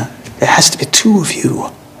 Diana, there has to be two of you.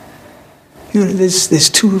 You know, there's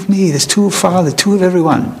two of me, there's two of Father, two of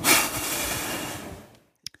everyone.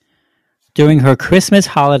 During her Christmas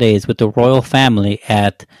holidays with the royal family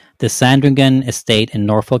at the Sandringham estate in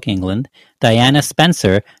Norfolk, England, Diana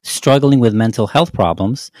Spencer, struggling with mental health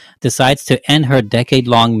problems, decides to end her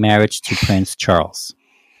decade-long marriage to Prince Charles.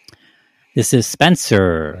 This is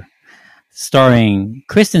Spencer, starring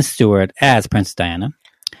Kristen Stewart as Princess Diana,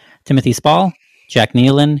 Timothy Spall, Jack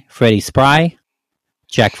Nealon, Freddie Spry,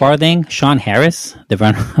 Jack Farthing, Sean Harris,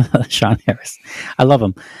 Sean Harris, I love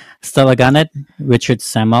him, Stella Gunnett, Richard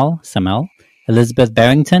Samel, Elizabeth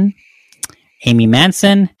Barrington, Amy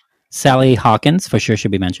Manson, Sally Hawkins, for sure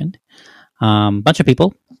should be mentioned. Bunch of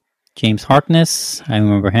people. James Harkness, I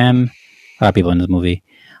remember him. A lot of people in this movie.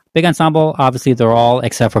 Big ensemble, obviously they're all,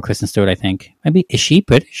 except for Kristen Stewart, I think. Maybe, is she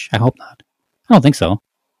British? I hope not. I don't think so.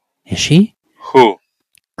 Is she? Who?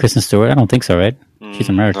 Kristen Stewart? I don't think so, right? She's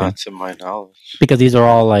American. Not to my knowledge. Because these are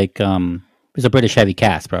all like, it's a British heavy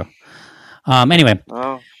cast, bro. Anyway,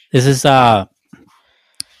 this is the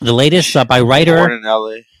latest by writer... Born in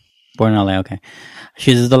L.A. Born in LA, okay.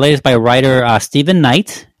 She's the latest by writer Stephen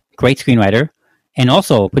Knight, great screenwriter, and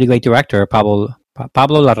also pretty great director, Pablo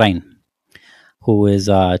Larraín, who is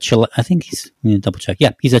Chile. I think he's, let me double check.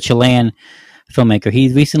 Yeah, he's a Chilean filmmaker.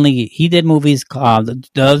 He did movies. The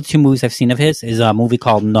other two movies I've seen of his is a movie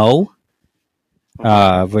called No,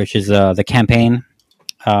 which is the campaign,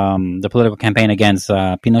 the political campaign against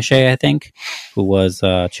Pinochet, I think, who was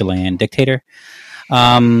a Chilean dictator.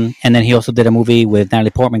 And then he also did a movie with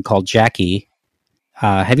Natalie Portman called Jackie.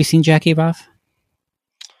 Have you seen Jackie, Ralph?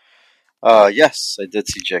 Yes, I did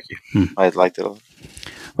see Jackie. I liked it a lot.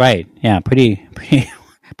 Right. Yeah. Pretty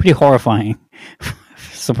horrifying.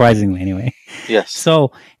 Surprisingly, anyway. Yes.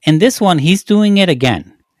 So in this one, he's doing it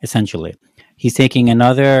again. Essentially, he's taking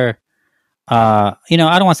another. I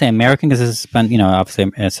don't want to say American because this is,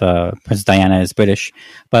 obviously it's Princess Diana is British,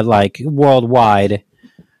 but like worldwide,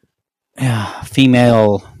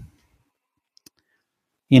 female,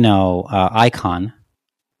 icon,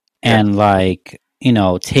 and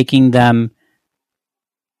taking them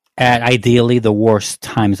at ideally the worst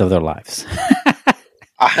times of their lives.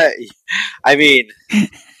 I mean,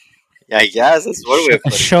 I guess that's one way of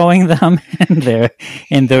putting it. Showing them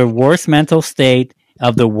in their worst mental state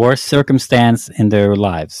of the worst circumstance in their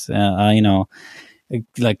lives,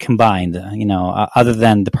 like combined, other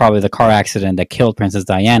than probably the car accident that killed Princess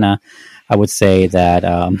Diana, I would say that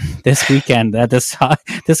this weekend, this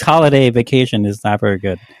holiday vacation is not very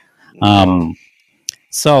good.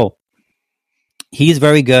 So he's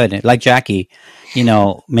very good, like Jackie,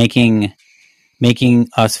 making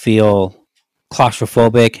us feel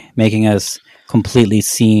claustrophobic, making us completely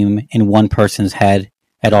seem in one person's head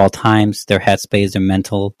at all times, their headspace, their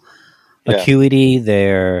mental acuity,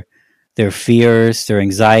 their fears, their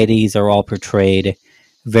anxieties are all portrayed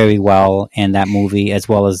very well in that movie, as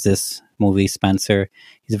well as this movie, Spencer.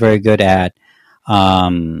 He's very good at,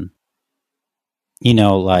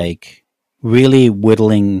 really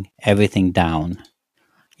whittling everything down,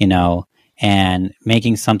 and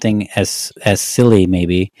making something as silly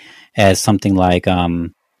maybe as something like,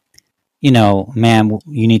 ma'am,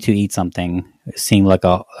 you need to eat something, seem like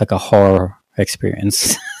a horror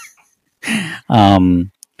experience. Where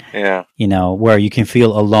you can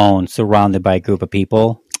feel alone surrounded by a group of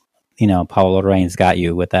people. Paolo Larraín's got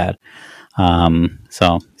you with that.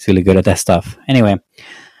 So he's really good at that stuff. Anyway,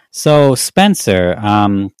 so Spencer,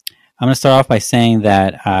 I'm going to start off by saying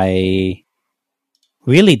that I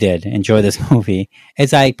really did enjoy this movie,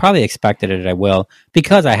 as I probably expected it I will,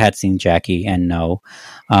 because I had seen Jackie and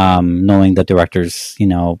knowing the director's,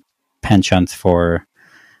 penchant for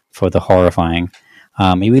the horrifying.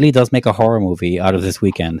 He really does make a horror movie out of this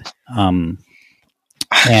weekend. That's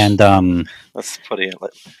putting it.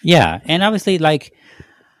 Yeah, and obviously, not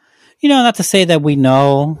to say that we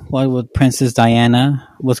know what Princess Diana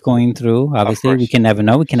was going through. Obviously, we can never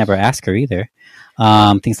know. We can never ask her either.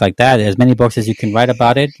 Things like that. As many books as you can write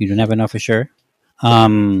about it, you never know for sure.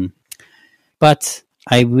 But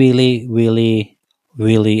I really, really,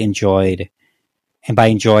 really enjoyed, and by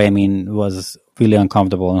enjoy I mean was really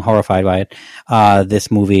uncomfortable and horrified by it,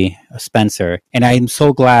 this movie, Spencer. And I'm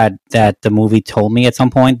so glad that the movie told me at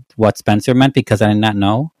some point what Spencer meant, because I did not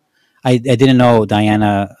know. I didn't know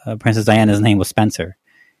Princess Diana's name was Spencer.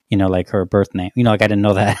 Like her birth name. I didn't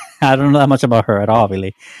know that. I don't know that much about her at all,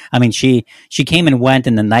 really. I mean, she came and went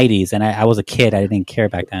in the 90s, and I was a kid. I didn't care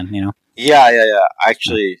back then, Yeah.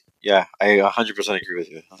 Actually, I 100% agree with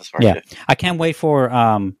you on this part. Yeah. I can't wait for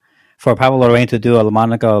Pablo Larraín to do a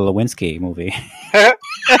Monica Lewinsky movie.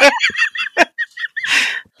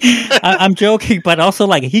 I'm joking, but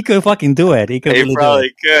also he could fucking do it. He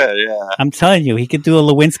probably could, yeah. I'm telling you, he could do a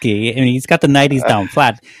Lewinsky. I mean, he's got the 90s down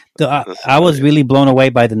flat. I was really blown away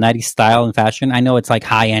by the 90s style and fashion. I know it's like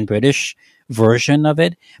high-end British version of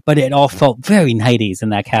it, but it all felt very 90s in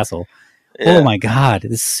that castle. Yeah. Oh my God,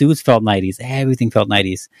 the suits felt 90s. Everything felt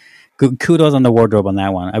 90s. Kudos on the wardrobe on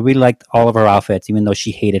that one. I really liked all of her outfits, even though she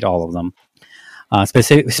hated all of them.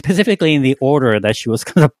 Specifically in the order that she was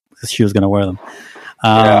gonna wear them.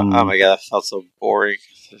 Oh my God, that felt so boring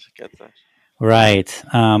to get that. Right.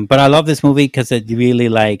 But I love this movie because it really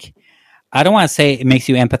I don't want to say it makes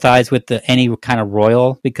you empathize with any kind of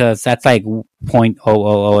royal, because that's like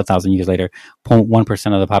 0.000 1,000 years later,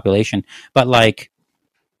 0.1% of the population. But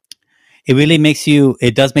it really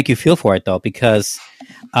it does make you feel for it though, because,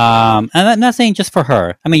 and I'm not saying just for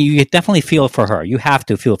her. I mean, you definitely feel for her. You have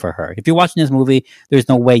to feel for her. If you're watching this movie, there's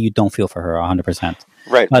no way you don't feel for her 100%.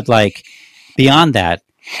 Right. But beyond that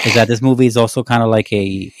is that this movie is also kind of like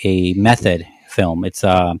a method film. It's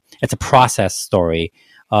a process story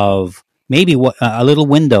of maybe a little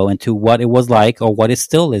window into what it was like, or what it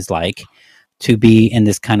still is like, to be in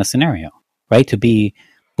this kind of scenario, right? To be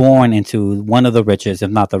born into one of the richest, if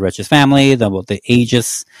not the richest family, the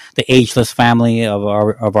ageless family of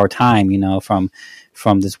our time, from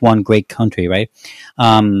this one great country, right?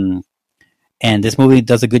 And this movie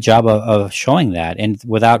does a good job of showing that, and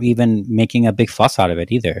without even making a big fuss out of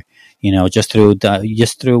it either. Just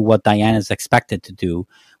through what Diana's expected to do,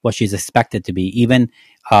 what she's expected to be, even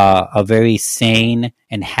a very sane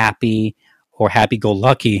and happy or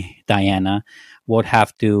happy-go-lucky Diana would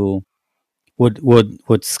have to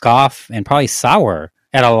would scoff and probably sour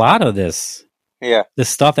at a lot of this. Yeah. The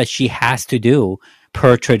stuff that she has to do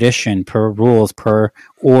per tradition, per rules, per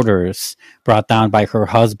orders brought down by her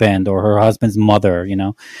husband or her husband's mother,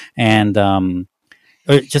 and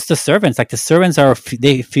or just the servants. Like the servants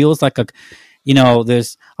they feels like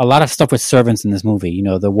there's a lot of stuff with servants in this movie.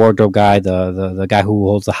 The wardrobe guy, the guy who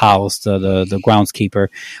holds the house, the groundskeeper,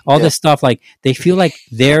 all this stuff. Like they feel like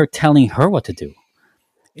they're telling her what to do.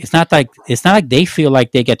 It's not like they feel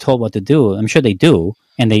like they get told what to do. I'm sure they do,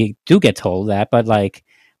 and they do get told that, but like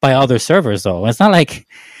by other servers though. It's not like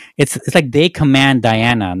it's like they command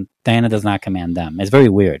Diana. Diana does not command them. It's very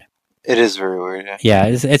weird. It is very weird. Yeah,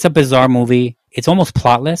 it's a bizarre movie. It's almost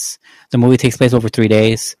plotless. The movie takes place over 3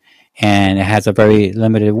 days, and it has a very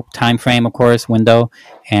limited time frame, of course, window,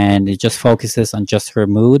 and it just focuses on just her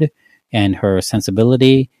mood and her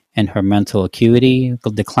sensibility and her mental acuity,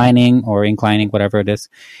 declining or inclining, whatever it is.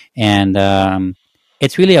 And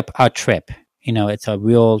it's really a trip. It's a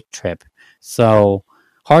real trip. So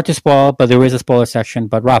hard to spoil, but there is a spoiler section.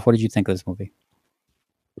 But Ralph, what did you think of this movie?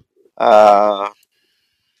 Well,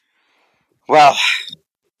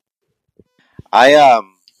 I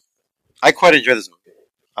quite enjoyed this movie.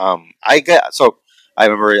 I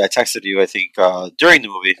remember I texted you, I think, during the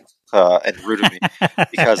movie and rooted me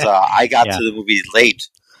because I got to the movie late.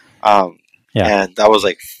 And I was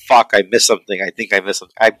like, fuck, I missed something. I think I missed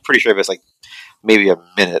something. I'm pretty sure I missed like maybe a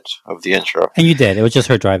minute of the intro. And you did. It was just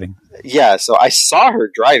her driving. Yeah, so I saw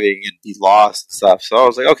her driving and be lost and stuff. So I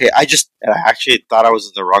was like, okay, I actually thought I was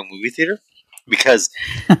in the wrong movie theater because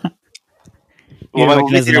my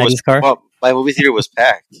movie theater was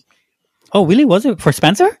packed. Oh, really? Was it for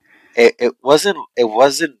Spencer? It wasn't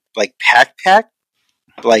like packed,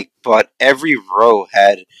 but every row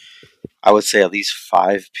had, I would say, at least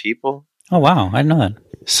 5 people. Oh wow, I didn't know that.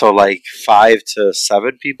 So like 5 to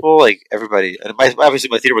 7 people, like everybody. And obviously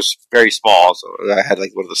my theater was very small, so I had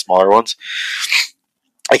like one of the smaller ones,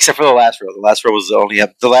 except for the last row. The last row was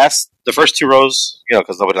the first 2 rows,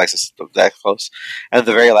 because nobody likes to sit that close, and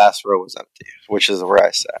the very last row was empty, which is where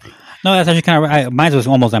I sat. No, that's actually kind of mine was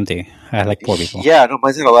almost empty. I had like 4 people. Yeah, no,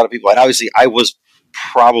 mine had a lot of people, and obviously I was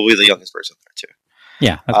probably the youngest person there too.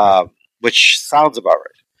 Yeah, which sounds about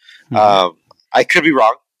right. Mm-hmm. I could be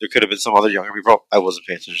wrong. There could have been some other younger people. I wasn't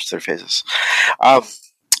paying attention to their faces.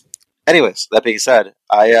 Anyways, that being said,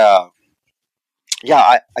 I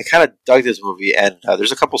kind of dug this movie, and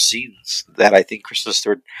there's a couple scenes that I think Kristen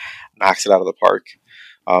Stewart knocks it out of the park.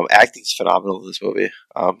 Acting's phenomenal in this movie,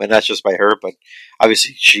 and that's just by her, but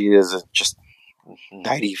obviously she is just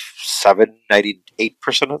 97, 98%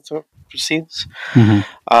 of the scenes. Mm-hmm.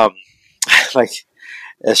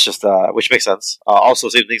 It's just, which makes sense. Also,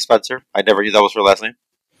 same thing, Spencer. I never knew that was her last name.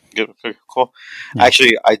 Good, cool. Yeah.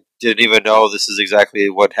 Actually, I didn't even know this is exactly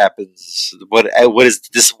what happens. What is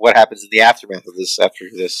this? What happens in the aftermath of this after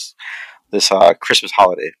this Christmas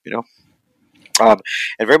holiday? And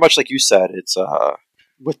very much like you said, it's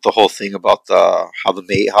with the whole thing about the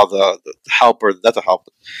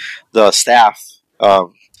staff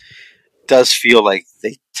does feel like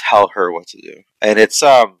they tell her what to do, and it's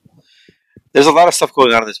there's a lot of stuff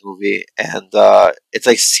going on in this movie, and it's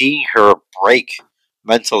like seeing her break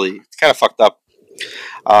mentally. It's kind of fucked up,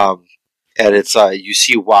 and it's you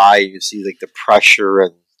see why. You see like the pressure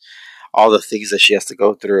and all the things that she has to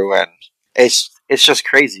go through, and it's just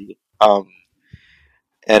crazy. And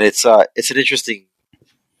it's an interesting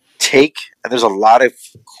take, and there's a lot of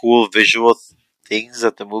cool visual things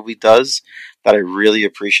that the movie does that I really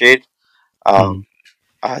appreciate.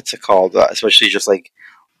 It's called especially just like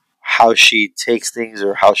how she takes things,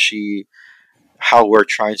 or how we're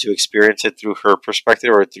trying to experience it through her perspective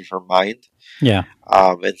or through her mind. Yeah.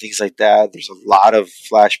 And things like that. There's a lot of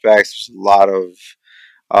flashbacks. There's a lot of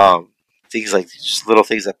things like just little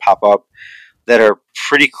things that pop up that are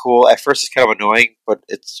pretty cool. At first, it's kind of annoying, but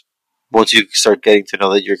it's once you start getting to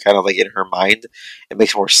know that you're kind of like in her mind, it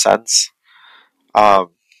makes more sense. And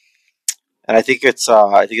I think it's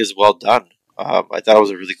well done. I thought it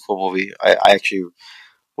was a really cool movie. I actually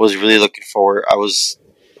was really looking forward. I was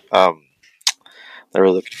not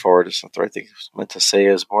really looking forward. It's not the right thing I meant to say.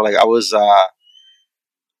 Is more like I was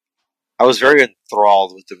very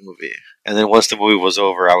enthralled with the movie, and then once the movie was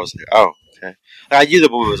over, I was like, oh, okay. I knew the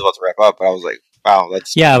movie was about to wrap up, but I was like, wow,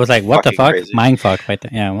 that's I was like, what the fuck, crazy. Mindfuck, right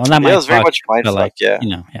there. Yeah, well, not mindfuck. It was very much mindfuck. Like, yeah,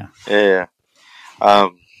 yeah.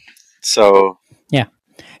 So yeah,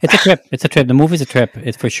 it's a trip. It's a trip. The movie's a trip.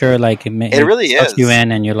 It's for sure. Like it really sucks is. You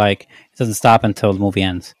in, and you're like, it doesn't stop until the movie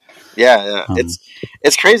ends. Yeah.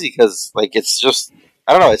 It's crazy because like it's just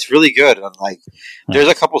I don't know. It's really good. And like, there's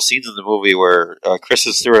a couple scenes in the movie where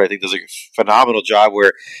Kristen Stewart, I think, does a phenomenal job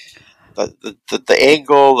where the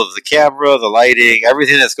angle of the camera, the lighting,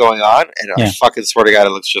 everything that's going on, and I fucking swear to God, it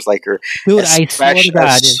looks just like her. Dude, I swear to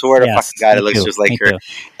God, fucking God, it looks just like her.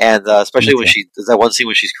 And especially when there's that one scene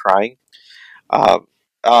when she's crying,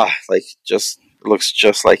 like just looks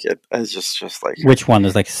just like it. It's just like her. Which one?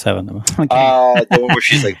 There's like 7 of them. The one where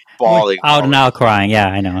she's like bawling, out and out crying. Yeah,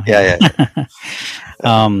 I know. Yeah.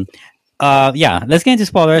 Let's get into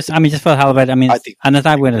spoilers. I mean, just for the hell of it. I mean, I'm not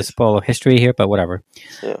going to spoil history here, but whatever.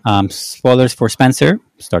 Yeah. Spoilers for Spencer,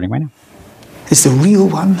 starting right now. It's the real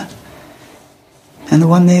one, and the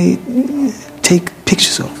one they take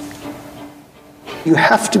pictures of. You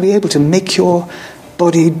have to be able to make your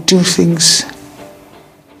body do things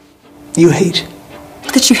you hate.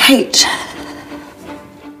 That you hate?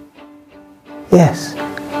 Yes.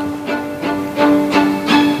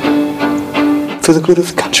 For the good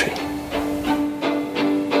of the country.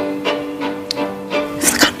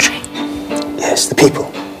 For the country? Yes, the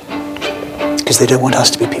people. Because they don't want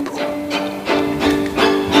us to be people.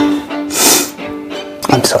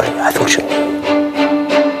 I'm sorry, I thought you knew.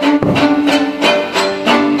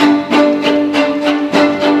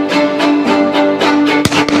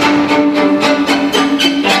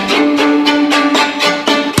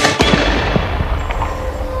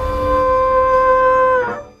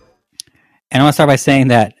 And I want to start by saying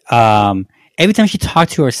that every time she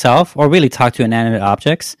talked to herself, or really talked to inanimate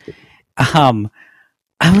objects, I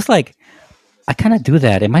was like, I kind of do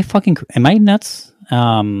that. Am I nuts?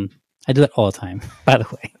 I do it all the time, by the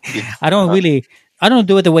way. I don't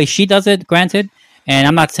do it the way she does it, granted. And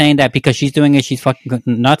I'm not saying that because she's doing it, she's fucking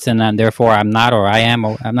nuts, and therefore I'm not, or I am,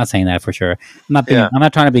 or I'm not saying that for sure. I'm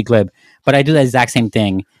not trying to be glib, but I do the exact same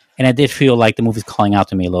thing. And I did feel like the movie's calling out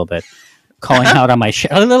to me a little bit. Calling out on my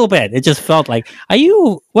shit a little bit. It just felt like,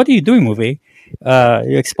 what are you doing, movie?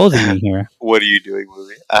 You're exposing me here. What are you doing,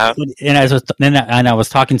 movie? And I was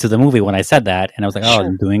talking to the movie when I said that, and I was like,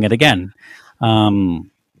 I'm doing it again.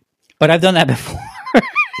 But I've done that before.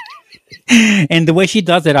 And the way she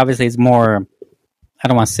does it, obviously, is more, I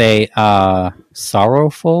don't want to say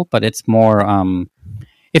sorrowful, but it's more,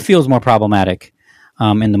 it feels more problematic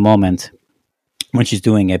in the moment when she's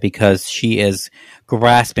doing it, because she is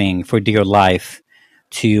grasping for dear life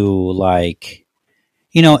to, like,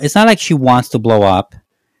 it's not like she wants to blow up,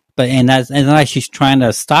 but it's not like she's trying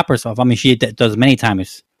to stop herself. I mean, she does many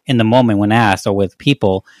times in the moment when asked or with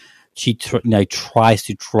people. She tries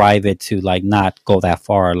to drive it to, like, not go that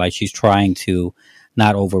far. Like, she's trying to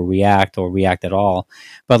not overreact or react at all.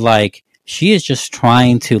 But, like, she is just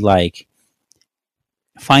trying to, like,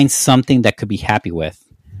 find something that could be happy with.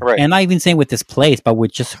 Right. And not even saying with this place, but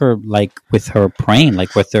with just her, like, with her brain,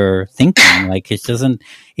 like, with her thinking. Like,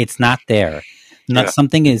 it's not there.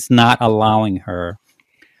 Something is not allowing her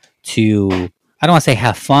to, I don't want to say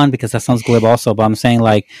have fun, because that sounds glib also, but I'm saying,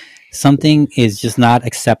 like, something is just not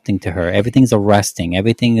accepting to her. Everything's arresting.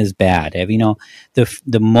 Everything is bad.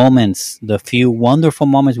 The moments, the few wonderful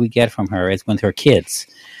moments we get from her is with her kids,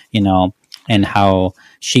 and how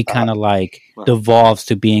she kind of like devolves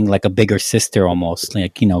to being like a bigger sister almost,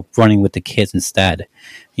 like, running with the kids instead,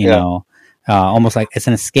 almost like it's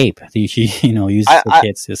an escape. She, uses the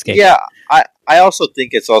kids to escape. Yeah. I also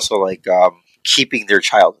think it's also like keeping their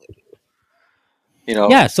childhood,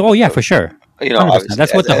 Yeah. So, for sure.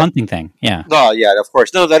 That's what the hunting thing. Yeah. No, yeah, of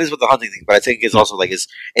course. No, that is what the hunting thing. But I think it's also like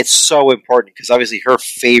it's so important, because obviously her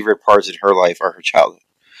favorite parts in her life are her childhood.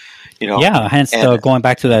 Yeah. Hence, going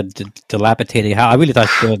back to that dilapidated house, I really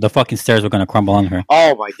thought the fucking stairs were going to crumble on her.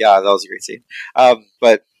 Oh my God, that was a great scene.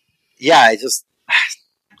 But yeah,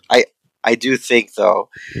 I do think though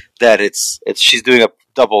that it's she's doing a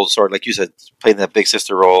double sort, like you said, playing that big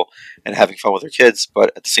sister role and having fun with her kids.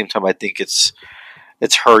 But at the same time, I think it's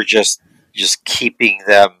her just keeping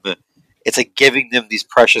them. It's like giving them these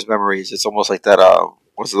precious memories. It's almost like that.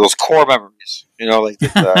 What's those core memories? Like.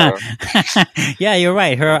 Yeah, you're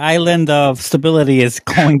right. Her island of stability is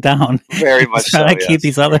going down. Very much so. Trying to keep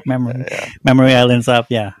these other memory islands up.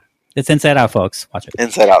 Yeah, it's Inside Out, folks. Watch it.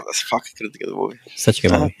 Inside Out. That's fucking couldn't think of the movie. Such a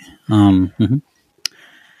good movie.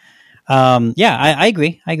 Yeah, I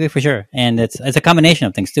agree. I agree for sure. And it's a combination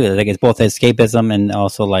of things too. Like, it's both escapism and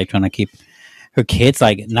also like trying to keep her kids,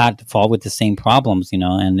 like, not fall with the same problems,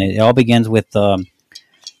 and it all begins with the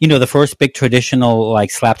first big traditional, like,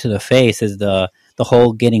 slap to the face is the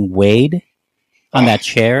whole getting weighed on that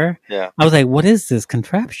chair. Yeah. I was like, what is this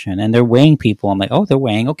contraption? And they're weighing people. I'm like, oh, they're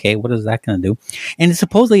weighing. Okay, what is that going to do? And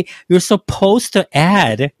supposedly, you're supposed to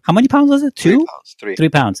add, how many pounds was it? 2? 3 pounds. 3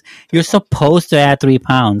 pounds. You're supposed to add 3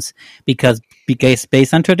 pounds because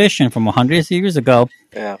based on tradition from 100 years ago,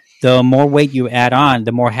 Yeah. the more weight you add on,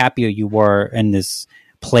 the more happier you were in this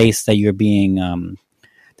place that you're being,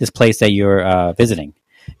 visiting.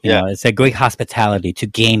 You know, it's a great hospitality to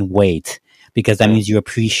gain weight because that means you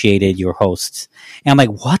appreciated your hosts. And I'm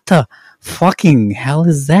like, what the fucking hell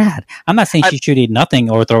is that? I'm not saying she should eat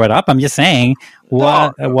nothing or throw it up. I'm just saying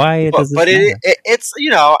why does this matter? It's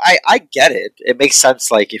I get it. It makes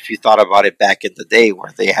sense. Like if you thought about it back in the day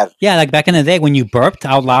where they had like back in the day when you burped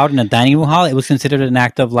out loud in a dining room hall, it was considered an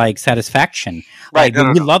act of like satisfaction. Right.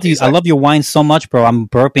 Like, we love you. Exactly. I love your wine so much, bro. I'm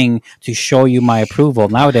burping to show you my approval.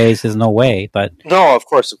 Nowadays, there's no way. But no, of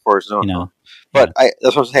course, no. You know, but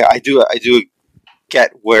that's what I'm saying. I do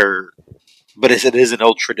get where, but it is an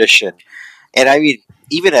old tradition, and I mean,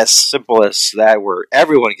 even as simple as that, where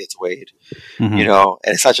everyone gets weighed, you know,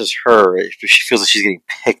 and it's not just her. She feels like she's getting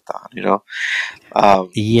picked on, you know.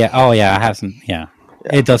 Yeah. Oh, yeah. I have some. Yeah.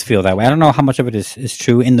 It does feel that way. I don't know how much of it is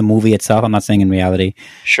true in the movie itself. I'm not saying in reality.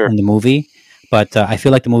 Sure. In the movie, but I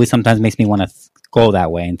feel like the movie sometimes makes me want to go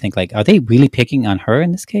that way and think like, are they really picking on her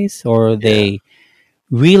in this case, or are they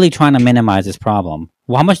really trying to minimize this problem?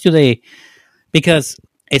 Well, how much do they? Because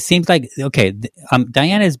it seems like, okay,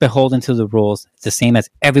 Diana is beholden to the rules the same as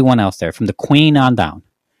everyone else there, from the queen on down.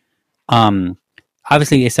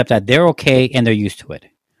 Obviously, except that they're okay and they're used to it.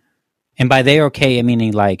 And by they're okay,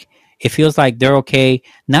 meaning like, it feels like they're okay,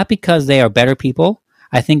 not because they are better people.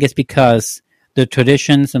 I think it's because the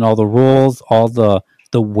traditions and all the rules, all the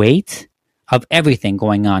weight of everything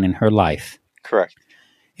going on in her life. Correct.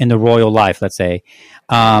 In the royal life, let's say,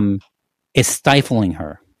 is stifling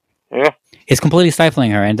her. Yeah. It's completely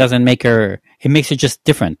stifling her and doesn't make her, it makes her just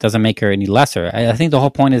different, doesn't make her any lesser. I think the whole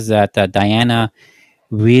point is that Diana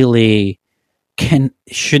really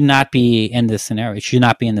should not be in this scenario, should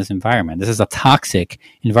not be in this environment. This is a toxic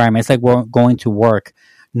environment. It's like we're going to work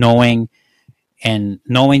knowing you're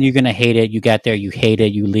going to hate it. You get there, you hate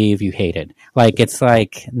it, you leave, you hate it. Like, it's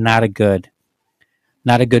like not a good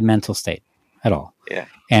mental state at all. Yeah.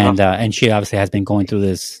 And she obviously has been going through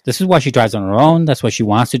this. This is why she drives on her own. That's why she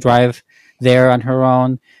wants to drive there on her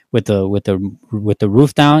own with the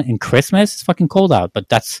roof down in Christmas. It's fucking cold out, but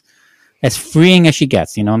that's as freeing as she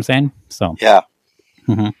gets. You know what I'm saying? So yeah.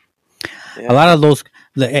 Mm-hmm. A lot of those,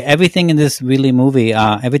 everything in this movie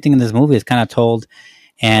is kind of told,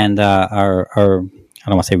 and are I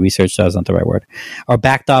don't want to say research, that's not the right word, are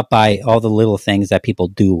backed up by all the little things that people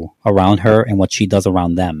do around her and what she does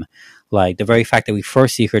around them. Like the very fact that we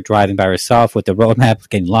first see her driving by herself with the roadmap,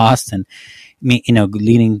 getting lost, and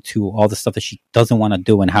leading to all the stuff that she doesn't want to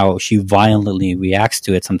do and how she violently reacts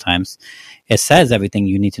to it sometimes. It says everything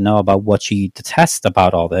you need to know about what she detests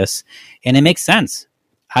about all this, and it makes sense.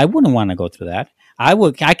 I wouldn't want to go through that. I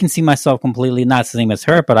can see myself completely not the same as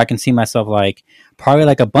her, but I can see myself like probably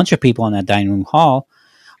like a bunch of people in that dining room hall,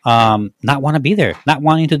 not want to be there, not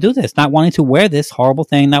wanting to do this, not wanting to wear this horrible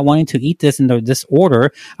thing, not wanting to eat this in this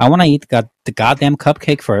order. I want to eat the goddamn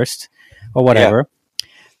cupcake first or whatever,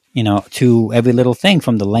 to every little thing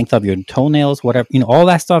from the length of your toenails, whatever, all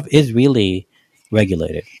that stuff is really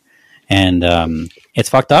regulated. And it's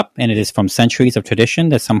fucked up, and it is from centuries of tradition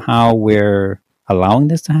that somehow we're allowing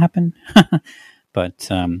this to happen. But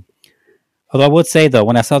although I would say, though,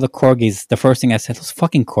 when I saw the corgis, the first thing I said, those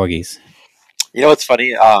fucking corgis. You know what's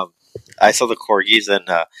funny? I saw the corgis, and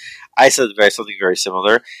I said something very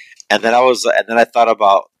similar. And then I thought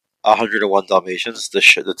about 101 Dalmatians, the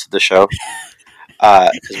show,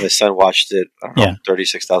 because my son watched it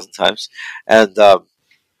 36,000 times, and I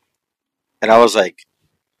was like,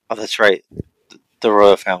 oh, that's right, the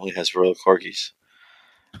royal family has royal corgis,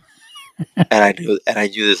 and I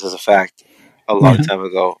knew this as a fact a long time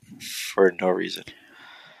ago for no reason.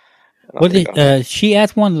 What did she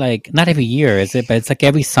adds one, like not every year, is it? But it's like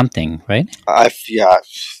every something, right? I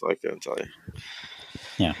can't tell you.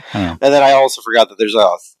 Yeah, I don't know. And then I also forgot that there's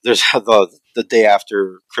the day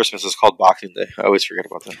after Christmas is called Boxing Day. I always forget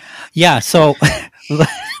about that. Yeah, so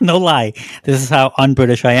no lie, this is how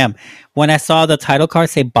un-British I am. When I saw the title card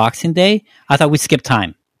say Boxing Day, I thought we skipped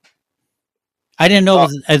time. I didn't know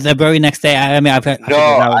it was the very next day. I mean,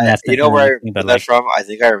 you know where I remember that from? I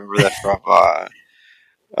think I remember that from.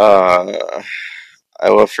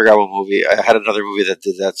 I forgot what movie. I had another movie that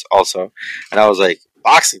did that also, and I was like,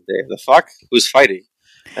 Boxing Day, the fuck? Who's fighting?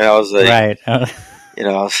 And I was like, right. I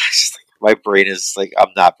was just like, my brain is like, I'm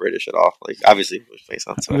not British at all. Like, obviously, it was based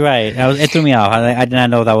on something. Right. It threw me off. I did not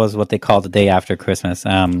know that was what they called the day after Christmas.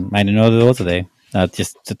 I didn't know that was the day.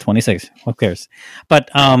 Just the 26th. Who cares? But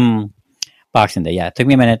Boxing Day. Yeah, it took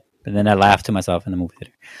me a minute, but then I laughed to myself in the movie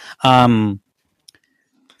theater.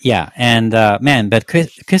 Yeah, and man, but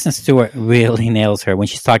Kristen Stewart really nails her when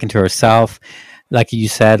she's talking to herself. Like you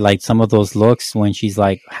said, like some of those looks when she's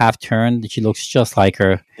like half turned, she looks just like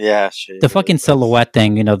her. Yeah, the fucking silhouette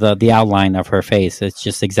thing, you know, the outline of her face, it's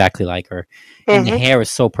just exactly like her. And the hair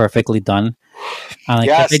is so perfectly done.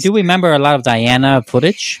 I do remember a lot of Diana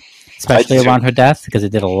footage, especially around her death, because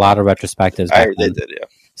it did a lot of retrospectives. They did, yeah.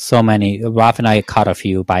 So many. Ralph and I caught a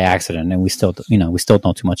few by accident, and we still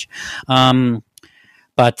know too much.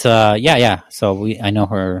 But yeah. So I know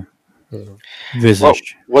her visage. Well,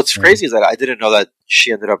 what's crazy is that I didn't know that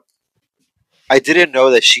she ended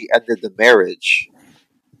the marriage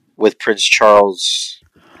with Prince Charles,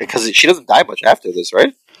 because she doesn't die much after this,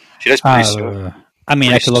 right? She dies pretty soon. I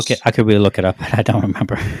mean, I could really look it up, but I don't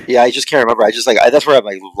remember. Yeah, I just can't remember. I just that's where I'm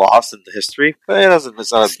like lost in the history. But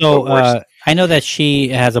it's not. So I know that she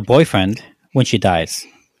has a boyfriend when she dies.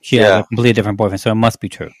 She has a completely different boyfriend, so it must be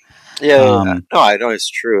true. Yeah, no, I know it's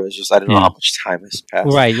true. It's just I don't know how much time has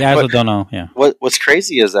passed. Right? Yeah, I also don't know. Yeah. What's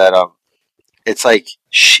crazy is that it's like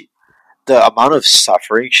the amount of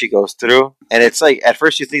suffering she goes through, and it's like at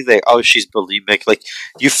first you think that she's bulimic. Like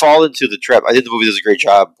you fall into the trap. I think the movie does a great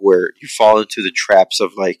job where you fall into the traps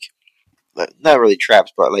of like not really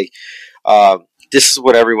traps, but like this is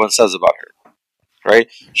what everyone says about her, right?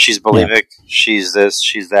 She's bulimic. She's this.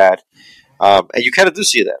 She's that, and you kind of do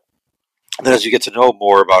see that. And then as you get to know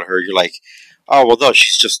more about her, you're like, oh, well, no,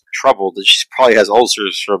 she's just troubled. And she probably has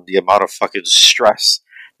ulcers from the amount of fucking stress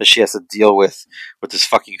that she has to deal with this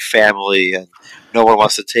fucking family. And no one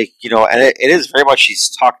wants to take, and it is very much, she's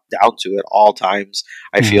talked down to at all times.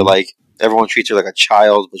 I feel like everyone treats her like a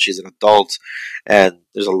child, but she's an adult. And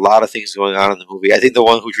there's a lot of things going on in the movie. I think the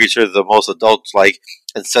one who treats her the most adult-like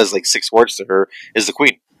and says like 6 words to her is the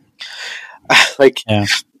Queen. Yeah,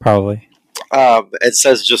 probably. It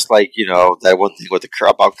says just like that one thing with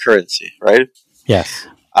about currency, right? Yes.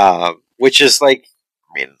 Which is like,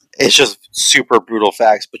 I mean, it's just super brutal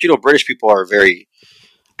facts. But British people are very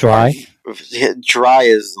dry. Dry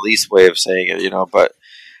is the least way of saying it, But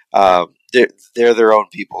they're their own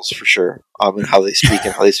peoples for sure. And how they speak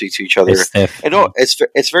and how they speak to each other. Stiff. I know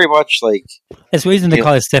it's very much like it's reason they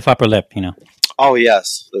call it stiff upper lip. Oh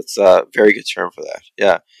yes, that's a very good term for that.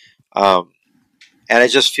 Yeah. And I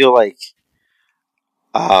just feel like.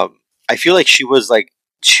 I feel like she was like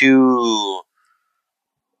too.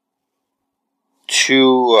 She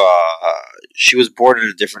was born in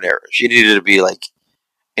a different era. She needed to be like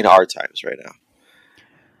in our times right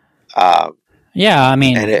now. Yeah, I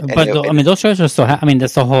mean, those shows are still.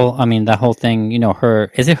 That's the whole. That whole thing.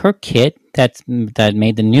 Is it her kid that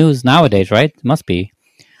made the news nowadays? Right? It must be.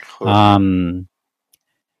 One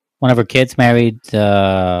of her kids married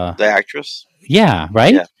the actress. Yeah.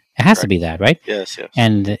 Right. Yeah. It has to be that, right? Yes.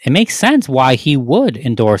 And it makes sense why he would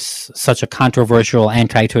endorse such a controversial,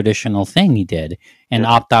 anti-traditional thing he did and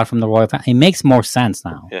opt out from the royal family. It makes more sense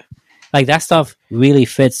now. Yeah. Like, that stuff really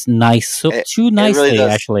fits too nicely,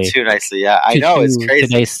 actually. Too nicely, yeah. I know, it's crazy.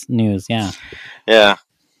 Today's news, yeah. Yeah,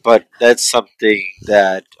 but that's something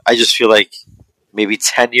that I just feel like maybe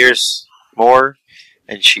 10 years more,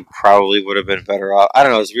 and she probably would have been better off. I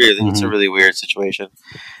don't know, it's weird. It's a really weird situation.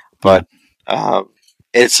 But,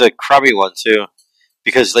 it's a crummy one too,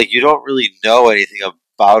 because like you don't really know anything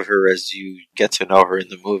about her as you get to know her in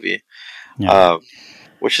the movie,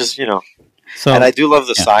 which is So, and I do love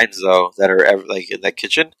the signs though that are like in that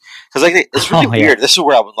kitchen, because like it's really weird. This is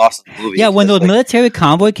where I was lost in the movie. Yeah, when those military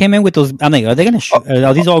convoy came in with those, I'm like, are they going to shoot?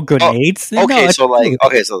 Are these all grenades? Okay,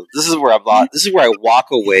 so this is where I'm lost. This is where I walk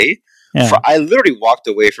away. Yeah. I literally walked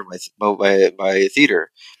away from my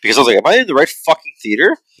theater because I was like, am I in the right fucking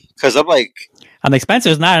theater? Because I'm like.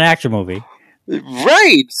 Spencer's not an action movie.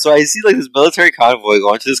 Right. So I see like this military convoy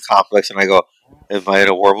going to this complex and I go, am I in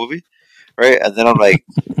a war movie? Right. And then I'm like,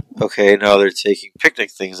 okay, no, they're taking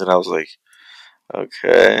picnic things. And I was like,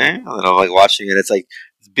 okay. And then I'm like watching it. It's like,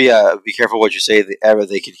 be careful what you say.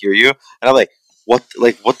 They can hear you. And I'm like, what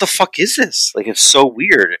the fuck is this? Like, it's so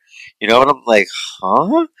weird, And I'm like,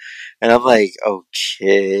 huh? And I'm like,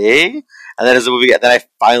 okay. And then as the movie, and then I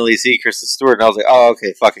finally see Kristen Stewart, and I was like, "Oh,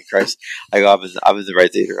 okay, fucking Christ!" I go, I'm in the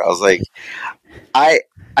right theater. I was like, I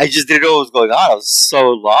just didn't know what was going on. I was so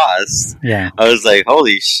lost. Yeah, I was like,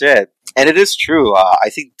 "Holy shit!" And it is true. I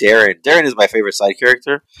think Darren is my favorite side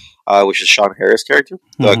character, which is Sean Harris' character,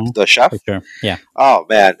 the chef. Sure. Yeah. Oh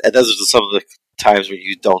man, and those are some of the times when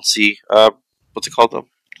you don't see what's it called,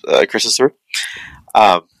 Kristen Stewart.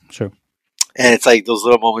 Sure. And it's like those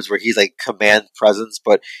little moments where he's like command presence,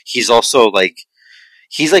 but he's also like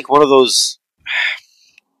one of those.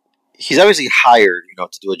 he's obviously hired,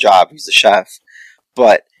 to do a job. He's the chef,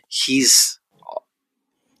 but he's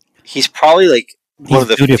probably like one of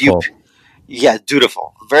the dutiful.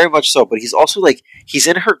 dutiful, very much so. But he's also like he's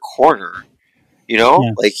in her corner,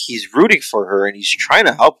 like he's rooting for her and he's trying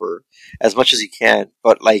to help her as much as he can.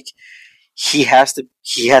 But like he's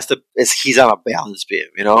on a balance beam,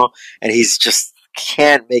 and he's just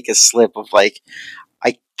can't make a slip of like.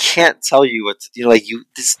 I can't tell you what to do. Like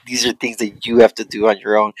these are things that you have to do on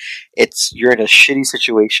your own. You're in a shitty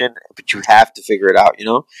situation, but you have to figure it out.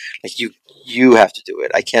 Like you have to do it.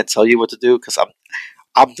 I can't tell you what to do because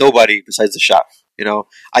I'm nobody besides the chef.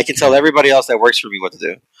 I can tell everybody else that works for me what to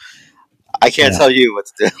do. I can't tell you what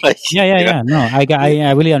to do. Like, No,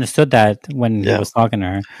 I really understood that when he was talking to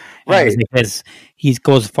her. Right. Because he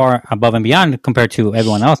goes far above and beyond compared to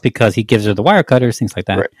everyone else because he gives her the wire cutters, things like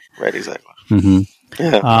that. Right, exactly. Mm-hmm.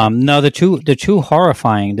 Yeah. No, the true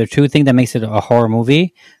horrifying, the true thing that makes it a horror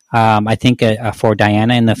movie, I think for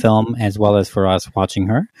Diana in the film as well as for us watching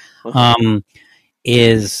her,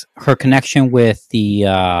 is her connection with the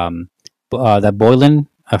Boylan.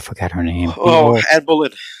 I forgot her name. Anne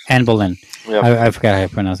Boleyn. Anne Boleyn. Yep. I forgot how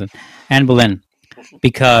to pronounce it. Anne Boleyn.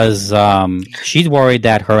 Because she's worried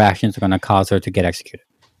that her actions are going to cause her to get executed.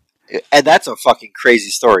 And that's a fucking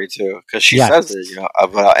crazy story too, because she says it,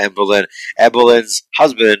 about Anne Boleyn. Anne Boleyn's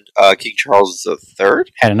husband, King Charles III,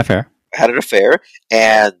 had an affair,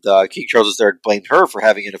 and King Charles III blamed her for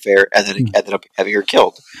having an affair, and then ended up having her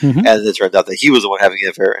killed. Mm-hmm. And it turned out that he was the one having the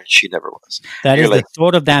affair, and she never was. That is the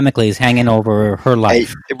sword of Damocles hanging over her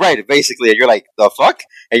life. Right, basically, and you're like, the fuck?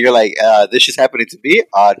 And you're like, this is happening to me?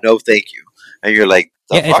 No, thank you. And you're like,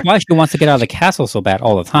 it's why she wants to get out of the castle so bad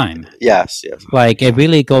all the time. Yes. Like it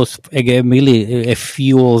really goes. It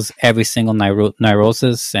fuels every single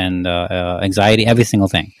neurosis and anxiety. Every single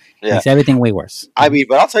thing. Yeah. Makes everything way worse. I mean,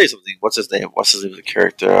 but I'll tell you something. What's his name? What's his name of the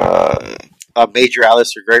character? Major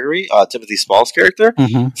Alistair Gregory, Timothy Spall's character.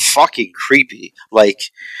 Mm-hmm. Fucking creepy. Like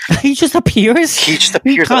he just appears.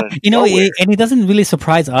 Out of nowhere. And he doesn't really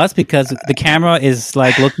surprise us because the camera is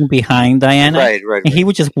like looking behind Diana. Right. And he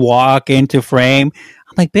would just walk into frame.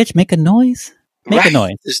 I'm like, bitch, make a noise. Make a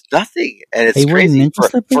noise. There's nothing, and it's crazy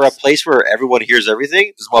for a place where everyone hears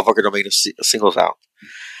everything. This motherfucker don't make a single sound.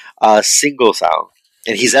 Single sound,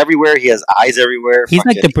 and he's everywhere. He has eyes everywhere. He's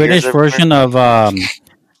like the British version of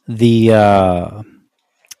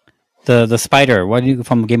the spider. What do you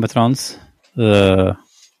from Game of Thrones? The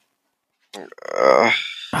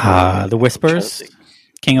Whispers.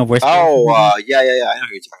 King of Whispers. Oh, yeah. I know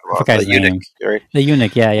who you're talking about. The eunuch, right? The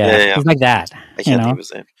eunuch, yeah. He's like that. I can't think of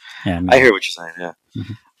his name. Yeah, I hear what you're saying.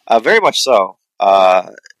 Yeah, very much so.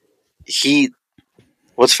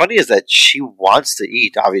 What's funny is that she wants to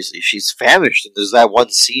eat. Obviously, she's famished, and there's that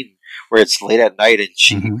one scene where it's late at night, and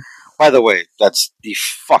she. By the way, that's the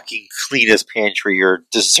fucking cleanest pantry or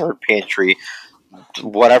dessert pantry,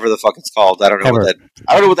 whatever the fuck it's called. I don't know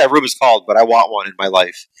what that room is called, but I want one in my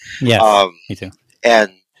life. Yeah, me too.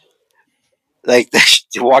 And like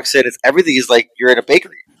she walks in, everything is like you're in a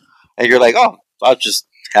bakery, and you're like, oh, I'll just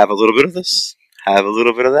have a little bit of this, have a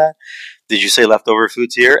little bit of that. Did you say leftover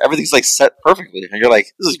food's here? Everything's like set perfectly, and you're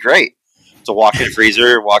like, this is great. It's a walk-in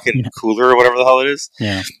freezer, walk-in cooler, or whatever the hell it is.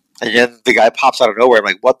 Yeah. And then the guy pops out of nowhere. I'm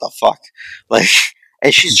like, what the fuck? Like,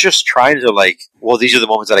 and she's just trying to like, well, these are the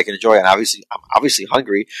moments that I can enjoy, and I'm obviously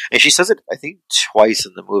hungry. And she says it, I think, twice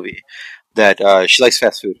in the movie that she likes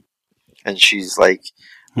fast food. And she's like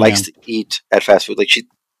likes to eat at fast food. Like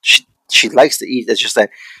she likes to eat. It's just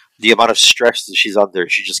that the amount of stress that she's under,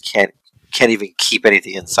 she just can't even keep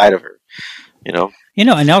anything inside of her.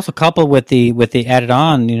 And also coupled with the added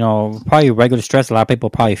on, probably regular stress a lot of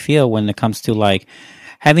people probably feel when it comes to like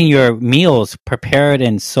having your meals prepared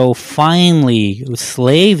and so finely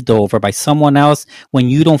slaved over by someone else when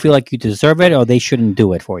you don't feel like you deserve it or they shouldn't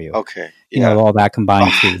do it for you. Okay. All that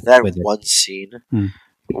combined too. That one scene.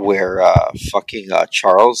 Where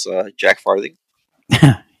Charles, Jack Farthing,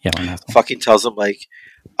 fucking tells him like,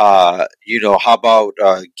 how about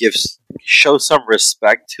show some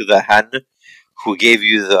respect to the hen who gave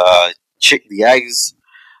you the eggs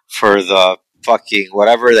for the fucking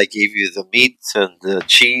whatever that gave you the meat and the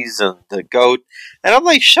cheese and the goat, and I'm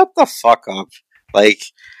like, shut the fuck up! Like,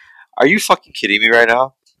 are you fucking kidding me right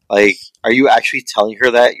now? Like, are you actually telling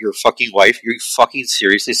her that your fucking wife? You're fucking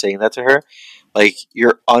seriously saying that to her? Like,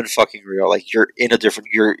 you're unfucking real. Like, you're in a different.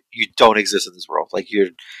 You don't exist in this world. Like,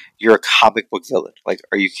 you're a comic book villain. Like,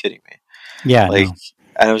 are you kidding me? Yeah. Like,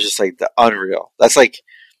 and I was just like, the unreal. That's like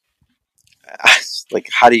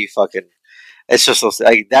how do you fucking? It's just so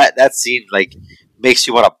like that scene like makes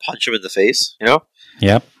you want to punch him in the face.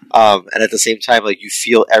 Yep. And at the same time, like you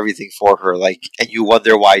feel everything for her, like, and you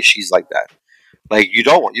wonder why she's like that. Like you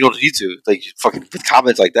don't need to like fucking with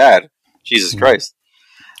comments like that. Jesus Christ,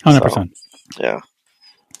 100%. Yeah,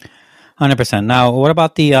 100%. Now, what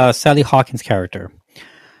about the Sally Hawkins character,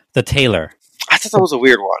 the Taylor? I thought that was a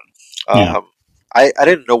weird one. Yeah. I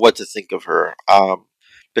didn't know what to think of her.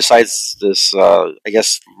 Besides this, I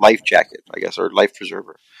guess life jacket, or life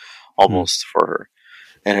preserver, almost for her,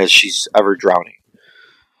 and as she's ever drowning.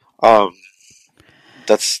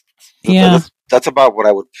 That's about what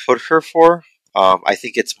I would put her for. I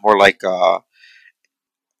think it's more like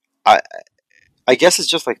I guess it's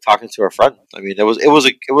just like talking to a friend. I mean, it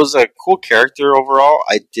was a cool character overall.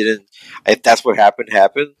 If that's what happened.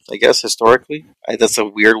 I guess historically, that's a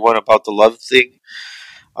weird one about the love thing.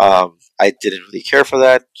 I didn't really care for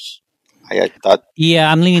that. I thought,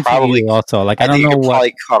 I'm leaning to you also. Like I don't know what.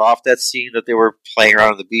 Probably cut off that scene that they were playing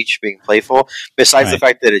around on the beach, being playful. Besides the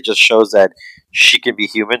fact that it just shows that she can be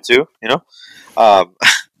human too, you know.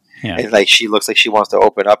 And like she looks like she wants to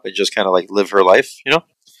open up and just kind of like live her life, you know,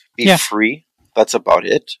 be free. That's about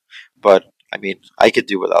it. But I mean, I could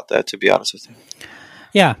do without that, to be honest with you.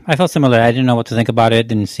 Yeah, I felt similar. I didn't know what to think about it.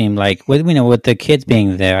 Didn't seem like, with the kids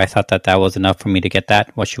being there, I thought that was enough for me to get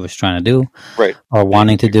what she was trying to do, right, or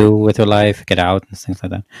wanting to do with her life, get out and things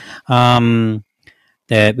like that.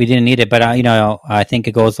 That we didn't need it, but I think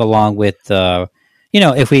it goes along with,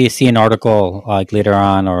 if we see an article like later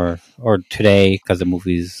on or today, because the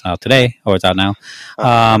movie's out today or it's out now,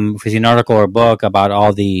 if we see an article or a book about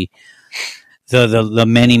all the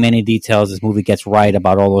many details this movie gets right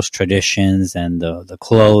about all those traditions and the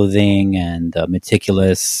clothing and the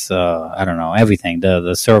meticulous, everything,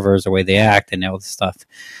 the servers, the way they act and all this stuff.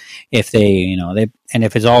 If they, and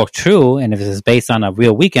if it's all true and if it's based on a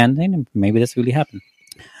real weekend, then maybe this really happened.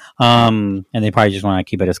 And they probably just want to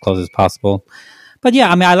keep it as close as possible. But yeah,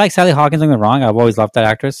 I mean, I like Sally Hawkins, don't get me wrong. I've always loved that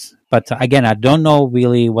actress. But again, I don't know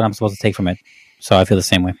really what I'm supposed to take from it. So I feel the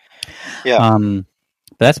same way. Yeah.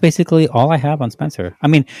 But that's basically all I have on Spencer. I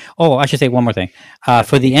mean, I should say one more thing.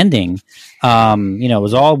 For the ending, it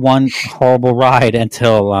was all one horrible ride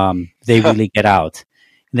until they really get out.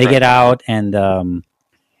 They get out and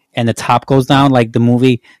the top goes down. Like the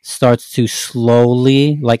movie starts to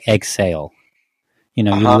slowly like exhale. You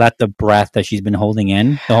let the breath that she's been holding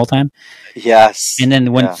in the whole time. Yes. And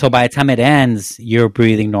then so by the time it ends, you're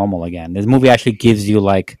breathing normal again. This movie actually gives you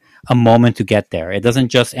like a moment to get there. It doesn't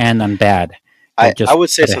just end on bad. I would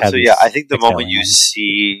say so too. Yeah, I think the moment you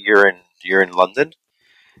see you're in London,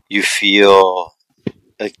 you feel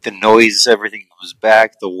like the noise, everything goes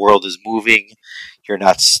back. The world is moving. You're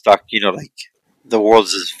not stuck. Like the world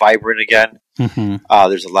is vibrant again. Mm-hmm.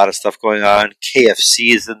 There's a lot of stuff going on.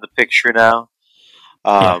 KFC is in the picture now,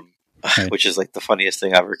 which is like the funniest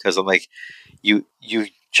thing ever because I'm like, you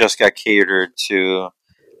just got catered to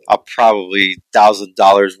a probably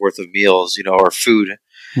 $1,000 worth of meals, or food,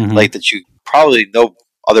 like that you probably no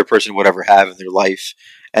other person would ever have in their life,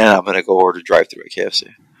 and I'm going to go order drive-through at KFC.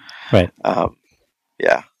 Right.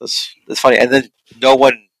 Yeah, that's funny. And then no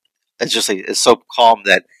one, it's just like it's so calm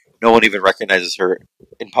that no one even recognizes her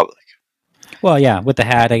in public. Well, yeah, with the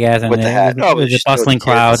hat, I guess, and with the hat, with the bustling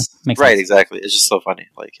crowd. Right, sense. Exactly. It's just so funny,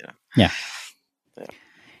 like Yeah,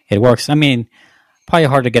 it works. I mean, probably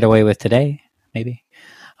hard to get away with today, maybe.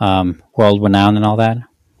 World renowned and all that,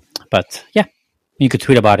 but yeah. You could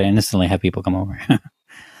tweet about it and instantly have people come over.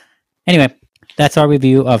 Anyway, that's our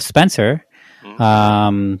review of Spencer.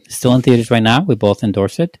 Still in theaters right now. We both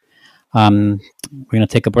endorse it. We're going to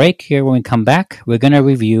take a break here. When we come back, we're going to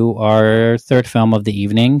review our third film of the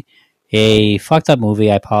evening, a fucked up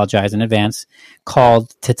movie, I apologize in advance,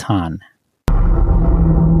 called Titan.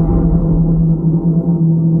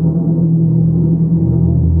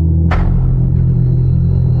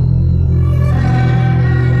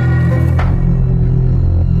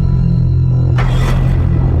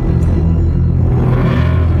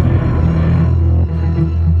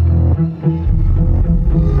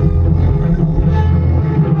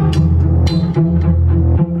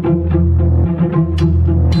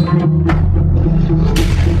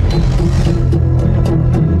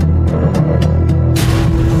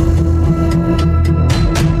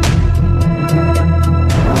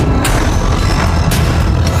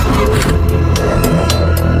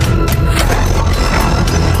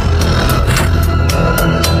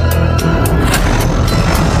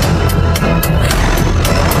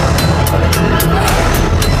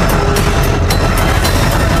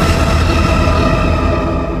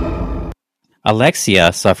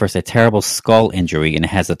 Alexia suffers a terrible skull injury and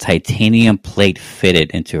has a titanium plate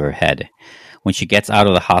fitted into her head. When she gets out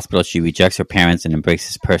of the hospital, she rejects her parents and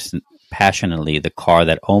embraces passionately the car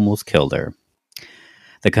that almost killed her.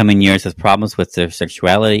 The coming years has problems with their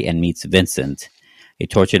sexuality and meets Vincent, a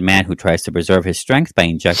tortured man who tries to preserve his strength by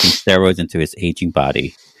injecting steroids into his aging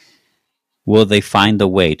body. Will they find a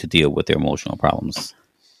way to deal with their emotional problems?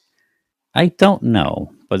 I don't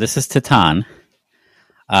know, but this is Titan,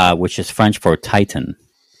 which is French for Titan,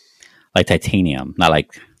 like titanium, not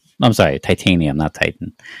like. I'm sorry, titanium, not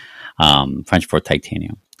Titan. French for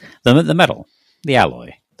titanium, the metal, the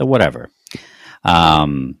alloy, the whatever.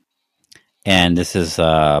 And this is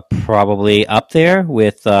probably up there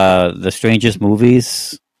with the strangest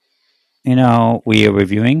movies, we are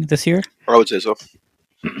reviewing this year. I would say so.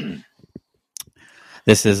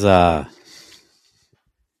 This is a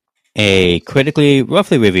critically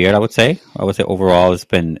roughly revered, I would say. Overall, it's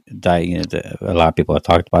been a lot of people have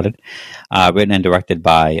talked about it. Written and directed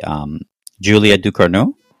by Julia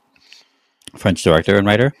Ducournau, French director and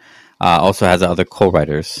writer. Also has other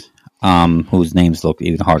co-writers whose names look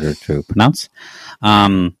even harder to pronounce.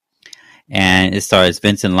 And it stars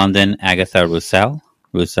Vincent London, Agatha Roussel,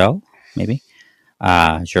 maybe,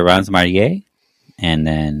 Gerard Marier, and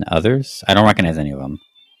then others. I don't recognize any of them,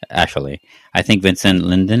 actually. I think Vincent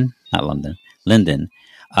Linden looks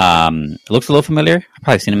a little familiar. I've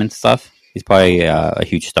probably seen him in stuff. He's probably a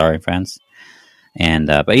huge star in France. And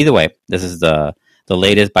but either way, this is the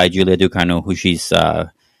latest by Julia Ducournau, who she's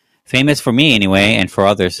famous for me anyway, and for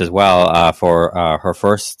others as well. For her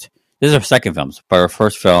first, this is her second film, but her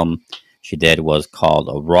first film she did was called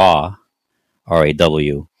Raw,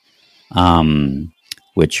 R-A-W,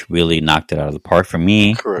 which really knocked it out of the park for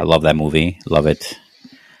me. Correct. I love that movie, love it,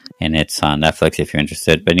 and it's on Netflix if you're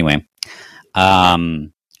interested. But anyway,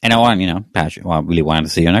 and I really wanted to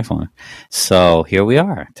see your next one. So here we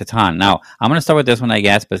are, Titan. Now, I'm going to start with this one, I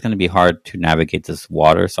guess, but it's going to be hard to navigate this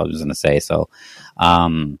water, so I'm just going to say so.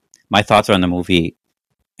 My thoughts on the movie,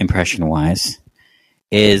 impression-wise,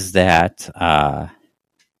 is that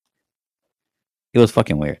it was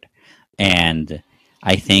fucking weird. And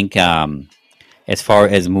I think as far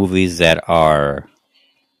as movies that are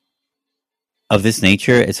of this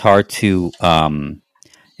nature, it's hard to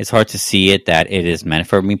see it that it is meant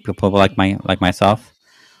for me, people like myself,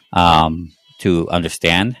 to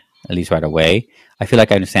understand, at least right away. I feel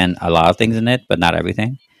like I understand a lot of things in it, but not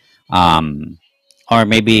everything. Or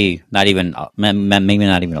maybe not even a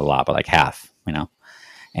lot, but like half,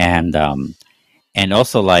 And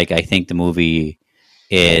also, like, I think the movie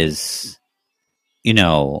is,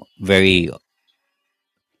 very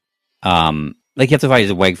like you have to find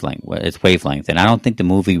its wavelength, and I don't think the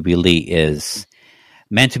movie really is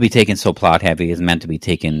meant to be taken so plot heavy. It's meant to be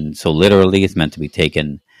taken so literally. It's meant to be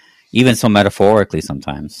taken even so metaphorically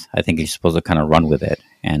sometimes. I think you're supposed to kind of run with it,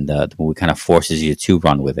 and the movie kind of forces you to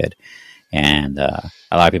run with it. And a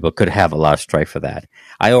lot of people could have a lot of strife for that.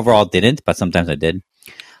 I overall didn't, but sometimes I did.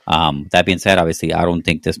 That being said, obviously, I don't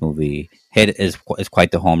think this movie is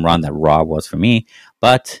quite the home run that Raw was for me,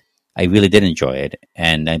 but I really did enjoy it.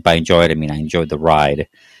 And by enjoy it, I mean I enjoyed the ride,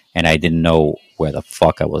 and I didn't know where the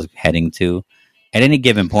fuck I was heading to at any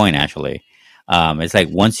given point, actually. It's like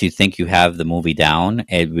once you think you have the movie down,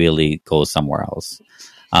 it really goes somewhere else.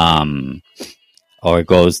 Or it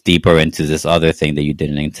goes deeper into this other thing that you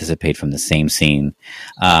didn't anticipate from the same scene.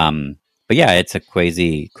 But yeah, it's a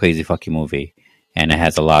crazy, crazy fucking movie. And it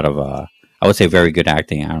has a lot of, I would say, very good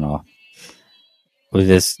acting. I don't know. With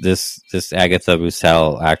this Agatha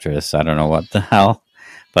Roussel actress, I don't know what the hell.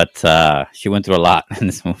 But she went through a lot in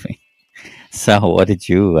this movie. So what did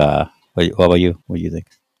you, what about you? What do you think?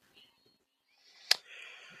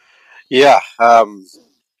 Yeah,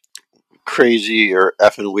 crazy or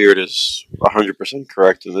effing weird is 100%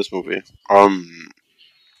 correct in this movie.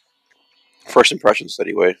 First impressions,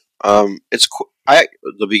 anyway.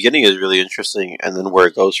 The beginning is really interesting, and then where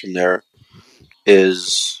it goes from there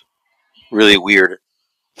is really weird,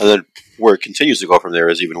 and then where it continues to go from there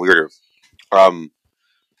is even weirder.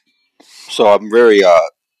 So I'm very. I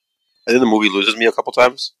think the movie loses me a couple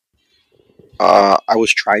times. I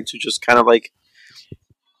was trying to just kind of like.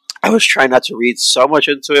 I was trying not to read so much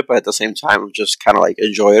into it, but at the same time, just kind of like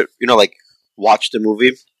enjoy it. Like watch the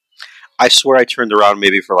movie. I swear I turned around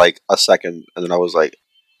maybe for like a second, and then I was like,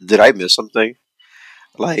 did I miss something?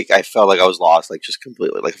 Like, I felt like I was lost, like, just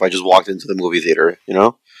completely. Like, if I just walked into the movie theater,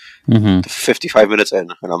 55 minutes in,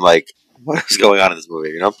 and I'm like, what is going on in this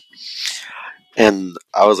movie, And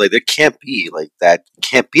I was like, there can't be like that. It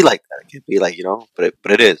can't be like that. It can't be like,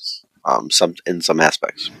 but it is, in some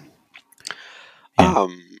aspects. Yeah.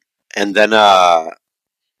 And then, like,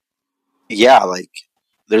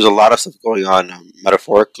 there's a lot of stuff going on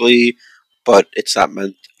metaphorically, but it's not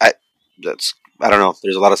meant. I don't know.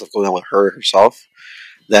 There's a lot of stuff going on with her herself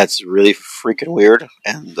that's really freaking weird.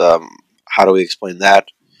 And how do we explain that?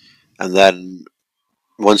 And then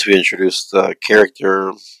once we introduce the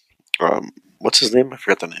character, what's his name? I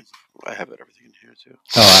forgot the name. I have everything in here too.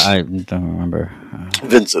 Oh, I don't remember.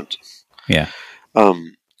 Vincent. Yeah.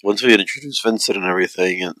 Once we introduce Vincent and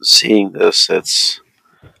everything, and seeing this, it's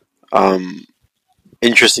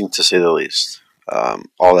interesting to say the least.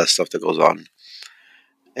 All that stuff that goes on,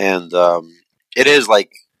 and it is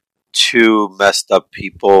like two messed up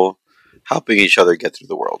people helping each other get through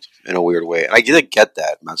the world in a weird way. And I didn't get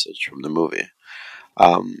that message from the movie.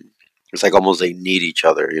 It's like almost they need each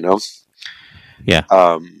other, you know? Yeah.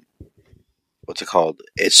 What's it called?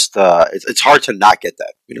 It's hard to not get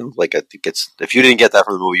that, you know? Like I think it's if you didn't get that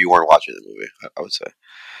from the movie, you weren't watching the movie. I would say.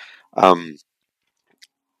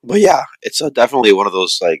 But yeah, it's definitely one of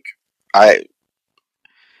those like I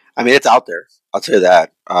mean, it's out there. I'll tell you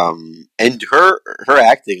that. And her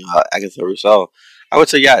acting, Agatha Roussel, I would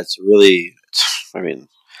say, yeah, it's really. I mean,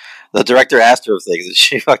 the director asked her of things, and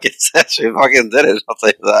she fucking did it. I'll tell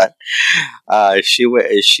you that. She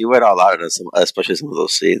went all out in some, especially some of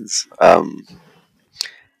those scenes. And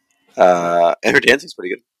her dancing's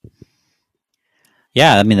pretty good.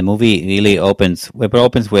 Yeah, I mean, the movie really opens. It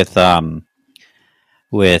opens with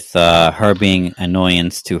her being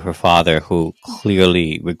annoyance to her father, who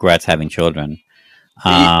clearly regrets having children.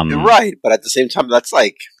 Right, but at the same time, that's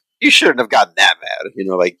like you shouldn't have gotten that mad. You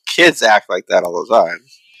know, like kids act like that all the time.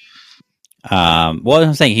 Well,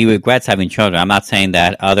 I'm saying he regrets having children. I'm not saying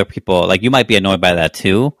that other people, like, you might be annoyed by that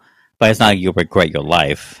too, but it's not like you regret your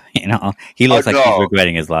life. You know, he looks like he's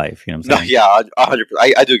regretting his life. You know what I'm saying? No, yeah, 100%.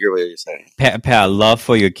 I do agree with what you're saying. Love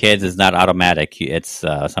for your kids is not automatic. It's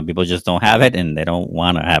some people just don't have it, and they don't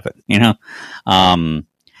want to have it. You know,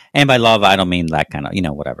 and by love, I don't mean that kind of, you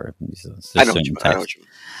know, whatever. I know what you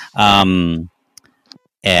mean.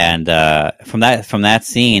 And from that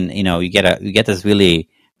scene, you know, you get this really,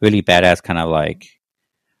 really badass kind of like,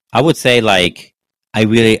 I would say, like, I'm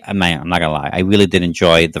not gonna lie, I really did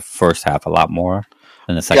enjoy the first half a lot more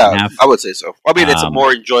than the second half. I would say so. I mean, it's a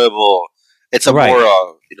more enjoyable. It's a more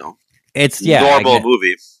you know, it's normal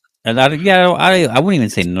movie. And I wouldn't even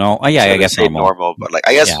say no. Oh, yeah, I guess say normal, but like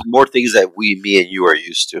I guess more things that me and you are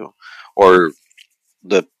used to, or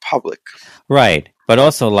the public, right? But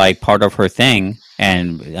also, like, part of her thing,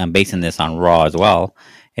 and I'm basing this on Raw as well,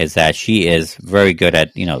 is that she is very good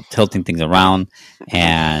at, you know, tilting things around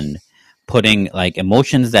and putting like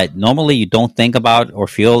emotions that normally you don't think about or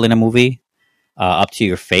feel in a movie up to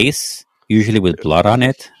your face, usually with blood on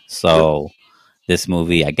it. So this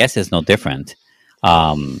movie, I guess, is no different.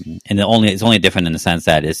 And it's only different in the sense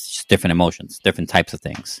that it's just different emotions, different types of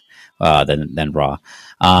things than Raw.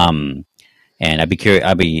 And I'd be curious.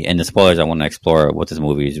 In the spoilers, I want to explore what this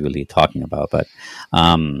movie is really talking about. But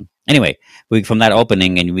anyway, from that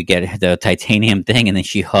opening, and we get the titanium thing, and then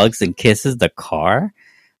she hugs and kisses the car.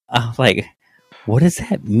 I'm like, what does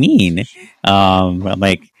that mean? I'm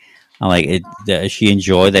like, does she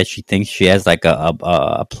enjoy that she thinks she has like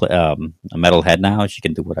a metal head now? She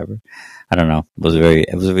can do whatever. I don't know.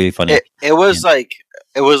 It was really funny. It was like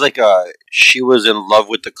she was in love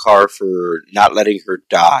with the car for not letting her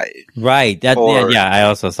die. Right. I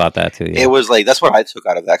also thought that too. Yeah. It was like, that's what I took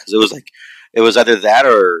out of that, because it was like, it was either that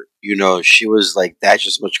or, you know, she was like that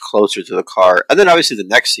just much closer to the car. And then obviously the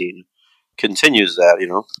next scene continues that, you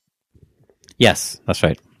know. Yes, that's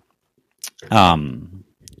right.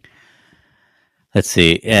 Let's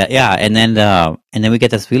see. Yeah, and then we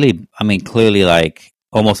get this really, I mean, clearly like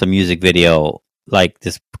almost a music video, like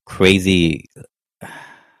this crazy,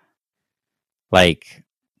 like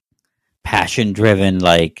passion-driven,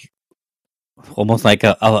 like almost like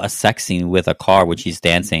a sex scene with a car, which she's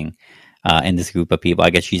dancing in this group of people. I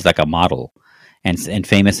guess she's like a model and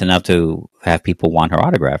famous enough to have people want her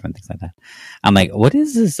autograph and things like that. I'm like, what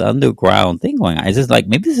is this underground thing going on? Is this like,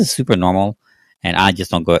 maybe this is super normal and I just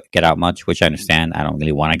don't get out much, which I understand. I don't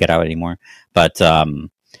really want to get out anymore, but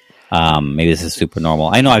maybe this is super normal.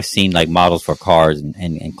 I know I've seen like models for cars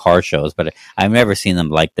and car shows, but I've never seen them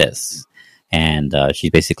like this. And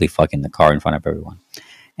she's basically fucking the car in front of everyone.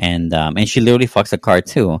 And she literally fucks the car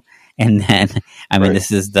too. And then, I mean, right.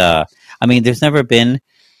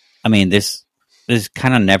 There's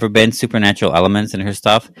kind of never been supernatural elements in her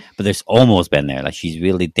stuff, but there's almost been there. Like, she's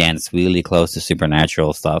really danced really close to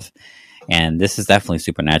supernatural stuff. And this is definitely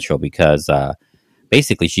supernatural because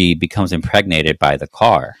basically she becomes impregnated by the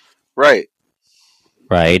car. Right.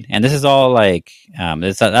 Right. And this is all like,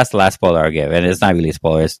 that's the last spoiler I'll give. And it's not really a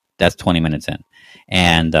spoiler. That's 20 minutes in.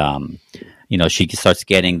 And, you know, she starts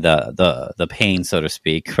getting the pain, so to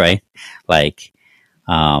speak. Right. Like,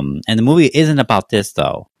 and the movie isn't about this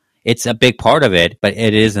though. it's a big part of it, but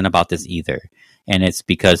it isn't about this either. And it's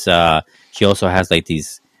because she also has like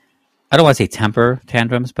these, I don't want to say temper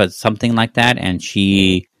tantrums, but something like that, and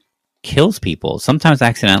she kills people, sometimes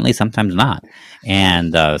accidentally, sometimes not,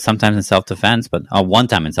 and sometimes in self-defense, but one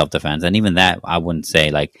time in self-defense, and even that I wouldn't say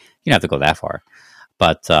like you don't have to go that far,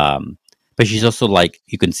 but she's also like,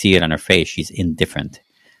 you can see it on her face, she's indifferent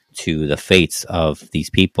to the fates of these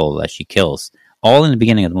people that she kills, all in the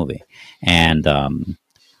beginning of the movie, and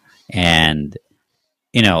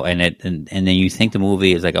you know, and then you think the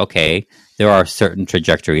movie is like, okay, there are certain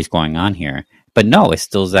trajectories going on here, but no, it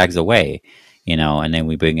still zags away, you know. And then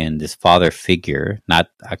we bring in this father figure, not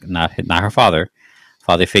her father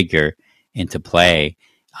figure into play,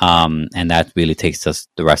 and that really takes us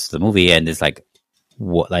the rest of the movie, and it's like,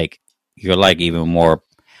 what, like you're like even more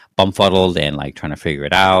bumfuddled and like trying to figure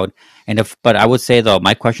it out. But I would say though,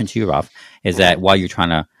 my question to you, Ralph, is that when you're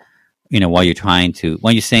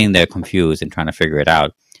saying they're confused and trying to figure it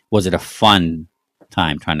out, was it a fun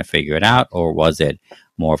time trying to figure it out, or was it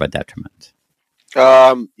more of a detriment?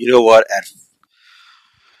 You know what?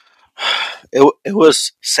 It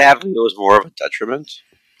was, sadly, it was more of a detriment.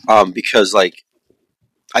 Because like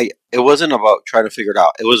it wasn't about trying to figure it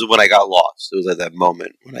out. It was when I got lost. It was at that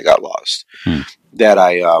moment when I got lost that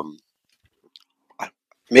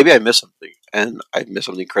maybe I missed something, and I missed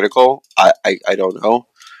something critical. I don't know.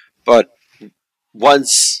 But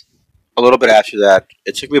once, a little bit after that,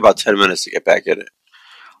 it took me about 10 minutes to get back in it,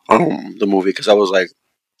 the movie, because I was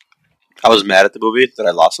mad at the movie that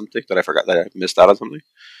I lost something, that I forgot, that I missed out on something.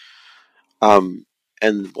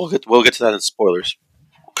 And we'll get to that in spoilers,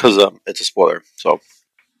 because it's a spoiler. So,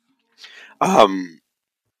 and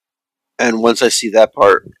once I see that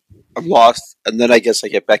part, I'm lost, and then I guess I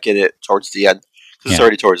get back in it towards the end, because it's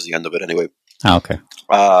already towards the end of it anyway. Oh, okay.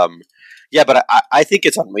 Yeah, but I think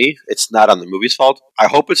it's on me. It's not on the movie's fault. I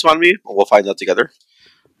hope it's on me. We'll find out together.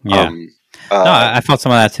 Yeah. No, I felt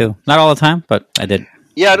some of that too. Not all the time, but I did.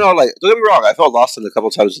 Yeah, no, like, don't get me wrong. I felt lost in a couple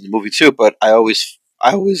times in the movie too, but I always,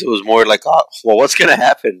 it was more like, well, what's going to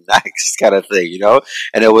happen next kind of thing, you know?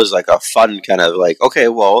 And it was like a fun kind of like, okay,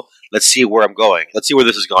 well, let's see where I'm going. Let's see where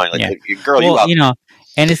this is going. Like, girl, you know,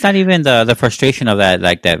 and it's not even the frustration of that,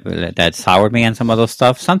 like that soured me on some of those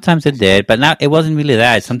stuff. Sometimes it did, but it wasn't really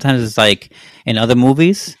that. Sometimes it's like in other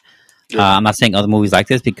movies. I'm not saying other movies like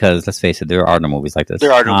this, because let's face it, there are no movies like this.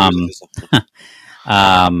 There are no movies like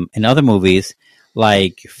this. In other movies,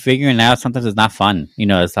 like figuring out sometimes it's not fun, you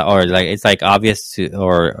know, it's like obvious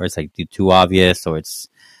or it's like too obvious, or it's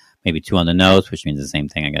maybe too on the nose, which means the same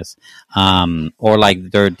thing, I guess. Or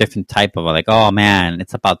like there are different type of like, oh man,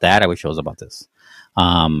 it's about that, I wish it was about this.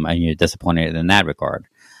 And you're disappointed in that regard.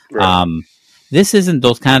 Right. This isn't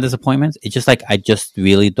those kind of disappointments. It's just like, I just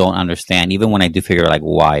really don't understand, even when I do figure out like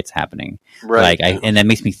why it's happening. Right. Like and that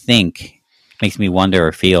makes me wonder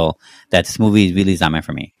or feel that this movie really is not meant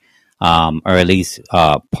for me. Or at least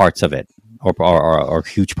parts of it, or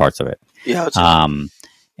huge parts of it. Yeah.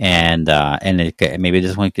 Maybe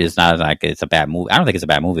this one is not like it's a bad movie. I don't think it's a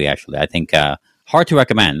bad movie, actually. I think hard to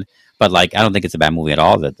recommend, but like I don't think it's a bad movie at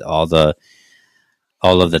all. That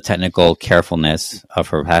all of the technical carefulness of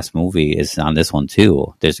her past movie is on this one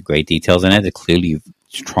too. There's great details in it. They're clearly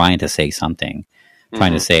trying to say something,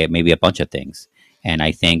 trying to say maybe a bunch of things. And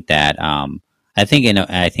I think that I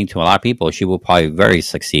think to a lot of people, she will probably very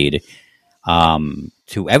succeed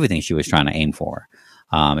to everything she was trying to aim for.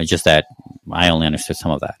 It's just that I only understood some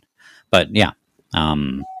of that. But yeah,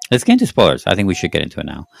 let's get into spoilers. I think we should get into it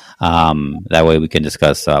now. That way we can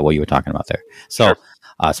discuss what you were talking about there. So,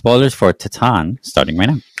 spoilers for Titane, starting right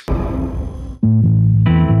now.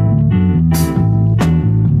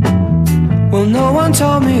 Well, no one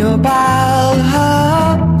told me about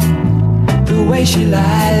her, the way she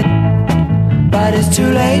lied. But it's too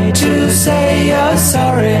late to say you're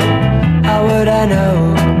sorry. How would I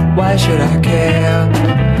know? Why should I care?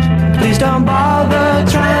 Please don't bother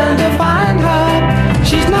trying to find her.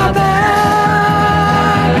 She's not there.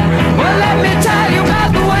 Well, let me tell you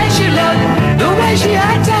about the way she looked, the way she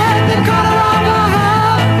acted, the color of her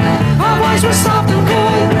hair. Her voice was soft and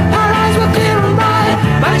cool, her eyes were clear and bright,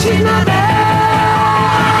 but she's not there.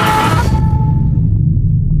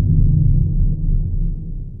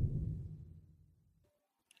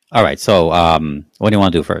 All right, so what do you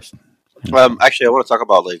want to do first? Actually, I want to talk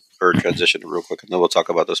about like her transition real quick, and then we'll talk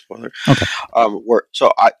about the spoiler. Okay.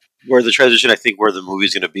 Where the transition, I think, where the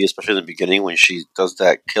movie's going to be, especially in the beginning when she does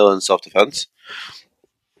that kill in self-defense,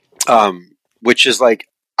 which is like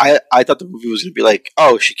I thought the movie was going to be like,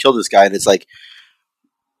 oh, she killed this guy, and it's like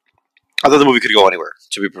I thought the movie could go anywhere.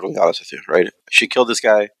 To be perfectly honest with you, right? She killed this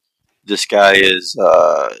guy. This guy is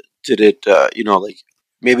did it, like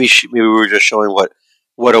maybe we were just showing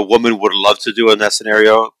what a woman would love to do in that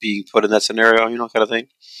scenario, being put in that scenario, kind of thing.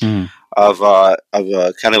 Mm. Of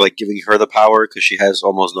kind of like giving her the power because she has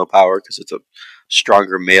almost no power because it's a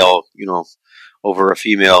stronger male, over a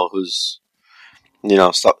female who's, in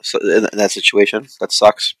that situation. That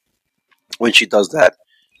sucks when she does that.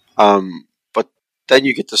 But then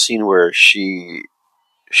you get the scene where she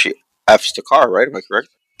F's the car, right? Am I correct?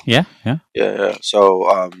 Yeah. Yeah.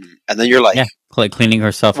 So, and then you're like, like cleaning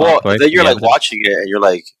herself well, up. Right? then you're like watching it, and you're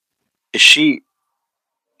like, is she?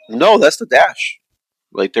 No, that's the dash.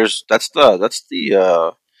 Like, that's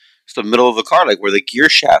the it's the middle of the car, like where the gear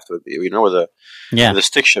shaft would be. Where the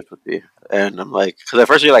stick shift would be. And I'm like, because at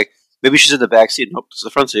first you're like, maybe she's in the back seat. Nope, it's the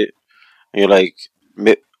front seat. And you're like,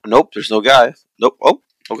 nope, there's no guy. Nope. Oh,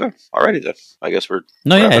 okay, alrighty then. I guess we're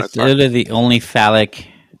it's literally the only phallic,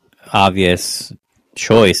 obvious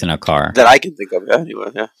choice in a car that I can think of. Yeah,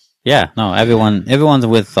 anyway, yeah. Yeah, no, everyone's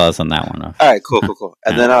with us on that one. All right, cool.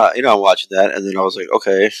 And then, I'm watching that, and then I was like,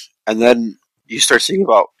 okay. And then you start seeing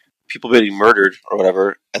about people getting murdered or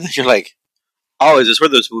whatever, and then you're like, oh, is this where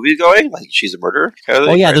this movie's going? Like, she's a murderer? Kind of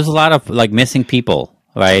thing, right? There's a lot of, like, missing people,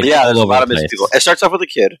 right? Yeah, there's a lot of missing people. It starts off with a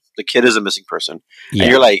kid. The kid is a missing person. Yeah.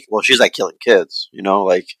 And you're like, well, she's, like, killing kids,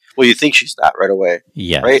 like, well, you think she's not right away.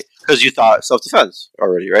 Yeah. Right? Because you thought self-defense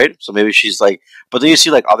already, right? So maybe she's, like, but then you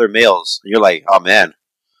see, like, other males, and you're like, oh, man.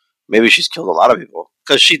 Maybe she's killed a lot of people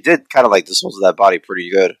because she did kind of like dispose of that body pretty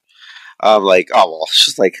good. I'm like, oh well, it's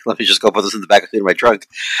just like let me just go put this in the back seat of my trunk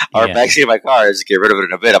or back seat of my car and just get rid of it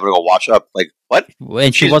in a bit. I'm gonna go wash up. Like what?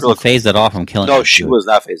 And she wasn't phased at all from killing. No, she was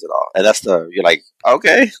not phased at all. And that's you're like,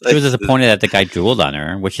 okay. She was disappointed that the guy drooled on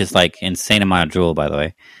her, which is like insane amount of drool, by the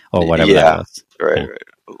way, or whatever that was. Right.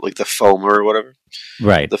 Like the foam or whatever.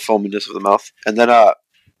 Right. The foaminess of the mouth, and then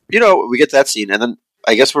we get that scene, and then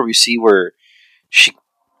I guess where we see where she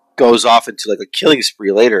goes off into like a killing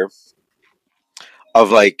spree later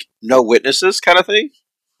of like no witnesses kind of thing.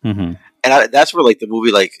 Mm-hmm. And that's where like the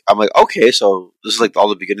movie, like I'm like, okay, so this is like all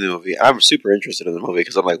the beginning of the movie. I'm super interested in the movie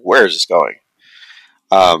because I'm like, where is this going?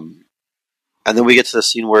 And then we get to the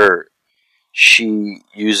scene where she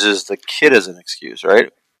uses the kid as an excuse,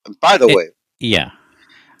 right? And by the way, yeah,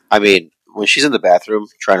 I mean when she's in the bathroom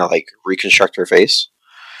trying to like reconstruct her face,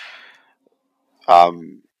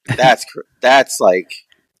 that's like.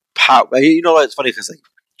 You know what? It's funny because like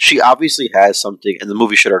she obviously has something, and the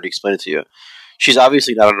movie should already explain it to you. She's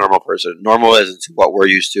obviously not a normal person. Normal isn't what we're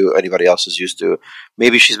used to. Anybody else is used to.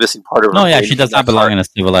 Maybe she's missing part of her. No, yeah, she does not belong in a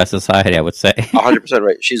civilized society. I would say 100%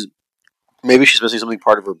 right. Maybe she's missing something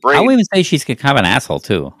part of her brain. I would even say she's kind of an asshole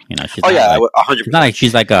too. She's 100%. She's not like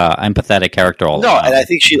she's like a empathetic character all No, and I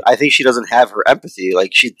think she doesn't have her empathy.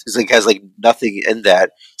 Like she has like nothing in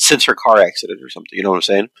that since her car accident or something. You know what I'm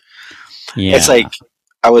saying? Yeah, it's like.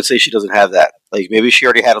 I would say she doesn't have that. Like maybe she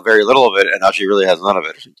already had a very little of it, and now she really has none of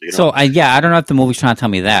it. So I don't know if the movie's trying to tell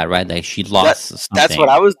me that, right? Like she lost something. That's what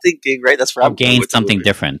I was thinking, right? That's where I'm gained something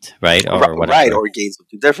different, right? Or whatever. Right, or gained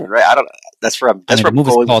something different, right? I don't know. That's where I'm. That's where the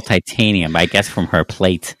movie's called Titanium, I guess, from her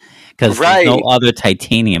plate. Because there's no other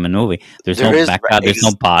titanium in the movie. There's no background. There's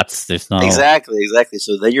no bots. There's no exactly.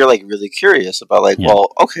 So then you're like really curious about like, well,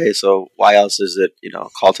 okay, so why else is it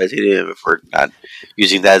called titanium if we're not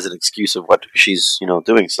using that as an excuse of what she's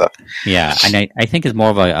doing stuff? Yeah, and I think it's more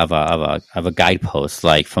of a guidepost.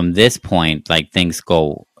 Like from this point, like things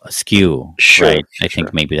go askew. Sure, right? I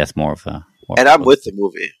think maybe that's more of a. And I'm with the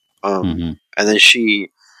movie. And then she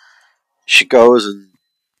goes and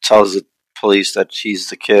tells the police that she's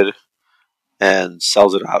the kid. And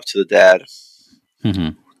sells it out to the dad. Mm-hmm.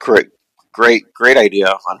 Great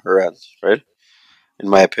idea on her end, right? In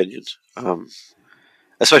my opinion,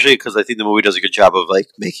 especially because I think the movie does a good job of like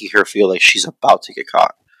making her feel like she's about to get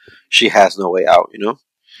caught. She has no way out,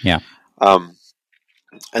 Yeah.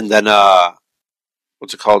 And then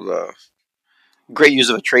what's it called? Great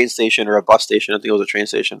use of a train station or a bus station. I think it was a train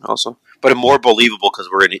station also, but more believable because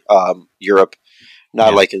we're in Europe,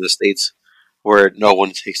 not like in the States where no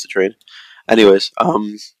one takes the train. Anyways,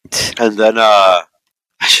 and then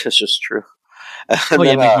it's just true. Well,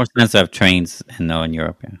 it makes more sense to have trains in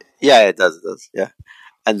Europe. Yeah, it does. Yeah,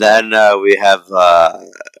 and then we have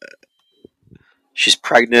she's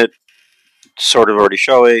pregnant, sort of already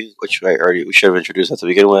showing, which we should have introduced that to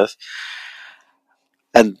begin with.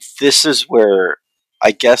 And this is where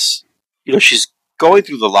I guess she's going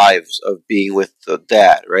through the lives of being with the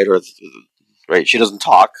dad, right? Right? She doesn't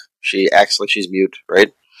talk. She acts like she's mute,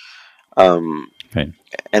 right? Right.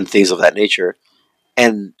 And things of that nature.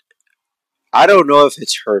 And I don't know if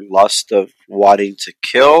it's her lust of wanting to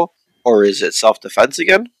kill or is it self-defense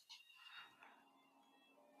again?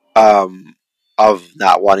 Of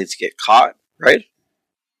not wanting to get caught, right?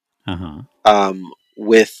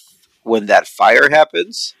 with when that fire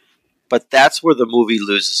happens, but that's where the movie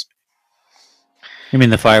loses. You mean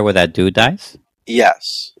the fire where that dude dies?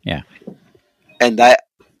 Yes. Yeah. And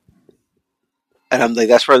I'm like,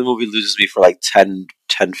 that's where the movie loses me for like 10,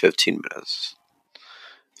 15 minutes.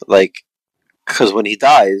 Like, because when he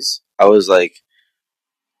dies, I was like,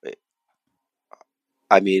 wait,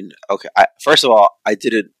 I mean, okay. First of all, I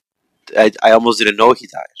almost didn't know he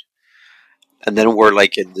died. And then we're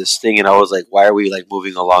like in this thing, and I was like, why are we like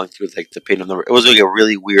moving along through like the pain of number? It was like a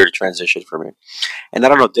really weird transition for me. And I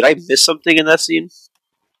don't know, did I miss something in that scene?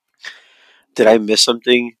 Did I miss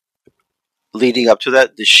something leading up to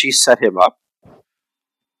that? Did she set him up?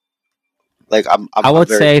 Like I would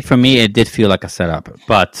say for me it did feel like a setup,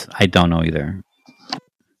 but I don't know either.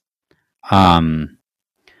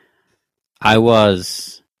 I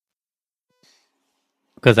was,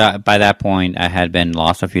 because by that point I had been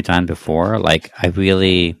lost a few times before. Like I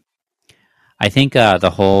think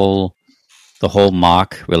the whole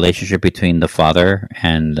mock relationship between the father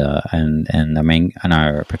and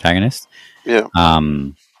our protagonist. Yeah.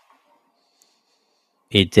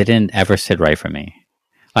 It didn't ever sit right for me.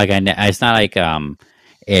 Like it's not like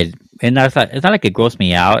it's not like it grossed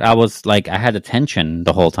me out. I was like, I had the tension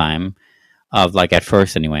the whole time of like at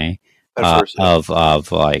first anyway. Of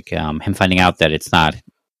like him finding out that it's not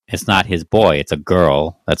his boy, it's a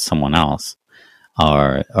girl, that's someone else,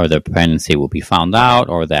 or the pregnancy will be found out,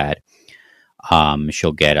 or that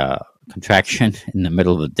she'll get a contraction in the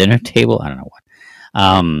middle of the dinner table. I don't know what.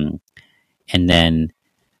 And then,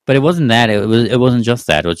 but it wasn't that. It wasn't just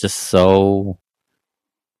that. It was just so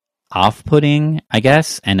off-putting, I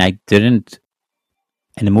guess. And I didn't.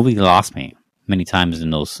 And the movie lost me many times in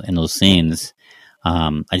those scenes.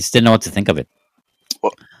 I just didn't know what to think of it.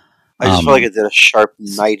 Well, I just felt like it did a sharp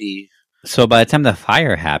 90. So by the time the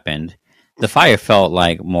fire happened, the fire felt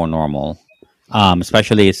like more normal.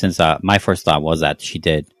 Especially since my first thought was that she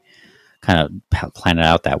did kind of plan it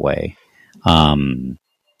out that way.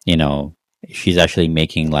 You know, she's actually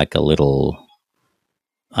making like a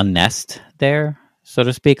nest there, so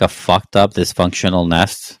to speak, a fucked up, dysfunctional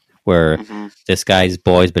nest where this guy's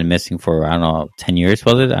boy's been missing for, I don't know, 10 years,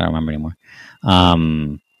 was it? I don't remember anymore.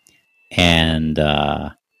 And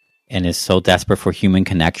is so desperate for human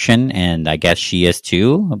connection, and I guess she is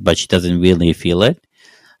too, but she doesn't really feel it.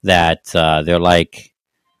 That they're like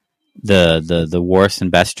the worst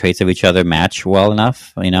and best traits of each other match well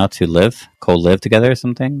enough, you know, to co-live together or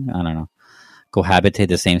something. I don't know, cohabitate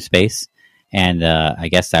the same space. And I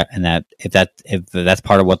guess if that's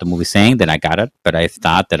part of what the movie's saying, then I got it. But I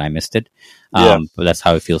thought that I missed it. But that's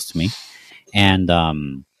how it feels to me.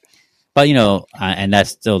 And but you know, and that's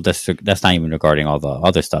still that's not even regarding all the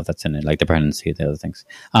other stuff that's in it, like the pregnancy, the other things.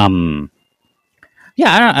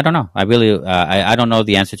 Yeah, I don't know. I really, I don't know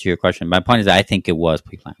the answer to your question. My point is, I think it was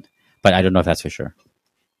pre-planned, but I don't know if that's for sure.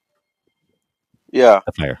 Yeah,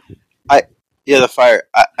 the fire. The fire.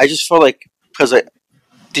 I just felt like, because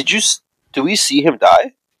do we see him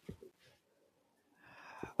die?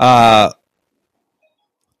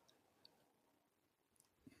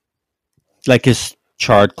 Like his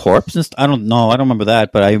charred corpse. I don't know. I don't remember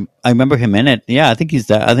that, but I remember him in it. Yeah, I think he's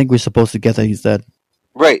dead. I think we're supposed to get that he's dead.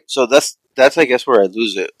 Right. So that's I guess where I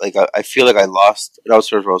lose it. Like I feel like I lost. I was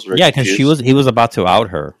very because he was about to out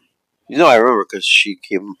her. You know, I remember because she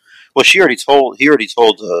came. Well, he already told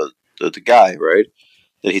the guy, right,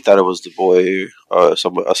 that he thought it was the boy,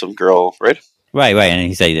 some girl, right? Right, and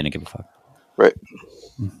he said he didn't give a fuck. Right.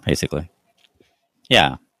 Basically.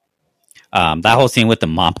 Yeah. That whole scene with the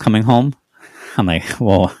mom coming home, I'm like,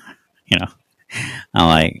 well, you know,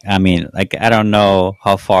 I mean, I don't know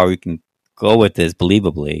how far we can go with this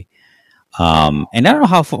believably. And I don't know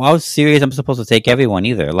how serious I'm supposed to take everyone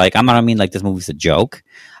either. Like, I don't mean like this movie's a joke.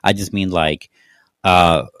 I just mean like,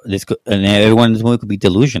 and everyone in this movie could be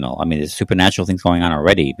delusional. I mean, there's supernatural things going on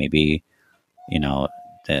already. Maybe, you know,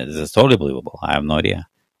 this is totally believable. I have no idea.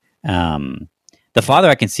 The father,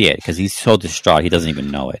 I can see it because he's so distraught he doesn't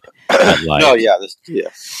even know it. But like, no, yeah.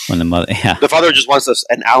 When the mother, the father just wants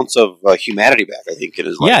an ounce of humanity back. I think it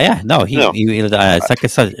is. Like, yeah. No, it's like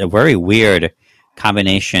such a very weird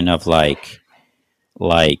combination of like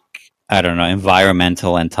I don't know,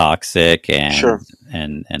 environmental and toxic, and sure.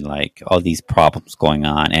 and like all these problems going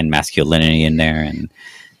on, and masculinity in there, and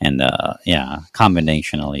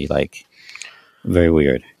combinationally like very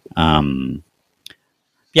weird.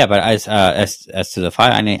 Yeah, but as to the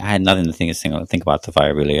fire, I had nothing to think about the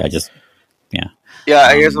fire really. I just I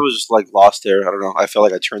guess I was just like lost there. I don't know. I felt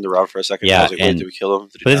like I turned around for a second. Yeah, I was like, wait, did we kill him?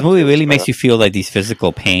 But this movie really makes you feel like these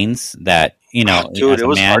physical pains that, you know, dude, it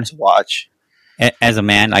was hard to watch. As a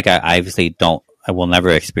man, like I obviously don't I will never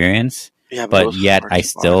experience. Yeah, but yet I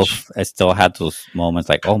still had those moments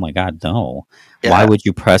like, oh my god, no! Yeah. Why would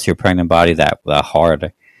you press your pregnant body that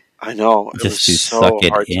hard? I know. It Just was to so suck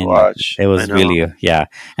it hard in. to watch. It was I know. really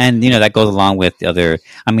and that goes along with the other.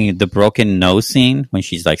 I mean, the broken nose scene when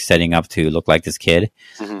she's like setting up to look like this kid,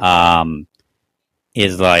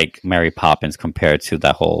 is like Mary Poppins compared to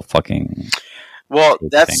that whole fucking. Well,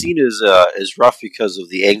 that thing. scene is rough because of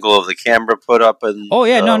the angle of the camera put up and. Oh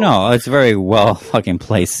yeah, no, it's a very well fucking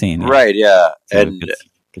placed scene. Right, yeah, So and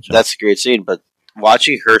good job. that's a great scene. But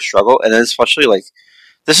watching her struggle, and then especially like,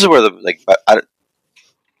 this is where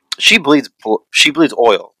she bleeds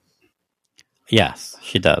oil. Yes,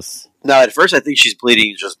 she does. Now, at first, I think she's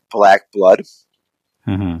bleeding just black blood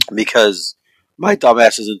because my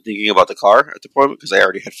dumbass isn't thinking about the car at the point because I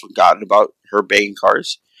already had forgotten about her banging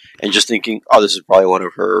cars and just thinking, oh, this is probably one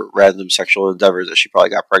of her random sexual endeavors that she probably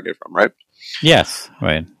got pregnant from, right? Yes,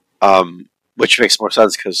 right. Which makes more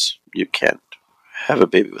sense because you can't have a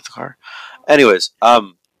baby with a car. Anyways,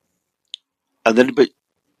 and then, but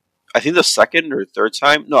I think the second or third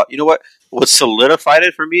time, no, you know what? What solidified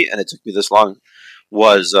it for me, and it took me this long,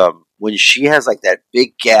 was when she has like that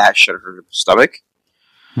big gash on her stomach,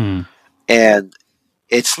 and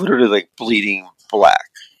it's literally like bleeding black,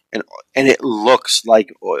 and it looks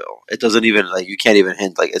like oil. It doesn't even like you can't even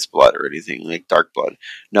hint like it's blood or anything like dark blood.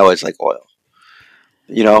 No, it's like oil.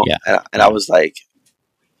 You know, and I was like,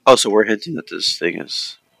 oh, so we're hinting that this thing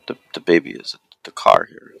is the baby is the car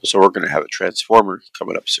here, so we're gonna have a transformer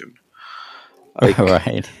coming up soon. Like,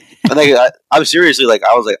 right. And like, I'm seriously like,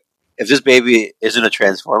 I was like, if this baby isn't a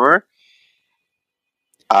transformer,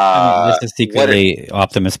 this is secretly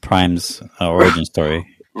Optimus Prime's origin story.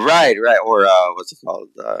 Right, or what's it called,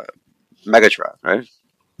 Megatron, right?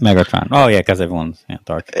 Megatron. Oh yeah, because everyone's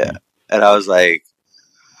dark. Yeah, and I was like,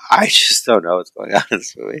 I just don't know what's going on in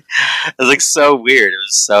this movie. It was like so weird. It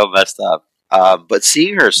was so messed up. But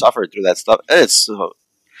seeing her suffer through that stuff, it's so.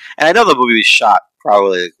 And I know the movie was shot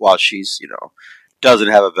probably while she's, doesn't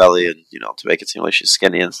have a belly and, to make it seem like she's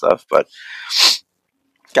skinny and stuff. But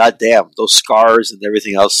goddamn, those scars and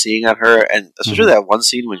everything else seeing on her, and especially that one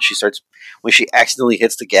scene when she accidentally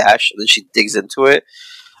hits the gash and then she digs into it.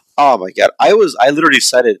 Oh my god, I literally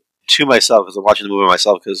said it to myself as I'm watching the movie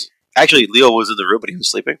myself because actually Leo was in the room but he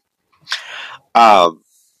was sleeping.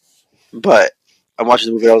 But I'm watching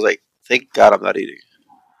the movie and I was like, thank God I'm not eating.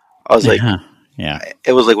 I was like, yeah,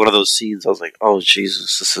 it was like one of those scenes. I was like, oh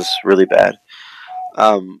Jesus, this is really bad.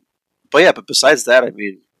 But besides that, I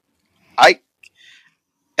mean, I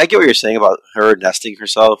get what you're saying about her nesting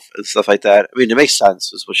herself and stuff like that. I mean, it makes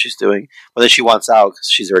sense is what she's doing. But then she wants out because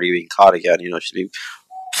she's already being caught again.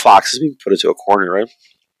 Fox is being put into a corner, right?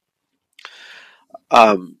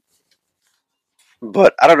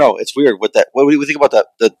 But I don't know. It's weird with that. What do you think about that?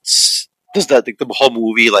 Does the whole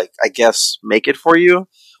movie, like, I guess, make it for you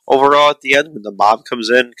overall at the end when the mom comes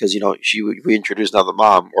in? Because we introduce now the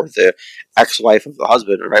mom or the ex-wife of the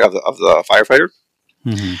husband, right, of the firefighter,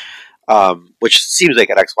 which seems like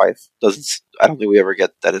an ex-wife. I don't think we ever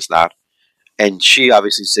get that it's not. And she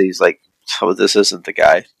obviously says like, "Oh, this isn't the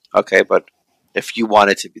guy." Okay, but if you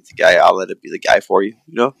want it to be the guy, I'll let it be the guy for you.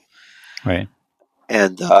 Right.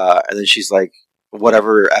 And then she's like,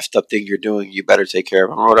 whatever effed up thing you're doing, you better take care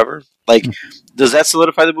of him or whatever. Like, does that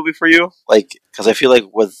solidify the movie for you? Like, because I feel like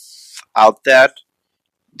without that,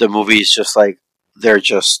 the movie is just like, they're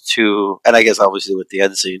just too, and I guess obviously with the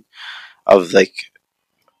end scene of like,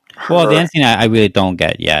 well, the end scene I really don't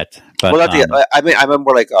get yet. But, well, I meant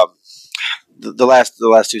more like the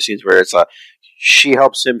last two scenes where it's she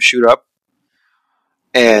helps him shoot up,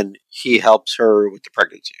 and he helps her with the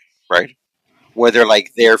pregnancy, right? Where they're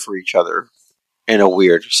like there for each other in a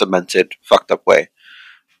weird, cemented, fucked up way.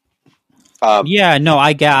 Yeah, no,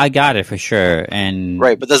 I got it for sure, and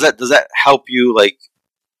right. But does that help you? Like,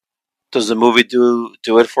 does the movie do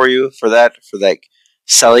it for you for that? For like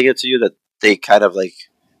selling it to you that they kind of like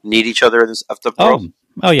need each other in this effed up world?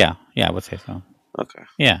 Oh yeah, I would say so. Okay,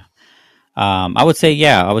 yeah, I would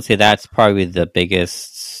say that's probably the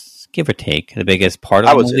biggest, give or take, the biggest part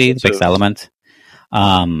of the movie, the biggest element.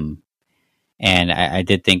 And I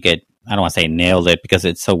did think it. I don't want to say nailed it because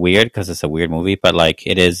it's so weird because it's a weird movie, but like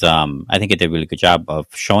it is. I think it did a really good job of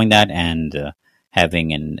showing that and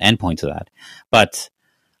having an endpoint to that. But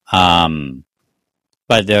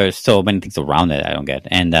there's so many things around it I don't get,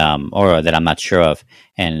 and or that I'm not sure of.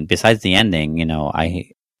 And besides the ending,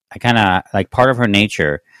 I kind of like part of her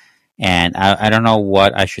nature, and I don't know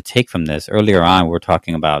what I should take from this. Earlier on, we were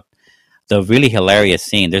talking about the really hilarious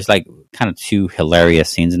scene. There's like kind of two hilarious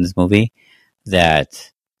scenes in this movie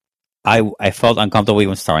that I felt uncomfortable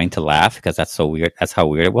even starting to laugh because that's so weird. That's how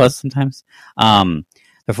weird it was sometimes.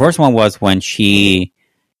 The first one was when she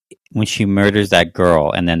murders that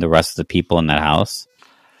girl and then the rest of the people in that house.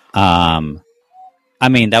 I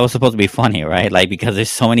mean, that was supposed to be funny, right? Like, because there's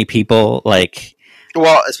so many people, like...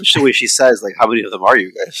 Well, especially when she says, like, how many of them are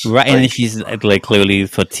you guys? Right, and then she's, like, clearly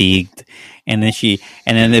fatigued. And then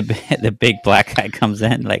the big black guy comes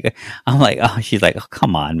in, like, I'm like, oh, she's like, oh,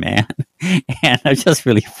 come on, man. And it's just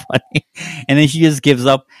really funny. And then she just gives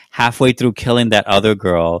up halfway through killing that other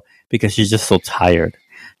girl because she's just so tired.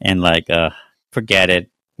 And, like, forget it,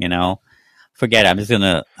 you know? Forget it. I'm just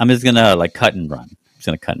gonna, like, cut and run. I'm just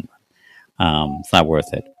gonna cut and run. It's not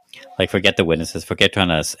worth it. Like, forget the witnesses, forget trying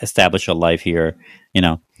to establish a life here, you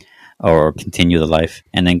know, or continue the life.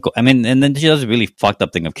 And then, and then she does a really fucked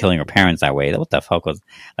up thing of killing her parents that way. What the fuck was,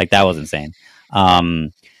 like, that was insane.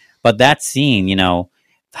 But that scene, you know,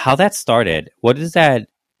 how that started, what is that?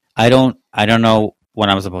 I don't know what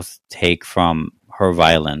I'm supposed to take from her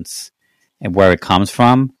violence and where it comes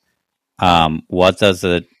from. What does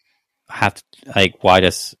it have to, like, why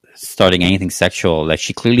does starting anything sexual, like,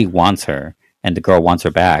 she clearly wants her and the girl wants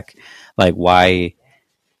her back, like, why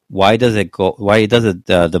does it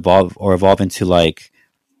evolve into, like,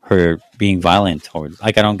 her being violent, or,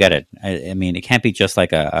 like, I don't get it. I mean, it can't be just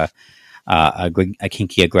like a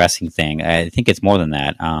kinky aggressing thing. I think it's more than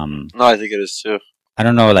that. No, I think it is too. I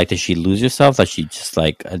don't know, like, does she lose herself? Like, she just,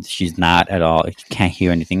 like, she's not at all, she can't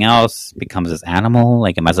hear anything else, becomes this animal,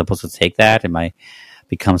 like, am I supposed to take that? Am I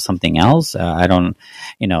become something else? I don't,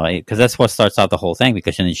 you know, because that's what starts out the whole thing,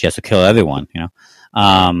 because then she has to kill everyone, you know.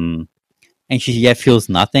 And she yet feels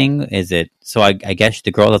nothing. Is it, so I guess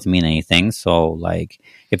the girl doesn't mean anything, so, like,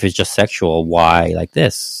 if it's just sexual, why like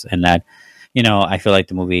this and that, you know? I feel like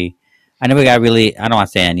the movie, I never got really, I don't want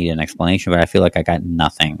to say I need an explanation, but I feel like I got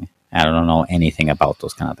nothing. I don't know anything about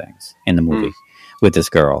those kind of things in the movie with this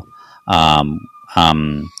girl. And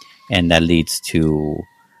that leads to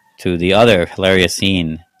the other hilarious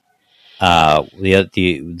scene,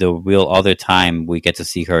 the real other time we get to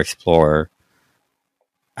see her explore,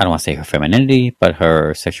 I don't want to say her femininity, but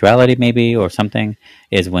her sexuality maybe, or something,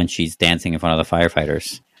 is when she's dancing in front of the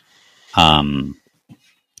firefighters. And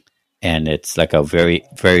it's like a very,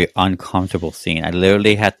 very uncomfortable scene. I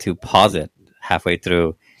literally had to pause it halfway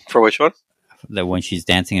through. For which one? When she's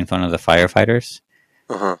dancing in front of the firefighters.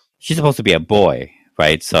 Uh-huh. She's supposed to be a boy,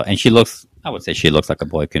 right? So, and I would say she looks like a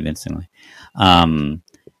boy convincingly. And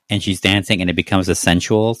she's dancing, and it becomes a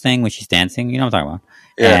sensual thing when she's dancing. You know what I'm talking about?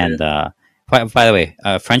 Yeah. And by the way,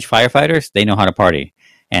 French firefighters, they know how to party,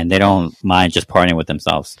 and they don't mind just partying with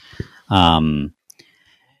themselves. And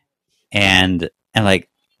like,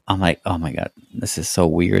 I'm like, oh my God, this is so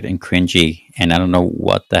weird and cringy, and I don't know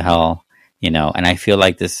what the hell, you know. And I feel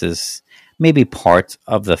like this is maybe part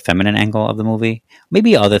of the feminine angle of the movie,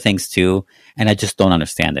 maybe other things too, and I just don't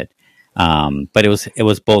understand it. But it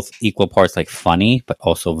was both equal parts, like, funny, but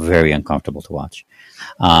also very uncomfortable to watch.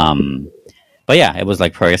 But yeah, it was,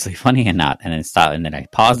 like, precariously funny and not, and then stopped, and then I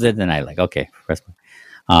paused it, and I, like, okay, press play.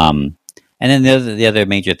 And then the other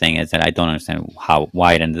major thing is that I don't understand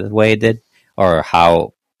why it ended the way it did, or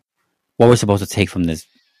what we're supposed to take from this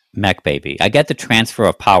mech baby. I get the transfer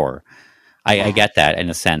of power. I get that in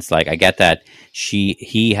a sense. Like, I get that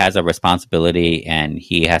he has a responsibility and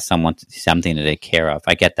he has something to take care of.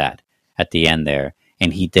 I get that at the end there,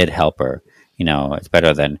 and he did help her. You know, it's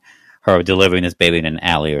better than her delivering this baby in an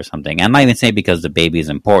alley or something. I'm not even saying because the baby is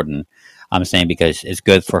important. I'm saying because it's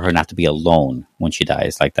good for her not to be alone when she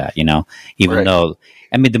dies like that, you know? Even though,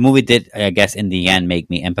 I mean, the movie did, I guess, in the end, make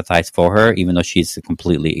me empathize for her, even though she's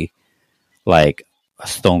completely, like, a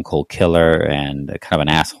stone cold killer and kind of an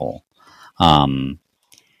asshole.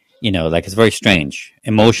 You know, like, it's very strange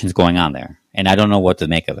emotions going on there, and I don't know what to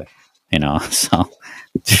make of it, you know? So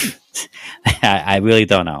I really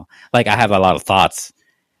don't know. Like, I have a lot of thoughts,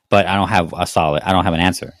 but I don't have an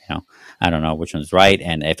answer, you know? I don't know which one's right,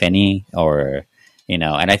 and if any, or, you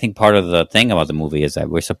know, and I think part of the thing about the movie is that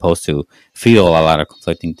we're supposed to feel a lot of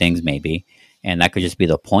conflicting things, maybe, and that could just be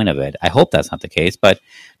the point of it. I hope that's not the case, but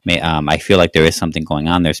I feel like there is something going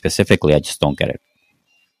on there specifically. I just don't get it.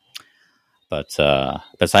 But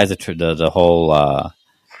besides the whole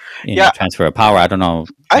transfer of power, I don't know.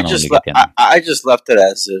 I just left it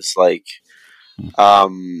as this, like,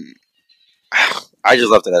 I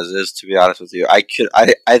just left it as is, to be honest with you. I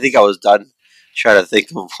think I was done trying to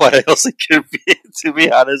think of what else it could be, to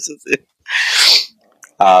be honest with you.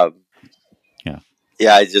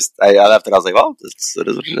 Yeah, I left it. I was like, well, it is what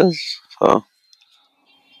it is. So.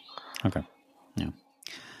 Okay. Yeah.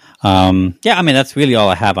 Yeah, I mean, that's really all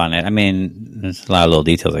I have on it. I mean, there's a lot of little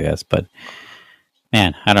details, I guess, but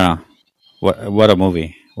man, I don't know. What a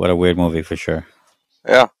movie! What a weird movie for sure.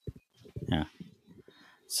 Yeah. Yeah.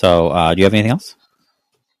 So, do you have anything else?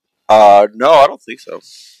 No, I don't think so.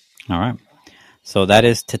 All right. So that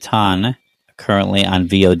is Titan, currently on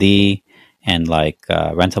VOD and like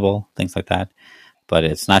rentable, things like that. But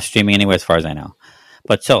it's not streaming anywhere as far as I know.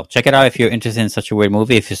 But so, check it out if you're interested in such a weird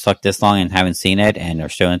movie. If you're stuck this long and haven't seen it and are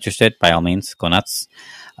still interested, by all means, go nuts.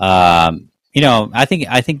 I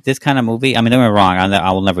think this kind of movie, I mean, don't get me wrong,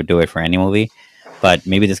 I will never do it for any movie. But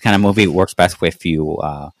maybe this kind of movie works best if you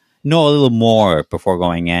know a little more before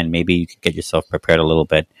going in. Maybe you can get yourself prepared a little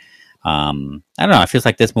bit. I don't know. It feels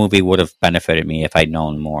like this movie would have benefited me if I'd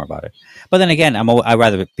known more about it. But then again, I'd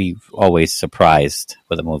rather be always surprised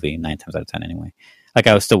with a movie 9 times out of 10 anyway. Like,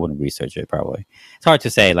 I still wouldn't research it, probably. It's hard to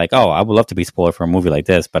say, like, oh, I would love to be spoiled for a movie like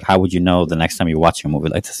this, but how would you know the next time you're watching a movie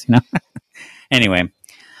like this, you know? Anyway,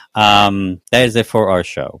 that is it for our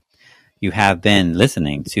show. You have been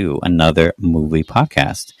listening to another movie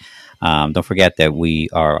podcast. Don't forget that we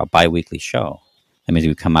are a bi-weekly show. That means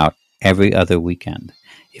we come out every other weekend.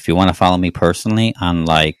 If you want to follow me personally on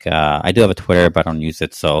I do have a Twitter, but I don't use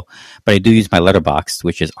it. But I do use my Letterboxd,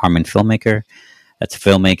 which is Armin Filmmaker. That's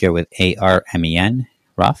Filmmaker with ARMEN.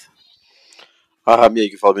 Raf? Yeah, you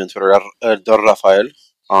can follow me on Twitter at Rafael,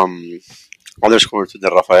 _ to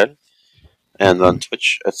Rafael, and on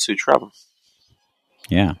Twitch at Sutrama.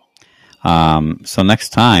 Yeah. So next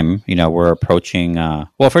time, we're approaching.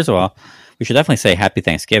 Well, first of all, we should definitely say Happy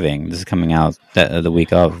Thanksgiving. This is coming out the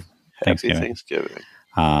week of Thanksgiving. Happy Thanksgiving.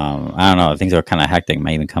 I don't know. Things are kind of hectic.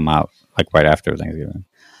 Might even come out right after Thanksgiving.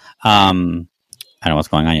 I don't know what's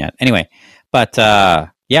going on yet. Anyway, but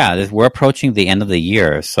we're approaching the end of the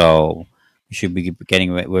year, so we should be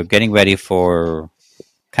we're getting ready for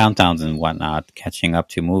countdowns and whatnot, catching up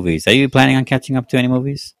to movies. Are you planning on catching up to any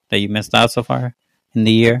movies that you missed out so far in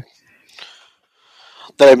the year?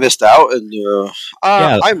 That I missed out, and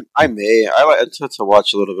I may. I intend to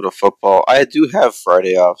watch a little bit of football. I do have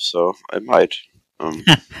Friday off, so I might.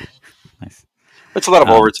 Nice. It's a lot of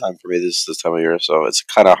overtime for me this time of year, so it's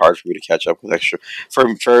kind of hard for me to catch up with extra. For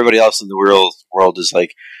everybody else in the world is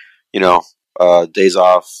like, days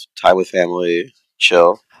off, time with family,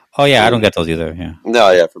 chill. Oh yeah, I don't get those either. Yeah.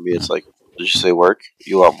 No, yeah. For me, it's like, did you say work?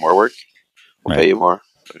 You want more work? We'll pay you more.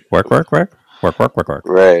 Work. Right.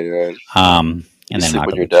 And then sleep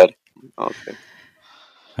when you're dead. Okay.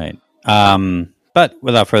 Right. But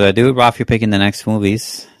without further ado, Ralph, you're picking the next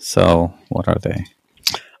movies. So what are they?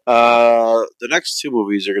 The next 2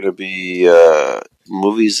 movies are going to be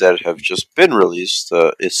movies that have just been released.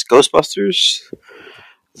 It's Ghostbusters,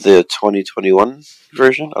 the 2021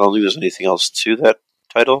 version. I don't think there's anything else to that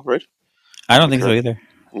title, right? I don't think so either.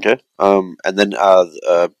 Okay. And then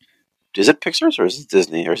is it Pixar's or is it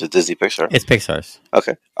Disney? Or is it Disney Pixar? It's Pixar's.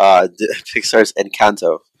 Okay. Pixar's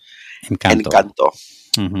Encanto.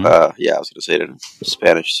 Mm-hmm. Yeah, I was going to say it in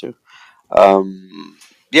Spanish too.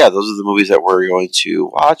 Those are the movies that we're going to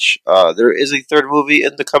watch. There is a 3rd movie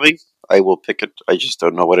in the coming. I will pick it. I just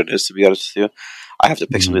don't know what it is, to be honest with you. I have to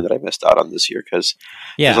pick something that I missed out on this year because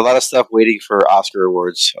there's a lot of stuff waiting for Oscar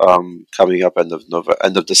awards coming up end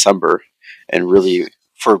of December, and really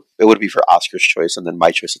it would be for Oscar's choice and then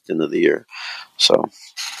my choice at the end of the year. So,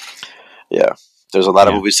 yeah, there's a lot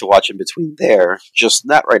of movies to watch in between there, just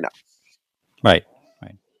not right now. Right.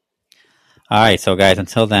 All right, so guys,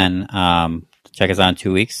 until then, check us out in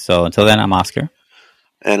 2 weeks. So until then, I'm Oscar.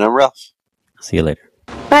 And I'm Ralph. See you later.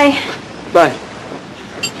 Bye. Bye.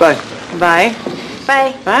 Bye. Bye.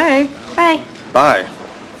 Bye. Bye. Bye.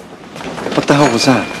 What the hell was that?